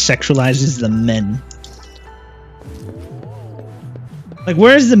equally as sexualized as the men. Like,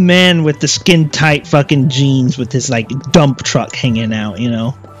 where's the man with the skin-tight fucking jeans with his, like, dump truck hanging out, you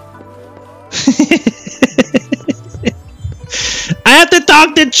know? I have to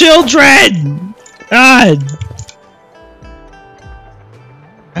talk to children! God!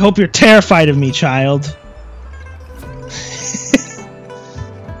 I hope you're terrified of me, child.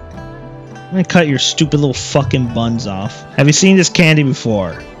 I'm gonna cut your stupid little fucking buns off. Have you seen this candy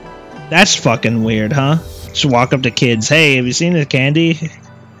before? That's fucking weird, huh? Just walk up to kids. Hey, have you seen this candy?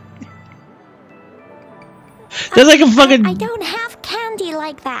 There's like a fucking... I don't have candy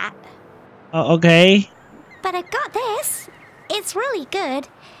like that. Okay. But I've got this. It's really good.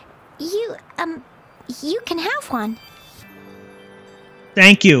 You can have one.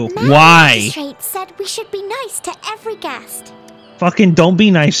 Thank you. My Why? magistrate said we should be nice to every guest. Fucking don't be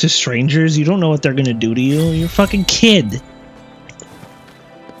nice to strangers. You don't know what they're gonna do to you. You're a fucking kid.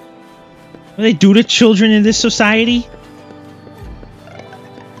 What do they do to children in this society?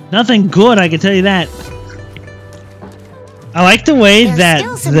 Nothing good, I can tell you that. I like the way that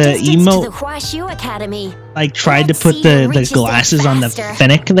the emote Academy. like tried to put the glasses on the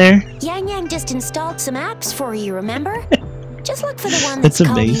Fennec there. Yang Yang just installed some apps for you, remember? Just look for the one That's that's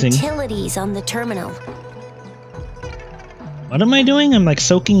called amazing. Utilities on the terminal. What am I doing? I'm like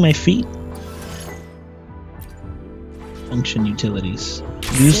soaking my feet. Function utilities.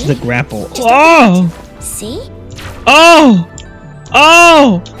 Use the grapple. Oh! See? Oh!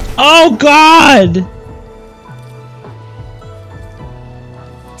 Oh! Oh God!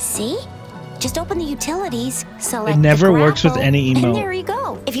 See? Just open the utilities, select It never the works with grapple, any emote. and there you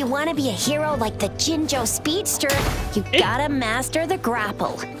go. If you want to be a hero like the Jinzhou Speedster, you gotta master the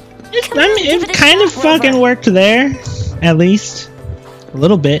grapple. It kind of fucking worked there. At least. A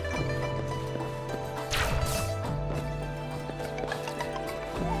little bit.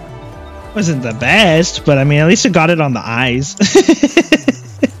 Wasn't the best, but I mean, at least it got it on the eyes.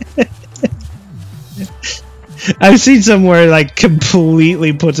 I've seen somewhere like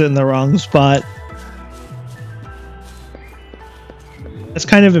completely puts it in the wrong spot. That's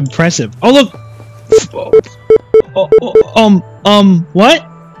kind of impressive. Oh look! What?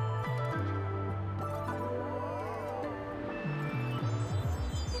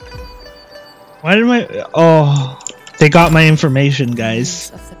 Why did my... Oh, they got my information,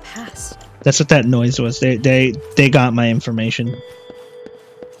 guys. Of the past. That's what that noise was. They got my information.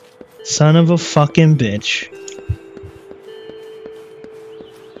 Son of a fucking bitch.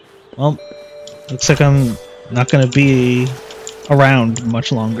 Well, looks like I'm not gonna be around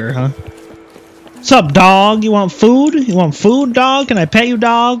much longer, huh? What's up, dog? You want food? You want food, dog? Can I pet you,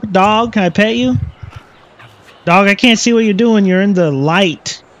 dog? Dog, can I pet you? Dog, I can't see what you're doing. You're in the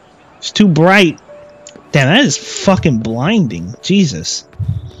light. It's too bright. Damn, that is fucking blinding. Jesus.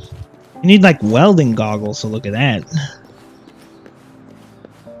 You need, like, welding goggles to look at that.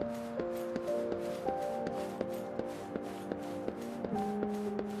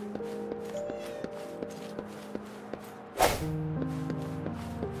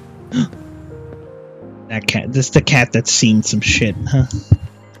 That cat. This is the cat that's seen some shit, huh?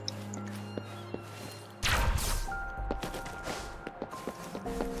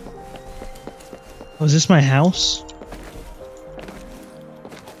 Oh, is this my house?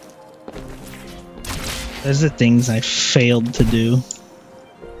 Those are the things I failed to do.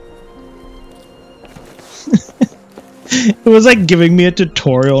 It was like giving me a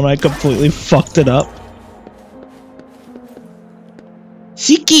tutorial and I completely fucked it up.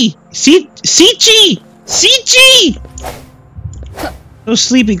 Siki! Sichi! Sichi! Go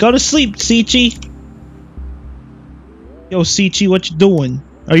sleepy, go to sleep, Sichi. Yo, Sichi, what you doing?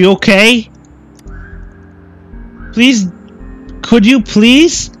 Are you okay? Please, could you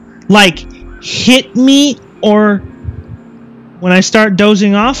please, like, hit me or when I start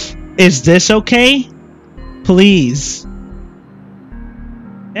dozing off? Is this okay? Please.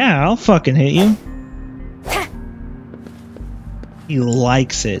 Yeah, I'll fucking hit you. He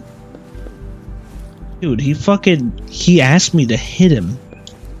likes it. Dude, he asked me to hit him.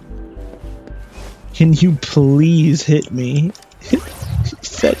 Can you please hit me? He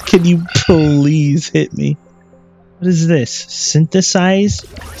said, can you please hit me? What is this? Synthesize?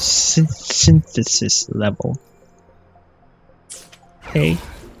 Synthesis level. Okay.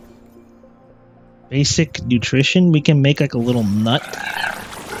 Basic nutrition. We can make like a little nut.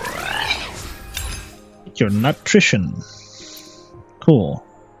 Get your nutrition. Cool.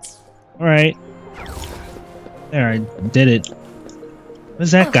 Alright. There, I did it.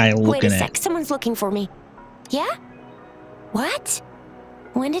 What's that guy looking wait a at? sec. Someone's looking for me. Yeah? What?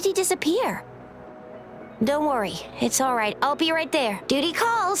 When did he disappear? Don't worry. It's alright. I'll be right there. Duty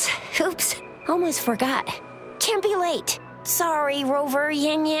calls. Oops. Almost forgot. Can't be late. Sorry, Rover,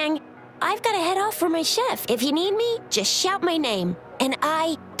 Yang Yang. I've got to head off for my shift. If you need me, just shout my name. And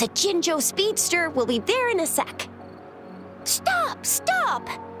I, the Jinjo Speedster, will be there in a sec. Stop! Stop!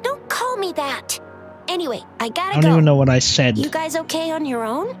 Don't call me that. Anyway, I gotta go. I don't even know what I said. You guys okay on your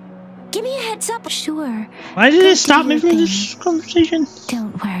own? Give me a heads up. Sure. Why did it stop me from this conversation?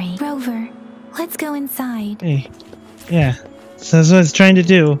 Don't worry. Rover, let's go inside. Hey. Yeah. So that's what I was trying to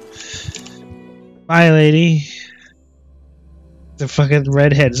do. Bye, lady. The fucking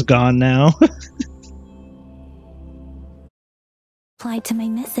redhead's gone now. Replied to my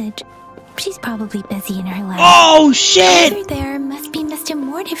message. She's probably busy in her life. Oh shit! Over there must be Mr.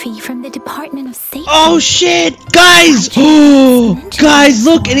 Mortifi from the Department of Safety. Oh shit! Guys! Oh, guys,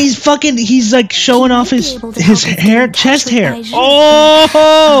 look, and he's like showing off his hair, chest hair.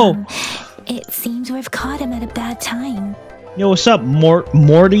 Oh! It seems we've caught him at a bad time. Yo, what's up,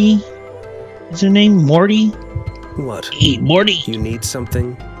 Morty? Is her name Morty? What? Hey, Morty. You need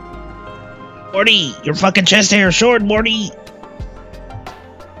something? Morty, your fucking chest hair is short, Morty.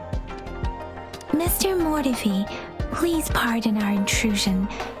 Mr. Mortifi, please pardon our intrusion.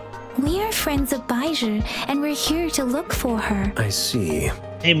 We are friends of Baiju, and we're here to look for her. I see.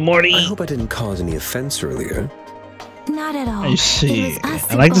 Hey, Morty. I hope I didn't cause any offense earlier. Not at all. I see. It was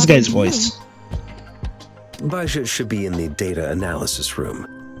us I like this that guy's bothered you. voice. Baiju should be in the data analysis room.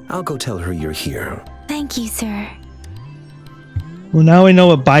 I'll go tell her you're here. Thank you, sir. Well, now we know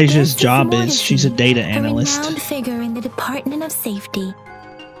what Baija's This job is. Mortifi, She's a data a analyst. renowned figure in the Department of Safety.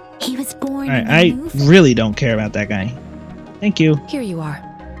 He was born in the I new really don't care about that guy. Thank you. Here you are.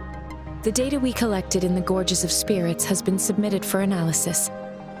 The data we collected in the Gorges of Spirits has been submitted for analysis,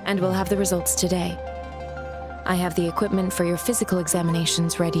 and we'll have the results today. I have the equipment for your physical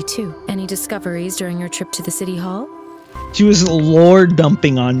examinations ready too. Any discoveries during your trip to the City Hall? She was lore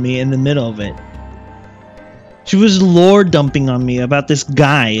dumping on me in the middle of it. She was lore dumping on me about this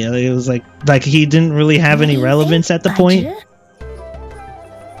guy. It was like he didn't really have any relevance at the point.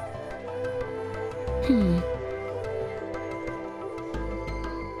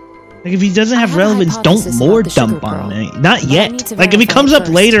 Like, if he doesn't have relevance, don't lore dump on me. Not yet. Like, if he comes up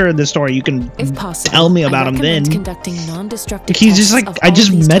later in the story, you can tell me about him then. Like, he's just like, I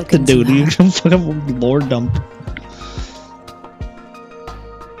just met the dude. You can fucking lore dump.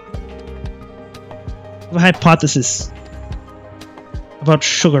 Hypothesis. about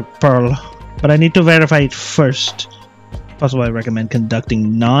Sugar Pearl, but I need to verify it first. Possible, I recommend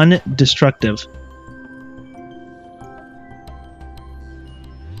conducting non-destructive.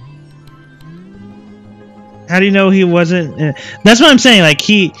 How do you know he wasn't? That's what I'm saying. Like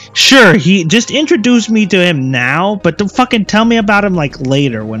he just introduced me to him now, but don't fucking tell me about him like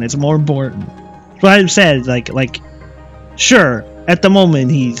later when it's more important. That's what I said. Like, sure, at the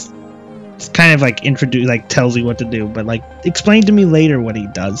moment he's kind of like introduce, like tells you what to do, but like explain to me later what he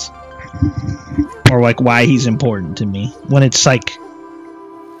does. Or like why he's important to me when it's like,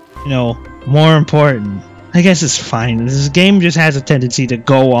 you know, more important. I guess it's fine. This game just has a tendency to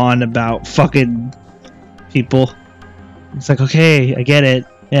go on about fucking people. It's like, okay, I get it.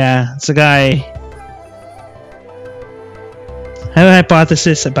 Yeah, it's a guy. I have a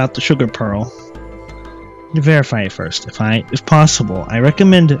hypothesis about the Sugar Pearl. To verify it first, if possible, I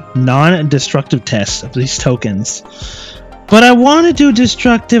recommend non-destructive tests of these tokens. But I want to do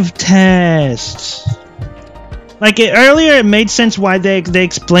destructive tests. Like earlier, it made sense why they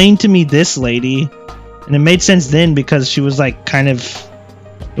explained to me this lady, and it made sense then because she was like kind of.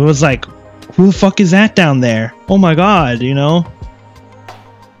 It was like, who the fuck is that down there? Oh my god, you know.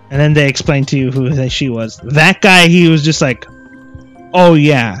 And then they explained to you who she was. That guy, he was just like, oh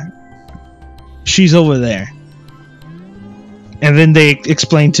yeah, she's over there. And then they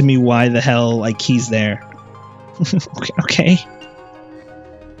explained to me why the hell like he's there. Okay.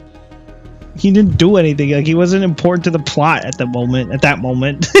 He didn't do anything. Like he wasn't important to the plot at the moment. At that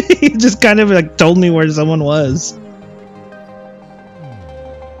moment, he just kind of like told me where someone was.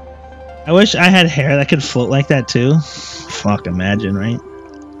 I wish I had hair that could float like that too. Fuck, imagine, right?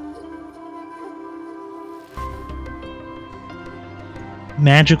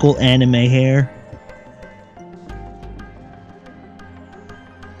 Magical anime hair.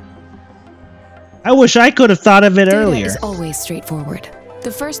 I wish I could have thought of it earlier. Data is always straightforward. The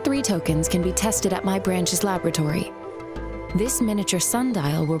first 3 tokens can be tested at my branch's laboratory. This miniature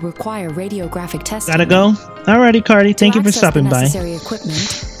sundial will require radiographic testing. Gotta go? Alrighty, Cardi. Thank you for stopping by. To access the necessary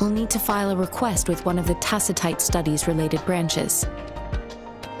equipment, we'll need to file a request with one of the Tacitite Studies-related branches.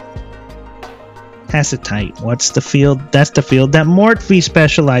 Tacitite. What's the field? That's the field that Mortfee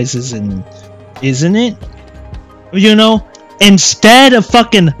specializes in, isn't it? You know, instead of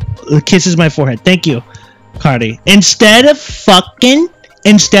fucking kisses my forehead. Thank you, Cardi. Instead of fucking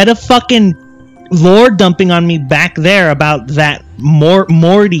lore dumping on me back there about that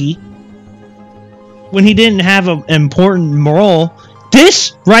Morty when he didn't have an important role,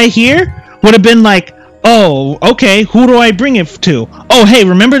 this right here would have been like, oh, okay, who do I bring it to? Oh, hey,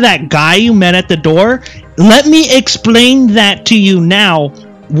 remember that guy you met at the door? Let me explain that to you now,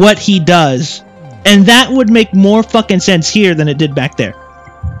 what he does. And that would make more fucking sense here than it did back there.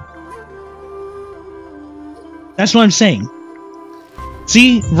 That's what I'm saying.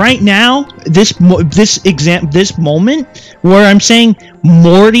 See, right now, this moment where I'm saying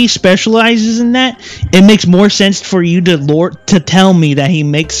Morty specializes in that, it makes more sense for you to tell me that he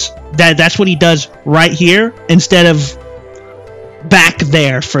makes that's what he does right here instead of back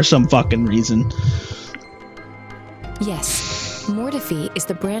there for some fucking reason. Yes, Mortifee is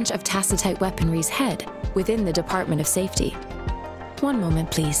the branch of Tacitite Weaponry's head within the Department of Safety. One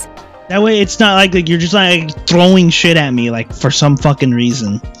moment, please. That way it's not like you're just like throwing shit at me like for some fucking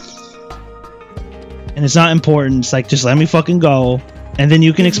reason. And it's not important. It's like, just let me fucking go. And then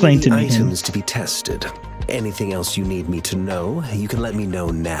you can explain to me. Items to be tested. Anything else you need me to know, you can let me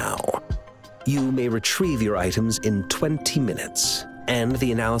know now. You may retrieve your items in 20 minutes. And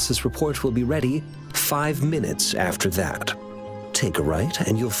the analysis report will be ready 5 minutes after that. Take a right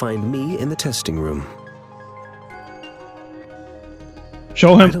and you'll find me in the testing room.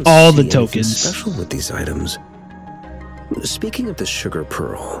 Show him all the tokens. Special with these items. Speaking of the Sugar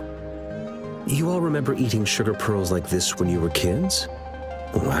Pearl, you all remember eating sugar pearls like this when you were kids?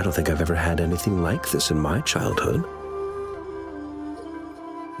 Oh, I don't think I've ever had anything like this in my childhood.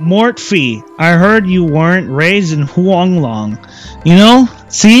 Mortfee, I heard you weren't raised in Huanglong. You know?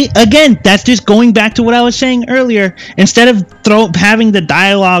 See? Again, that's just going back to what I was saying earlier. Instead of having the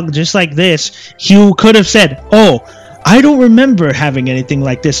dialogue just like this, you could have said, oh, I don't remember having anything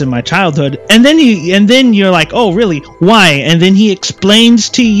like this in my childhood. And then you're like, oh, really? Why? And then he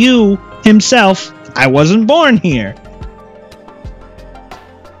explains to you himself, I wasn't born here.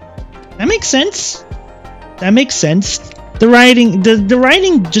 That makes sense. That makes sense. The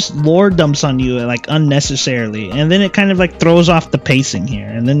writing just lore dumps on you like unnecessarily, and then it kind of like throws off the pacing here.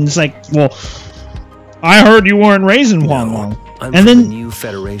 And then it's like, well, I heard you weren't raised in Huanglong. I'm from the New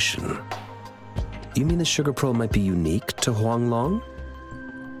Federation. You mean the Sugar Pearl might be unique to Huanglong?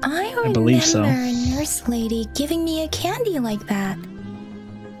 I believe so. A nurse lady giving me a candy like that.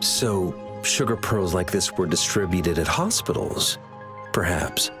 So, sugar pearls like this were distributed at hospitals,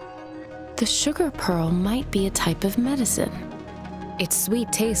 perhaps? The sugar pearl might be a type of medicine. Its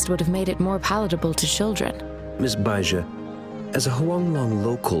sweet taste would have made it more palatable to children. Miss Baija, as a Huanglong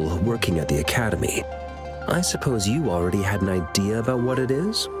local working at the academy, I suppose you already had an idea about what it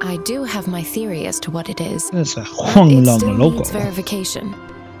is? I do have my theory as to what it is. That's a It Huanglong still local. needs verification.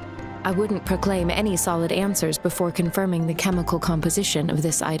 I wouldn't proclaim any solid answers before confirming the chemical composition of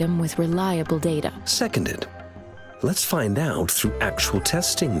this item with reliable data. Seconded. Let's find out through actual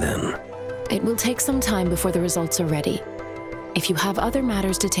testing then. It will take some time before the results are ready. If you have other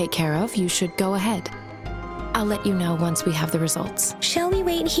matters to take care of, you should go ahead. I'll let you know once we have the results. Shall we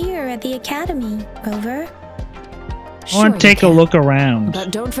wait here at the academy, Rover? I want to take a look around.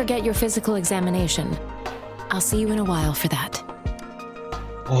 But don't forget your physical examination. I'll see you in a while for that.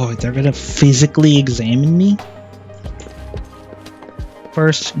 Oh, they're gonna physically examine me?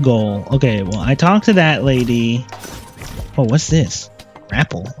 First goal. Okay, well, I talked to that lady. Oh, what's this?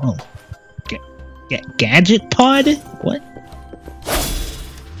 Grapple. Oh. Gadget pod? What?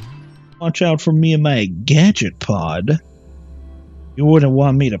 Watch out for me and my gadget pod. You wouldn't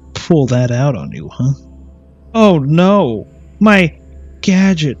want me to pull that out on you, huh? Oh no! My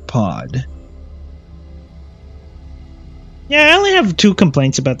gadget pod. Yeah, I only have 2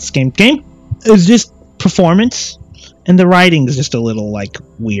 complaints about this game. Game is just performance, and the writing is just a little, like,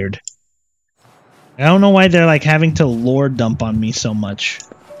 weird. I don't know why they're, like, having to lore dump on me so much.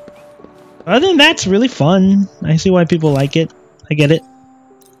 Other than that, it's really fun. I see why people like it. I get it.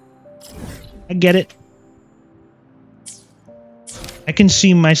 I get it. I can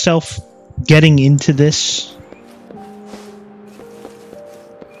see myself getting into this.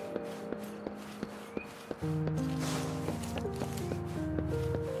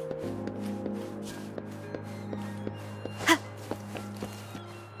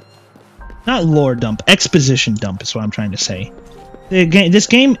 Not lore dump, exposition dump is what I'm trying to say. This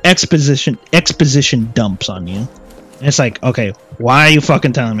game exposition dumps on you. And it's like, okay, why are you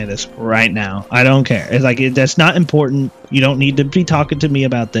fucking telling me this right now? I don't care. It's like, that's not important. You don't need to be talking to me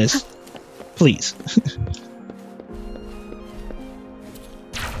about this. Please.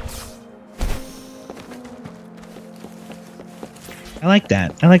 I like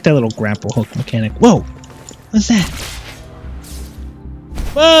that. I like that little grapple hook mechanic. Whoa! What's that?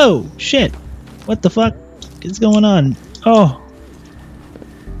 Whoa! Shit! What the fuck is going on? Oh!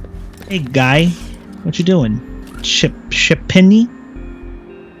 Hey, guy. What you doing? Chippenny?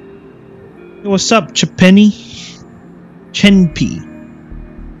 Hey, what's up, Chippenny? Chenpi.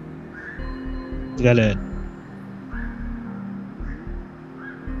 You gotta...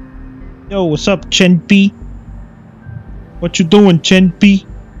 Yo, what's up, Chenpi? What you doing, Chenpi?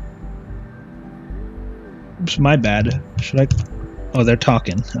 Oops, my bad. Should I... Oh, they're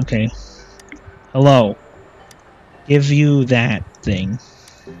talking. Okay. Hello. Give you that thing.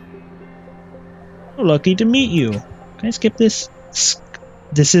 Oh, lucky to meet you. Can I skip this?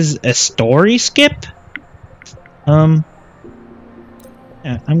 This is a story skip? Yeah,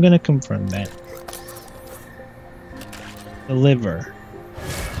 I'm gonna confirm that. Deliver.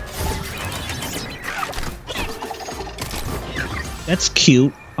 That's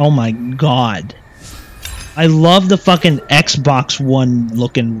cute. Oh my god. I love the fucking Xbox One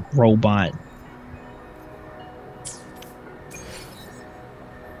looking robot.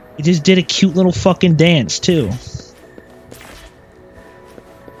 It just did a cute little fucking dance too.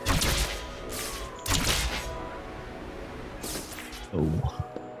 Oh.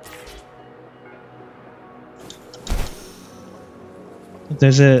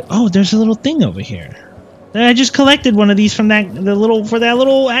 There's a little thing over here. I just collected one of these from that little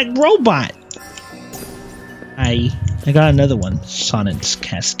robot. I got another one. Sonnet's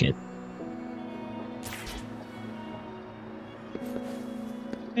casket.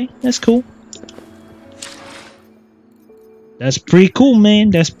 Okay, that's cool. That's pretty cool,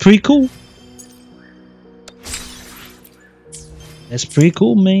 man. That's pretty cool. That's pretty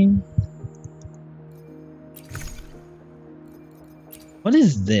cool, man. What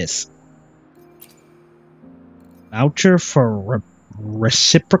is this? Voucher for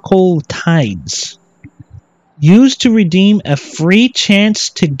reciprocal tides. Used to redeem a free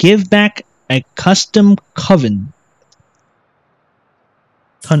chance to give back a custom coven.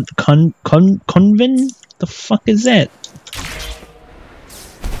 Conven? The fuck is that?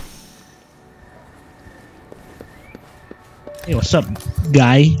 Hey, what's up,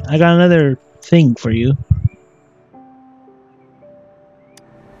 guy? I got another thing for you.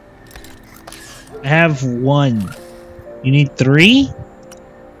 I have 1. You need 3?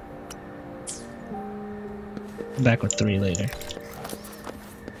 Come back with 3 later.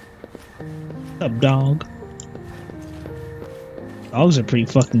 What's up, dog? Dogs are pretty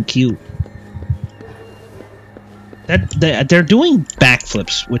fucking cute. They're doing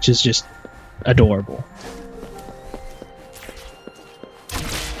backflips, which is just adorable.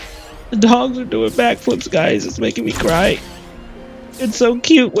 The dogs are doing backflips, guys. It's making me cry. It's so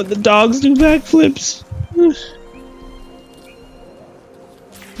cute when the dogs do backflips.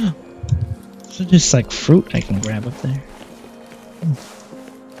 So just like fruit I can grab up there.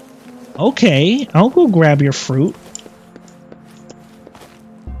 Okay, I'll go grab your fruit.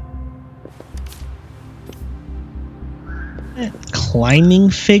 Climbing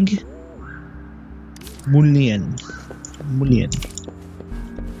fig? Mullion.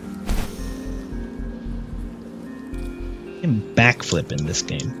 Can backflip in this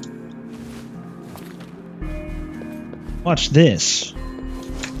game. Watch this.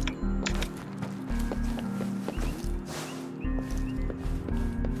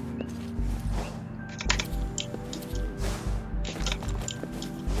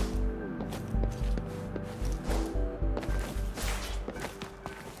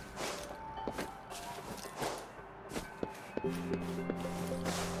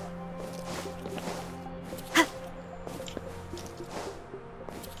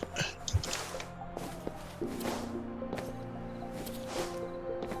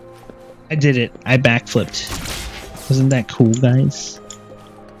 I did it. I backflipped. Wasn't that cool, guys?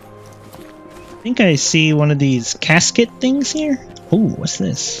 I think I see one of these casket things here. Ooh, what's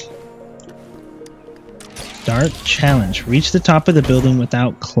this? Start challenge. Reach the top of the building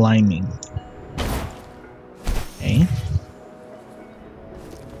without climbing. Okay.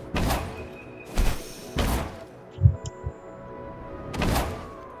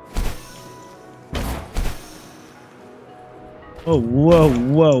 Oh,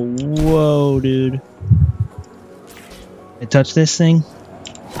 whoa, dude. I touch this thing.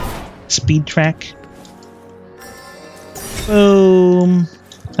 Speed track. Boom.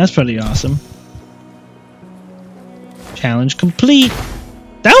 That's pretty awesome. Challenge complete.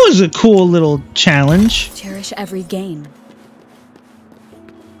 That was a cool little challenge. Cherish every gain.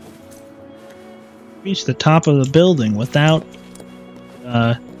 Reach the top of the building without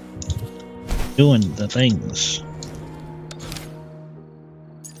doing the things.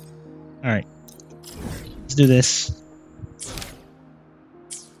 Alright. Let's do this.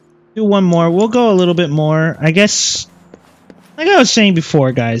 Do one more. We'll go a little bit more. I guess, like I was saying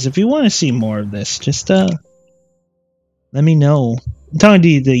before, guys, if you want to see more of this, just let me know. I'm talking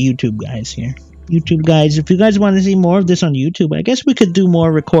to the YouTube guys here. YouTube guys, if you guys want to see more of this on YouTube, I guess we could do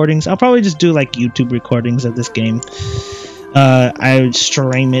more recordings. I'll probably just do like YouTube recordings of this game. I would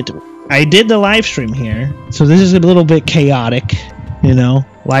stream it. I did the live stream here, so this is a little bit chaotic, you know,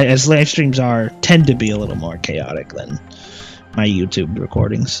 as live streams tend to be a little more chaotic than my YouTube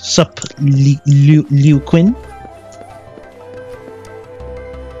recordings. Sup, Liu Quinn?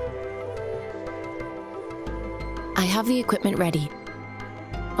 I have the equipment ready.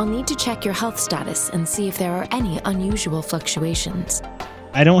 I'll need to check your health status and see if there are any unusual fluctuations.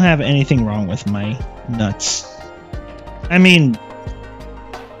 I don't have anything wrong with my nuts. I mean,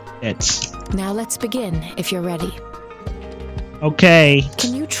 it's... Now let's begin, if you're ready. Okay.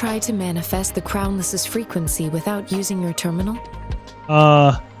 Can you try to manifest the Crownless's frequency without using your terminal?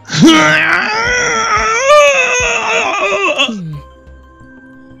 I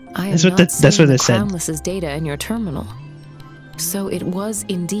am that's what not that's what seeing they the said. Crownless's data in your terminal. So it was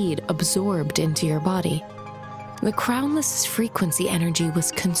indeed absorbed into your body. The Crownless's frequency energy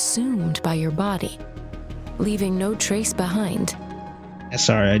was consumed by your body, leaving no trace behind.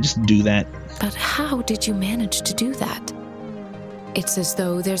 Sorry, I just do that. But how did you manage to do that? It's as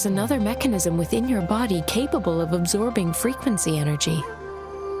though there's another mechanism within your body capable of absorbing frequency energy.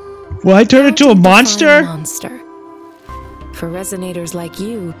 Well, I turned into a monster? For resonators like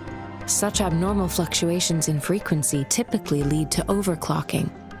you, such abnormal fluctuations in frequency typically lead to overclocking.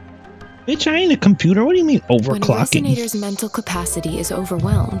 Bitch, I ain't a computer. What do you mean overclocking? When a resonator's mental capacity is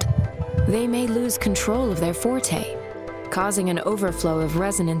overwhelmed, they may lose control of their forte, causing an overflow of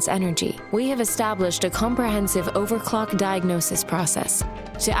resonance energy. We have established a comprehensive overclock diagnosis process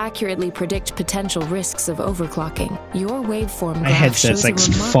to accurately predict potential risks of overclocking. Your waveform graph shows a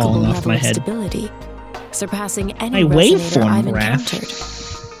remarkable level of stability, surpassing any resonator I've encountered.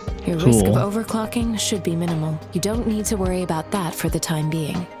 Your risk of overclocking should be minimal. You don't need to worry about that for the time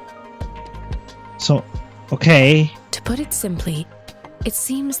being. So, okay. To put it simply, it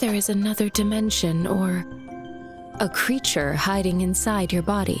seems there is another dimension or a creature hiding inside your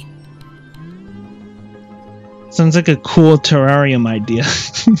body. Sounds like a cool terrarium idea.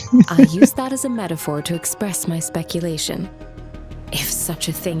 I use that as a metaphor to express my speculation. If such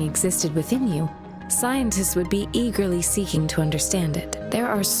a thing existed within you, scientists would be eagerly seeking to understand it. There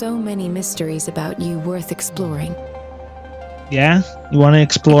are so many mysteries about you worth exploring. Yeah? You want to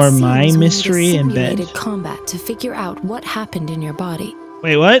explore my mystery in bed? Simulated combat to figure out what happened in your body.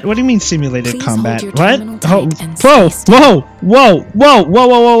 Wait, what? What do you mean simulated Please combat? hold your What? terminal Oh, tight and whoa, stay still. whoa, whoa, whoa, whoa, whoa,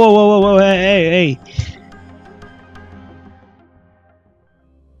 whoa, whoa, whoa, whoa, whoa, hey, hey.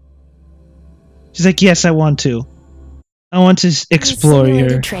 She's like, yes, I want to. I want to explore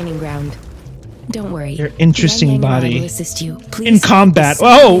your training ground. Don't worry. Your interesting Yang and I body will assist you. in Please combat.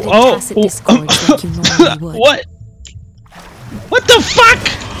 hold Oh, the simulated tacit discords like you normally would. What? What the fuck?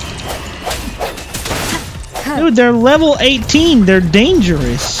 Dude, they're level 18. They're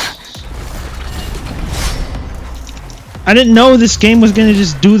dangerous. I didn't know this game was gonna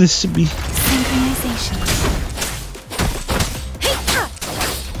just do this to me. Synchronization.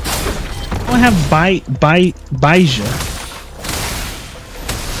 I have Baija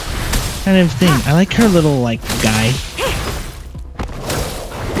kind of thing. I like her little like guy.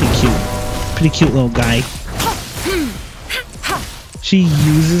 Pretty cute little guy. She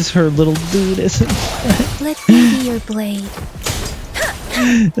uses her little dude as a Let me be your blade.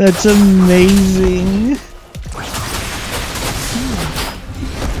 That's amazing.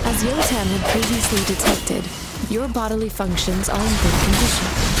 As Yotan had previously detected, your bodily functions are in good condition,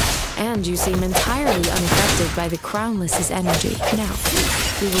 and you seem entirely unaffected by the Crownless's energy. Now,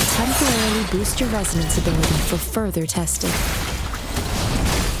 we will temporarily boost your resonance ability for further testing.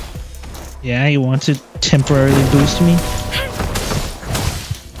 Yeah, you want to temporarily boost me?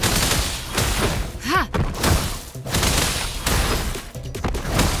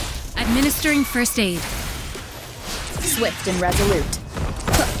 Administering first aid. Swift and resolute.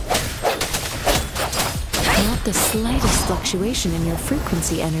 Not the slightest fluctuation in your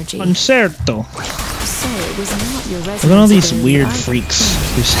frequency energy. Concerto. So it was not your resonance. Look at all these ability weird either. freaks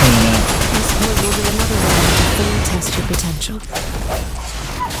just hanging out. I suppose we'll do another round to fully test your potential.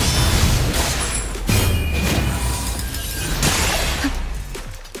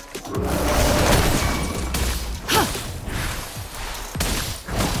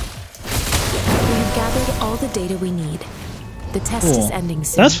 We have gathered all the data we need. The test is ending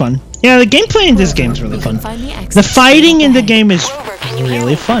soon. That's fun. Yeah, the gameplay in this game is really You can fun. find the exit The fighting in the ahead. game is Grover, can you hear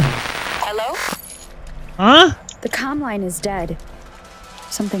really me? fun. Hello? Huh? The comm line is dead.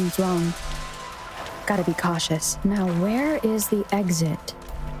 Something's wrong. Gotta be cautious. Now, where is the exit?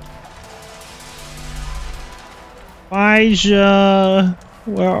 Baija,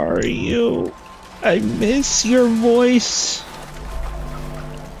 where are you? I miss your voice.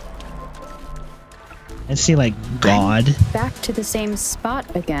 I see like God. Back to the same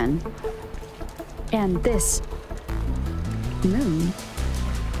spot again. And this moon.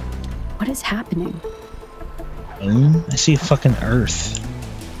 What is happening? Moon? I see fucking Earth.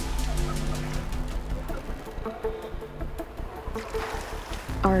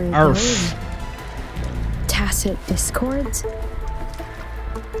 Are Arf. those tacit discords?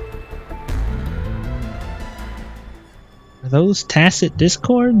 Are those tacit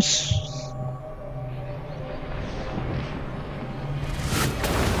discords?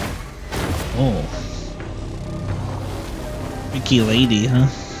 Oh. Freaky lady, huh?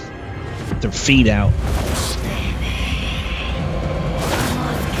 With their feet out.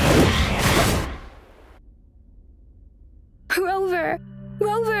 Rover!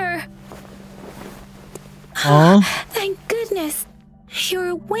 Rover! Huh? Thank goodness! You're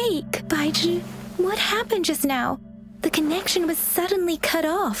awake, Baiju. What happened just now? The connection was suddenly cut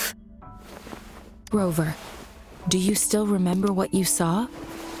off. Rover, do you still remember what you saw?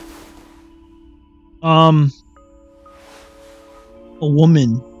 A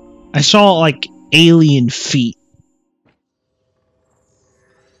woman. I saw like alien feet.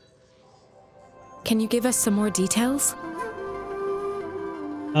 Can you give us some more details?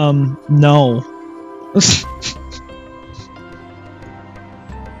 No.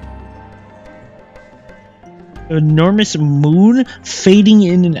 Enormous moon fading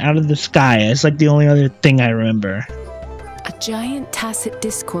in and out of the sky. It's like the only other thing I remember. A giant tacit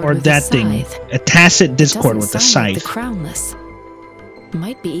discord Or with that a thing. scythe. A tacit discord Doesn't with the sound like scythe. the Crownless.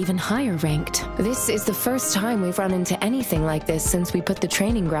 Might be even higher ranked. This is the first time we've run into anything like this since we put the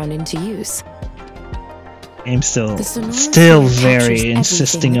training ground into use. I'm still The Sonora still sphere captures very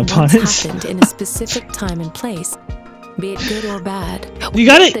insisting everything that upon once it. happened in a specific time and place, be it good or bad. You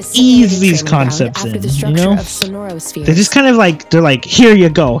gotta The ease simulated these training ground concepts after in, the you structure know? of sonorospheres. They're just kind of like, they're like, here you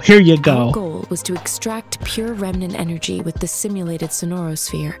go, here you Our go. goal was to extract pure remnant energy with the simulated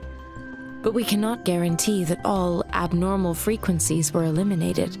sonorosphere. But we cannot guarantee that all abnormal frequencies were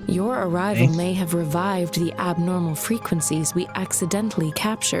eliminated. Your arrival may have revived the abnormal frequencies we accidentally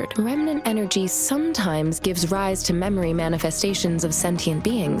captured. Remnant energy sometimes gives rise to memory manifestations of sentient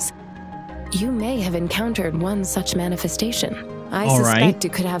beings. You may have encountered one such manifestation. I suspect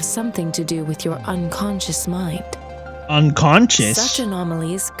it could have something to do with your unconscious mind. Unconscious? Such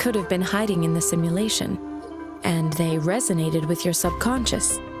anomalies could have been hiding in the simulation, and they resonated with your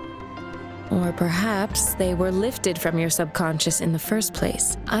subconscious. Or perhaps they were lifted from your subconscious in the first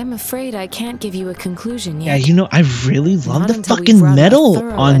place. I'm afraid I can't give you a conclusion yet. Yeah, you know, I really love the fucking metal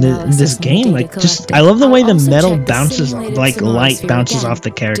on this game. Like, just, I love the way the metal bounces, like light bounces off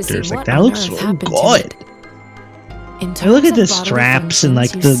the characters. Like, that looks so good. I look at the straps and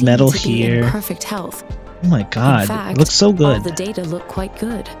like the metal here. Perfect health. Oh my god, it looks so good. All the data look quite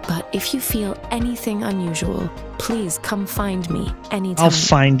good, but if you feel anything unusual, please come find me anytime. I'll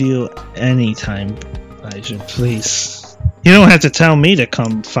find you anytime, Elijah, please. You don't have to tell me to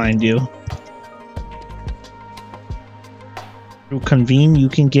come find you. Through Convene, you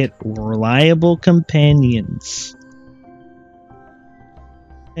can get reliable companions.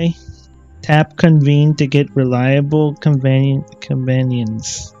 Okay. Tap Convene to get reliable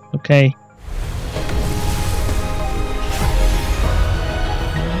companions. Okay.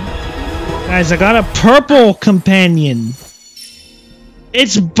 Guys, I got a purple companion.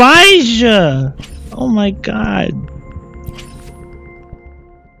 It's Baija. Oh my god.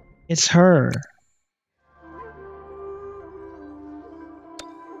 It's her.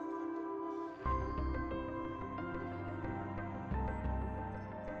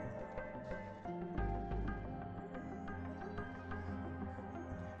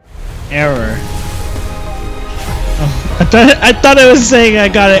 Error. Oh, I thought it was saying I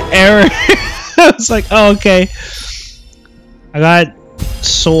got an error. I was like, oh, okay. I got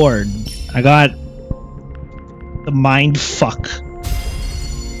sword. I got the mind fuck.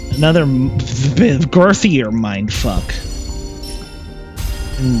 Another girthier mind fuck.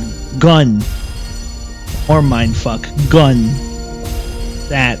 And gun. Or mind fuck. Gun.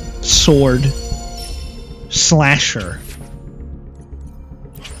 That sword. Slasher.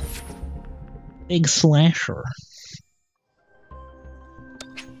 Big slasher.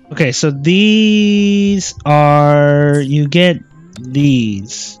 Okay, so these are... You get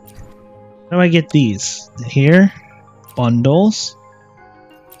these. How do I get these? Here? Bundles?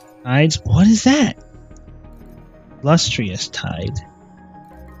 Tides? What is that? Lustrous Tide.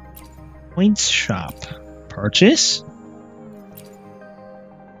 Points Shop. Purchase?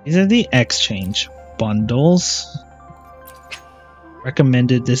 These are the exchange. Bundles.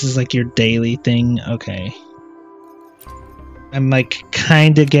 Recommended. This is like your daily thing. Okay. I'm like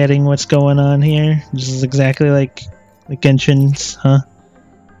kind of getting what's going on here. This is exactly like the Genshin's, huh?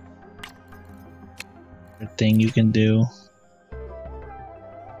 Thing you can do.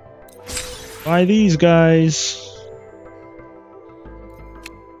 Buy these guys.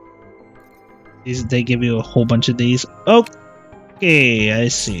 These, they give you a whole bunch of these. Okay, I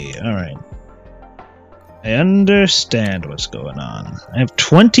see. All right. I understand what's going on. I have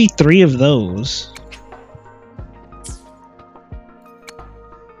 23 of those.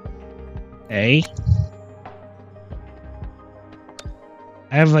 Okay.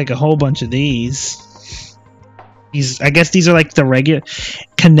 I have like a whole bunch of these. I guess these are like the regular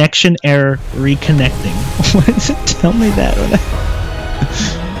connection error reconnecting. Why does it tell me that?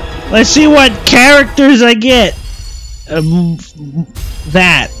 Let's see what characters I get.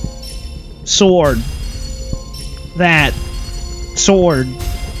 That sword. That sword.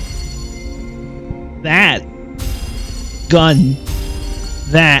 That gun.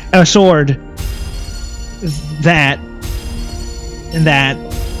 That sword. That and that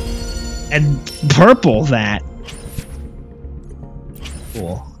and purple that.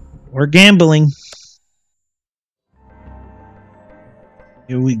 Cool. We're gambling.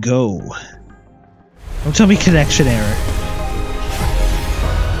 Here we go. Don't tell me connection error.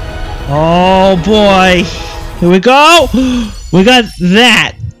 Oh boy. Here we go. We got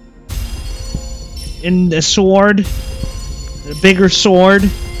that. And a sword. A bigger sword.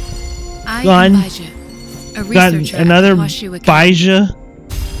 Gun. Got another Baija.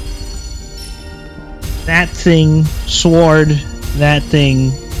 That thing. Sword. That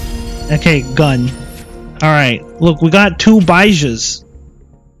thing. Okay, gun. Alright. Look, we got 2 Baijas.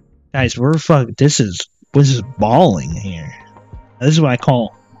 Guys, we're fuck. This is balling here. This is what I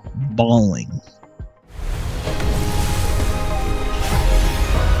call balling.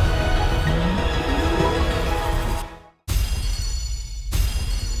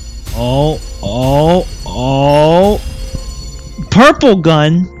 Oh. Purple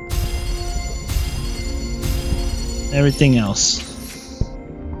gun. everything else.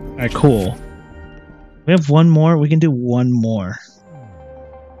 Alright, cool. We have one more. We can do one more.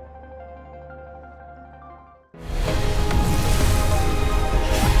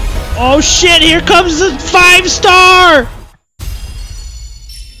 Oh shit, here comes the 5-star!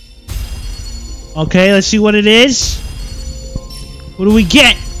 Okay, let's see what it is. What do we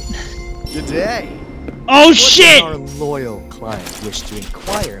get? Good day. Oh What shit! does our loyal client wish to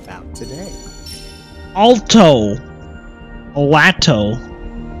inquire about today? Alto. Olato.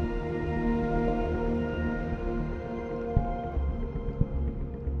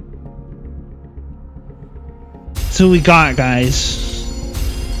 That's who we got, guys.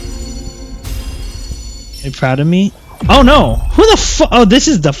 Are you proud of me? Oh no! Who the fuck? Oh, this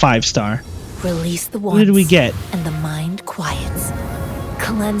is the 5-star. Release the Who wants, did we get? and the mind quiets.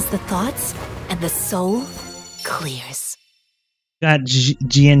 Cleanse the thoughts, and the soul clears. Got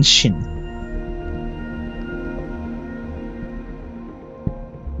Jienshin.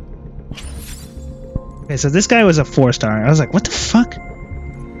 Okay, so this guy was a 4-star. I was like, what the fuck?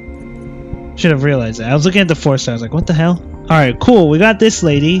 Should have realized that. I was looking at the 4-star. I was like, what the hell? Alright, cool. We got this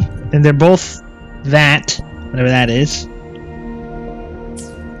lady, and they're both that, whatever that is.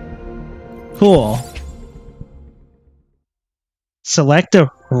 Cool. Select a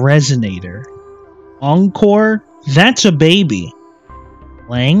resonator. Encore? That's a baby.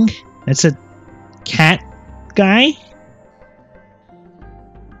 Lang? That's a cat guy?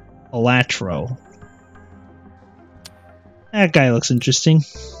 Elatro. That guy looks interesting.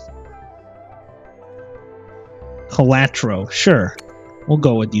 Colatro. Sure. We'll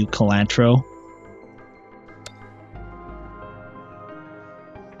go with you, Colatro.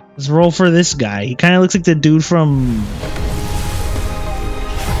 Let's roll for this guy. He kind of looks like the dude from...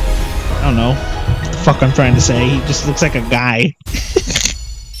 I don't know what the fuck I'm trying to say. He just looks like a guy.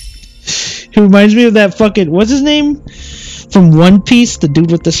 He reminds me of that fucking... What's his name? From One Piece? The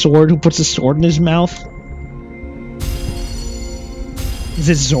dude with the sword who puts the sword in his mouth? Is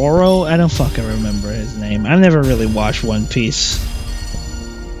it Zoro? I don't fucking remember his name. I've never really watched One Piece.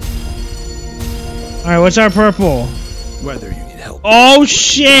 Alright, what's our purple? Whether you need help. Oh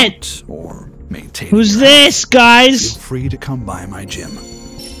shit! Or maintaining Who's your this, house, guys? Feel free to come by my gym.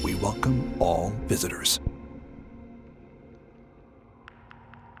 We welcome all visitors.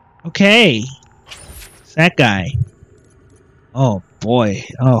 Okay. It's that guy. Oh boy.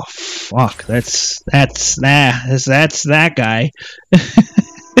 Oh fuck. That's that guy.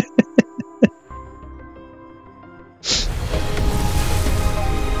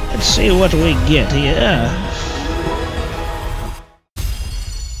 Let's see what we get here.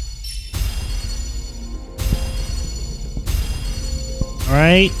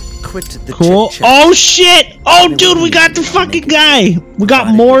 Alright. Quit the Cool. chit-chat. Oh shit! Oh dude, we got the fucking guy! We got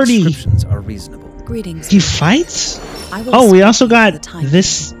Provided Morty! descriptions are reasonable. Greetings. He fights? I will Oh, we speak also at got the time.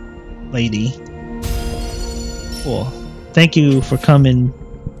 this lady. Cool. Thank you for coming,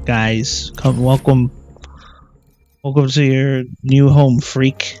 guys. Welcome to your new home,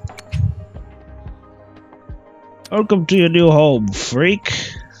 freak. Welcome to your new home, freak.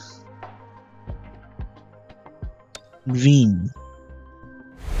 Veen.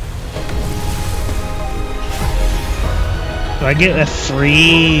 Do I get a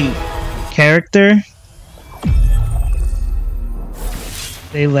free character?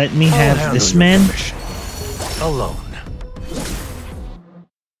 They let me have this man? Alone.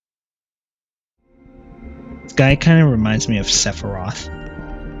 This guy kind of reminds me of Sephiroth.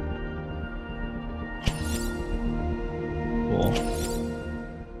 Cool.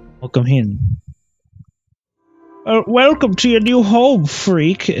 Welcome in. Welcome to your new home,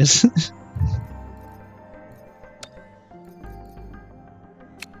 freak.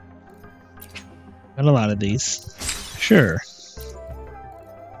 Got a lot of these. Sure.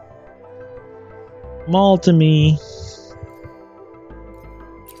 Them all to me.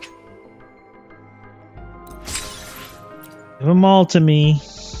 Give them all to me.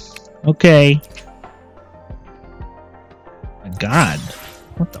 Okay. My God.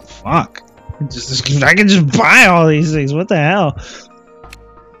 What the fuck? I can just buy all these things. What the hell?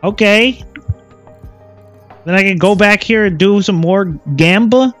 Okay. Then I can go back here and do some more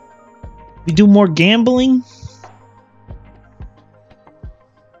gambling. We do more gambling.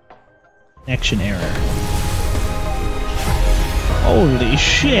 Connection error. Holy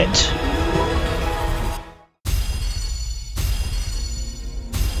shit.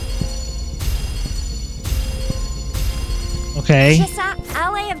 Okay. Chissa,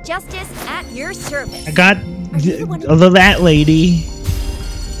 Ally of Justice at your service. I got that lady.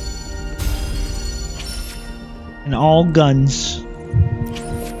 And all guns.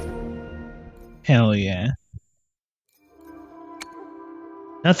 Hell yeah.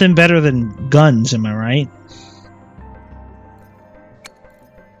 Nothing better than guns, am I right?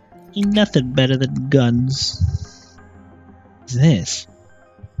 Ain't nothing better than guns. What's this?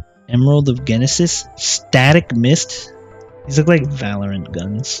 Emerald of Genesis? Static Mist? These look like Valorant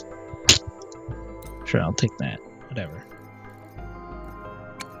guns. Sure, I'll take that. Whatever.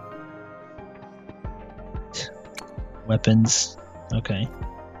 Weapons. Okay.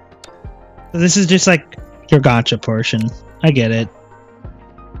 So this is just like your gacha portion. I get it.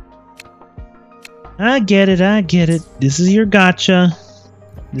 I get it, I get it. This is your gacha.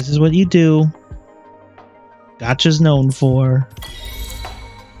 This is what you do. Gacha's known for.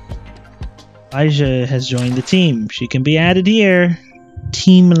 Aisha has joined the team. She can be added here.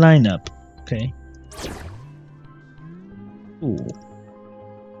 Team lineup. Okay. Cool.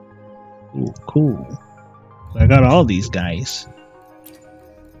 Ooh, cool. I got all these guys.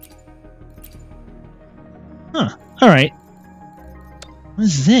 Huh. Alright. What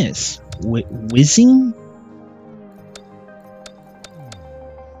is this? Whizzing?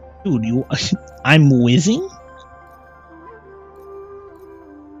 Dude, you... I'm whizzing?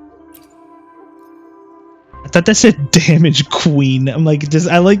 I thought that said damage queen. I'm like, just...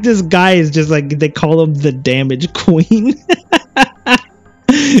 I like this guy is just like... They call him the damage queen.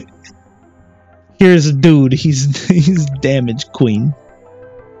 Here's a dude. He's damage queen.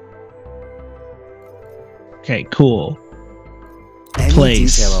 Okay, cool. Any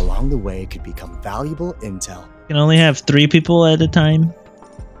Place. detail along the way could become valuable intel. You can only have 3 people at a time.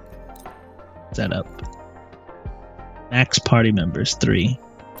 Set up. Max party members 3.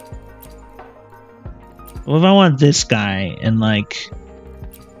 What if I want this guy and like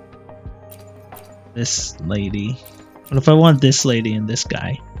this lady? What if I want this lady and this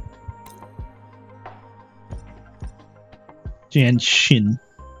guy? Jan Shin.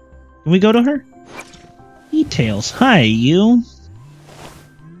 Can we go to her? Details. Hi, you.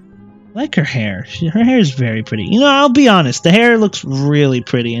 I like her hair. Her hair is very pretty. You know, I'll be honest. The hair looks really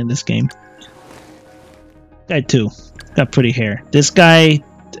pretty in this game. Guy too. Got pretty hair. This guy,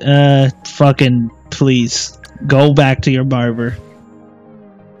 fucking please go back to your barber.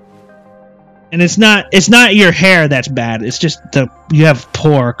 And it's not your hair that's bad. It's just you have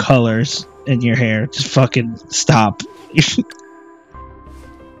poor colors in your hair. Just fucking stop.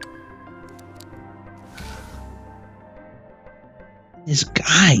 This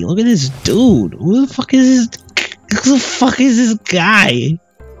guy, look at this dude. Who the fuck is this? Who the fuck is this guy?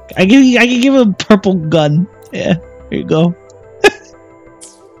 I can give him a purple gun. Yeah, here you go.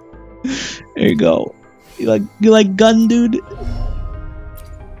 There you go. You like gun, dude?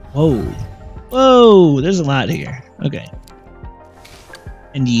 Whoa, whoa! There's a lot here. Okay,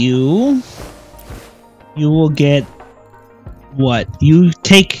 and you will get what? You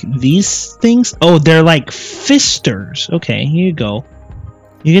take these things? Oh, they're like fisters. Okay, here you go.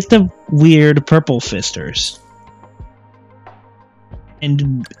 You get the weird purple fisters.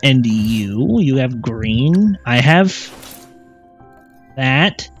 And you have green. I have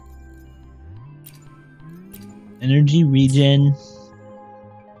that. Energy regen.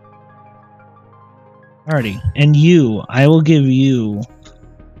 Alrighty. And you, I will give you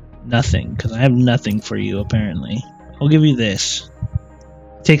nothing, because I have nothing for you apparently. I'll give you this.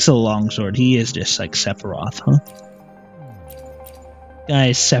 Takes a longsword. He is just like Sephiroth, huh? Guy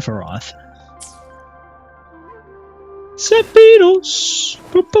is Sephiroth. Sepidos.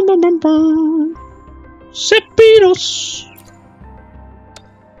 Sepidos.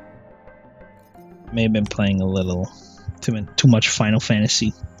 May have been playing a little too much Final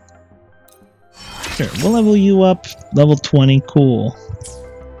Fantasy. Sure, we'll level you up. Level 20, cool.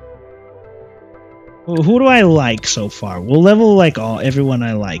 Who do I like so far? We'll level like everyone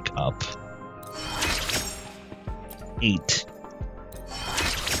I like up. 8.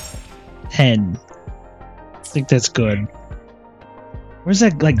 10. I think that's good. Where's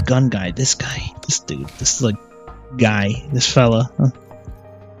that like gun guy? This guy. This dude. This like guy. This fella. Huh?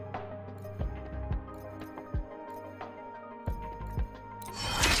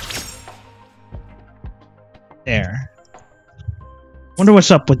 There. Wonder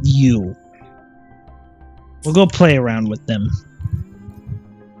what's up with you. We'll go play around with them.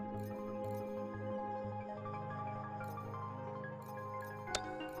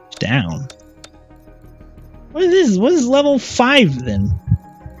 Down. What is this? What is level 5 then?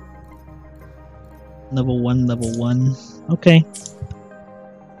 Level 1, level 1. Okay.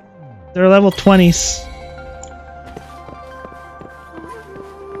 They're level 20s.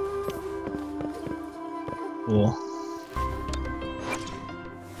 Cool.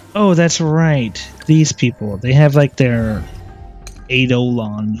 Oh, that's right. These people. They have like their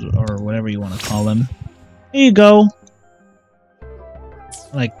Eidolons or whatever you want to call them. Here you go.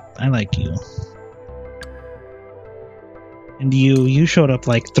 I like you. And you showed up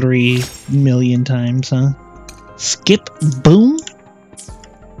like 3 million times, huh? Skip boom?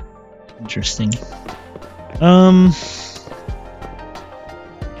 Interesting.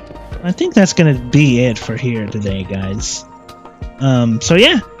 I think that's gonna be it for here today, guys. So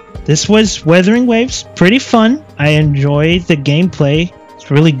yeah, this was Wuthering Waves. Pretty fun. I enjoyed the gameplay. It's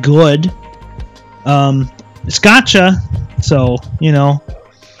really good. It's gacha, so you know,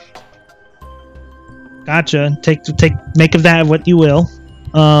 gacha. Make of that what you will.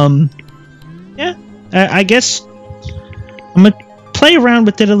 Yeah, I guess I'm gonna play around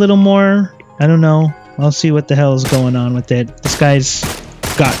with it a little more. I don't know. I'll see what the hell is going on with it. This guy's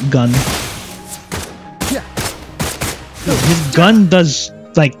got gun. His gun does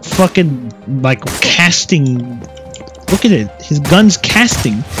like fucking like casting. Look at it. His gun's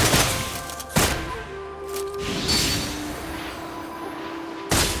casting.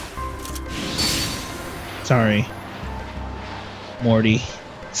 Sorry, Morty.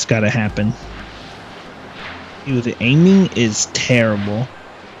 It's gotta happen. Dude, the aiming is terrible.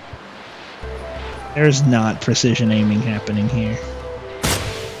 There's not precision aiming happening here.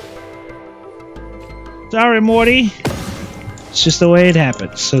 Sorry, Morty. It's just the way it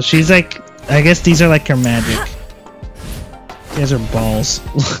happens. So she's like, I guess these are like her magic. She has her balls.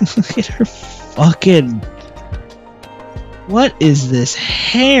 Look at her fucking... What is this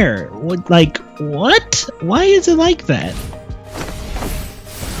hair? What, like, what? Why is it like that?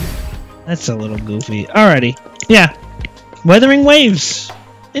 That's a little goofy. Alrighty. Yeah. Wuthering Waves.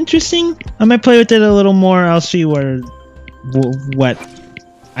 Interesting. I might play with it a little more. I'll see what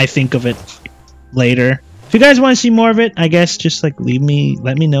I think of it later. If you guys want to see more of it, I guess just like let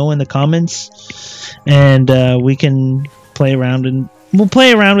me know in the comments, and we can play around, and we'll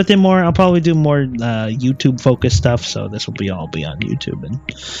play around with it more. I'll probably do more YouTube focused stuff, so this will all be on YouTube and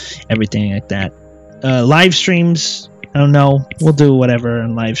everything like that. Live streams, I don't know. We'll do whatever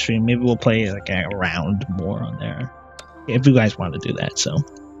on live stream. Maybe we'll play like around more on there if you guys want to do that. So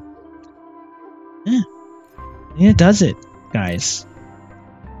yeah, it does it, guys.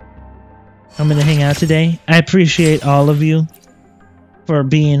 Coming to hang out today. I appreciate all of you for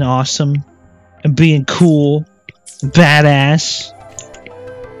being awesome and being cool, badass.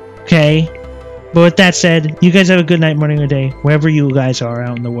 Okay, but with that said, you guys have a good night, morning, or day, wherever you guys are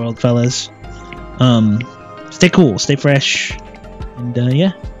out in the world, fellas. Stay cool, stay fresh, and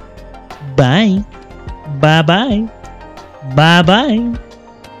yeah, bye, bye, bye, bye, bye.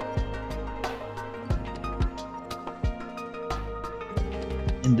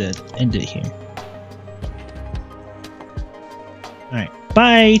 End it here. Alright.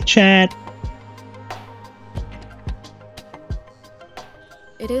 Bye, chat.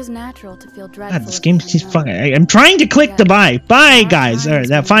 It is natural to feel dreadful. God, this game's just fucking... I'm trying to click the bye. Bye, guys. Alright,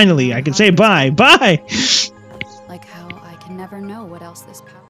 that finally I can say bye. Bye. Like how I can never know what else this power...